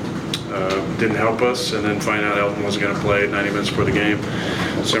obviously didn't help us, and then find out Elton wasn't going to play 90 minutes before the game.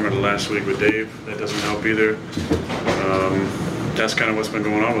 Similar to last week with Dave, that doesn't help either. That's kind of what's been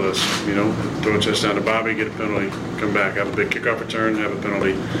going on with us. Throw a touchdown to Bobby, get a penalty, come back, have a big kickoff return, have a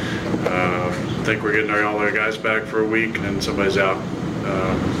penalty. Think we're getting all our guys back for a week, and then somebody's out.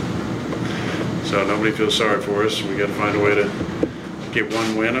 So nobody feels sorry for us. We got to find a way to get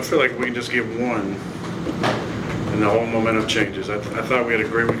one win. I feel like we can just get one, and the whole momentum changes. I thought we had a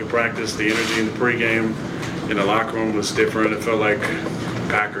great week of practice. The energy in the pregame in the locker room was different. It felt like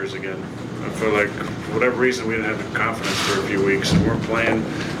Packers again. I feel like, for whatever reason, we didn't have the confidence for a few weeks. We weren't playing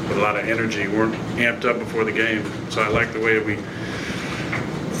with a lot of energy. We weren't amped up before the game. So I like the way we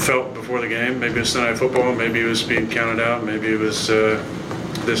felt before the game. Maybe it's Sunday Night Football. Maybe it was being counted out. Maybe it was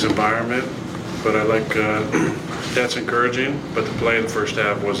this environment. But I like that's encouraging. But the play in the first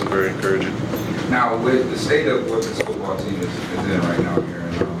half wasn't very encouraging. Now, with the state of what this football team is in right now here,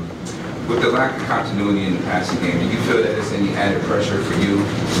 with the lack of continuity in the passing game, do you feel that there's any added pressure for you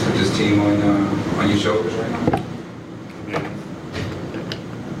with this team on your shoulders right now?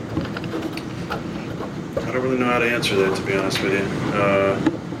 I don't really know how to answer that, to be honest with you.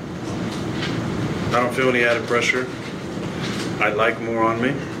 I don't feel any added pressure. I'd like more on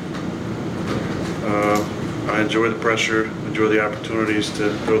me. I enjoy the pressure, enjoy the opportunities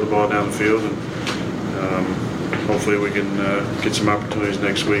to throw the ball down the field, and hopefully we can get some opportunities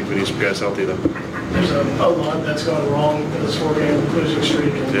next week. We need some guys healthy, though. There's a lot that's gone wrong in this 4-game losing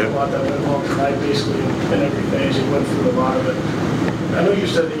streak, and a lot that went wrong tonight, basically, in every phase. You went through a lot of it. I know you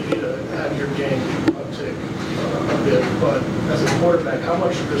said that you need to have your game uptick a bit, but as a quarterback, how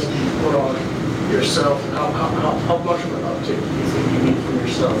much of this do you put on yourself? How much of an uptick do you think you need from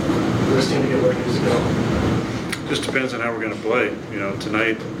yourself for this team to get where it needs to go? Just depends on how we're going to play.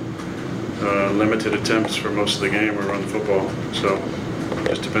 Tonight, limited attempts for most of the game. We're running football, so it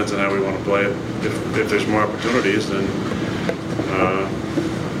just depends on how we want to play it. If there's more opportunities, then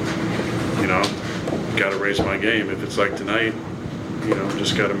got to raise my game. If it's like tonight,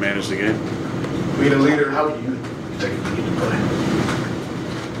 just got to manage the game. Being a leader, how do you take the lead to play?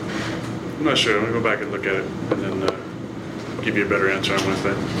 I'm not sure. I'm gonna go back and look at it, and then give you a better answer on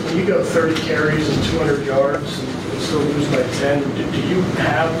Wednesday. When you go 30 carries and 200 yards and still lose by 10, do you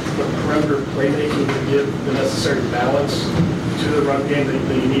have the perimeter playmaking to give the necessary balance to the run game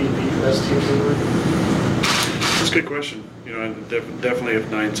that you need to beat the best teams in the league? That's a good question. Definitely if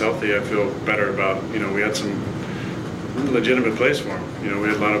Nine's healthy, I feel better about. We had some legitimate plays for him. We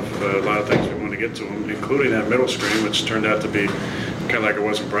had a lot of things we wanted to get to him, including that middle screen, which turned out to be kind of like it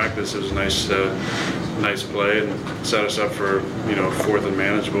wasn't practice. It was a nice play and set us up for fourth and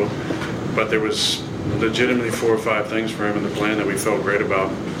manageable. But there was legitimately 4 or 5 things for him in the plan that we felt great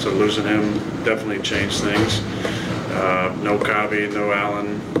about. So losing him definitely changed things. No Covey, no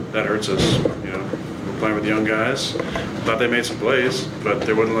Allen, that hurts us. We're playing with young guys. Thought they made some plays, but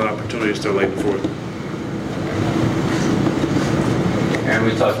there wasn't a lot of opportunities till late in the fourth. Aaron,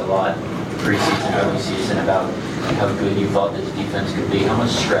 we talked a lot preseason, early season about how good you thought this defense could be. How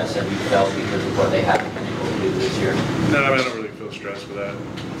much stress have you felt because of what they haven't been able to do this year? No, I don't really feel stressed with that.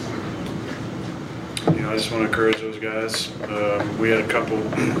 I just want to encourage those guys. We had a couple,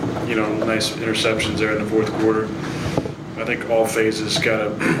 nice interceptions there in the fourth quarter. I think all phases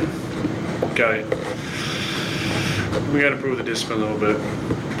we got to improve the discipline a little bit,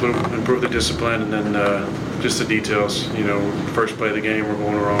 improve the discipline, and then just the details. First play of the game, we're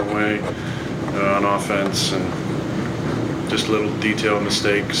going the wrong way on offense, and just little detail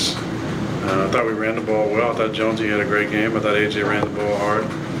mistakes. I thought we ran the ball well. I thought Jonesy had a great game. I thought AJ ran the ball hard.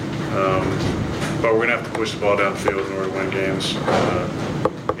 But we're going to have to push the ball downfield in order to win games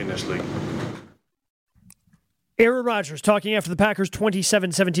in this league. Aaron Rodgers talking after the Packers'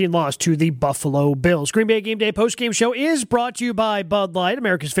 27-17 loss to the Buffalo Bills. Green Bay Game Day postgame show is brought to you by Bud Light,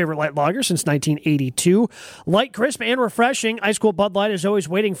 America's favorite light lager since 1982. Light, crisp, and refreshing, Ice Cold Bud Light is always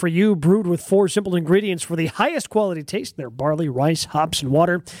waiting for you, brewed with 4 simple ingredients for the highest quality taste. They're barley, rice, hops, and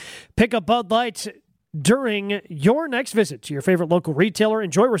water. Pick up Bud Light during your next visit to your favorite local retailer.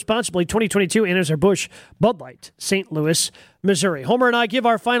 Enjoy responsibly. 2022 Anheuser-Busch Bud Light, St. Louis, Missouri. Homer and I give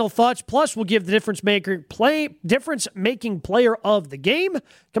our final thoughts, plus we'll give the difference-making player of the game.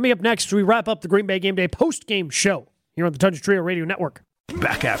 Coming up next, we wrap up the Green Bay Game Day post-game show here on the Tundra Trio Radio Network.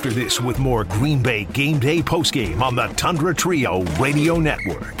 Back after this with more Green Bay Game Day postgame on the Tundra Trio Radio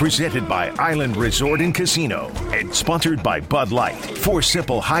Network. Presented by Island Resort and Casino and sponsored by Bud Light. 4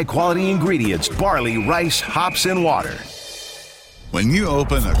 simple, high-quality ingredients: barley, rice, hops, and water. When you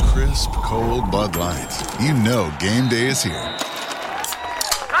open a crisp, cold Bud Light, you know game day is here.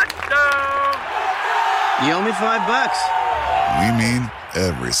 You owe me $5. We mean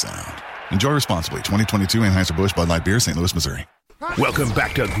every sound. Enjoy responsibly. 2022 Anheuser-Busch Bud Light Beer, St. Louis, Missouri. Welcome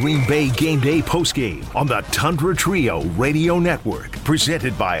back to Green Bay Game Day Postgame on the Tundra Trio Radio Network.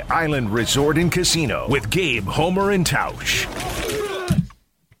 Presented by Island Resort and Casino with Gabe, Homer, and Tausch.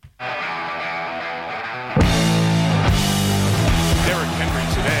 Derrick Henry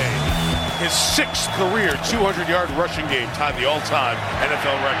today, his 6th career 200-yard rushing game, tied the all-time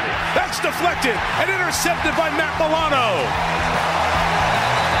NFL record. That's deflected and intercepted by Matt Milano.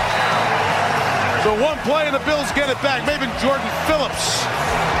 So one play and the Bills get it back. Maybe Jordan Phillips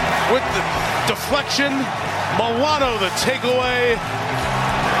with the deflection. Milano the takeaway.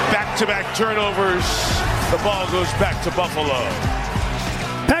 Back-to-back turnovers. The ball goes back to Buffalo.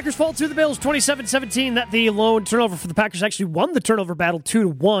 Packers fall to the Bills 27-17. That the lone turnover for the Packers actually won the turnover battle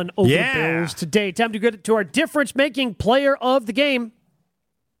 2-1 over the Bills today. Time to get to our difference-making player of the game.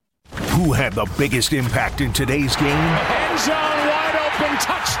 Who had the biggest impact in today's game? End zone wide open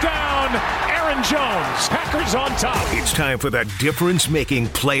touchdown. Aaron Jones. Packers on top. It's time for the difference-making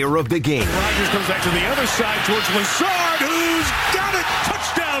player of the game. Rodgers comes back to the other side towards Lazard, who's got it.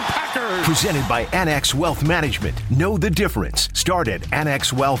 Touchdown, Packers. Presented by Annex Wealth Management. Know the difference. Start at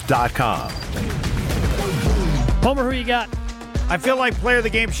annexwealth.com. Homer, who you got? I feel like player of the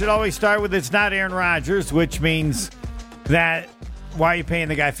game should always start with it's not Aaron Rodgers, which means that why are you paying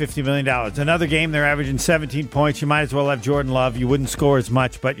the guy $50 million? Another game, they're averaging 17 points. You might as well have Jordan Love. You wouldn't score as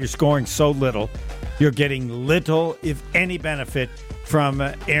much, but you're scoring so little. You're getting little, if any, benefit from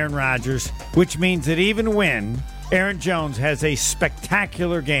Aaron Rodgers, which means that even when Aaron Jones has a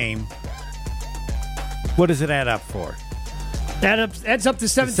spectacular game, what does it add up for? Adds up to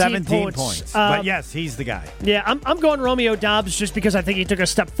 17 points. But yes, he's the guy. Yeah, I'm going Romeo Doubs just because I think he took a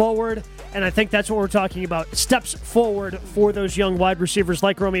step forward, and I think that's what we're talking about. Steps forward for those young wide receivers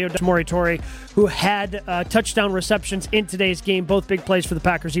like Romeo Morituri, who had touchdown receptions in today's game, both big plays for the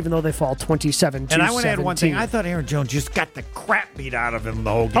Packers, even though they fall 27-17. And I want to add one thing. I thought Aaron Jones just got the crap beat out of him the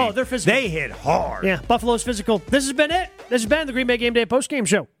whole game. Oh, they're physical. They hit hard. Yeah, Buffalo's physical. This has been it. This has been the Green Bay Game Day postgame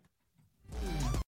show.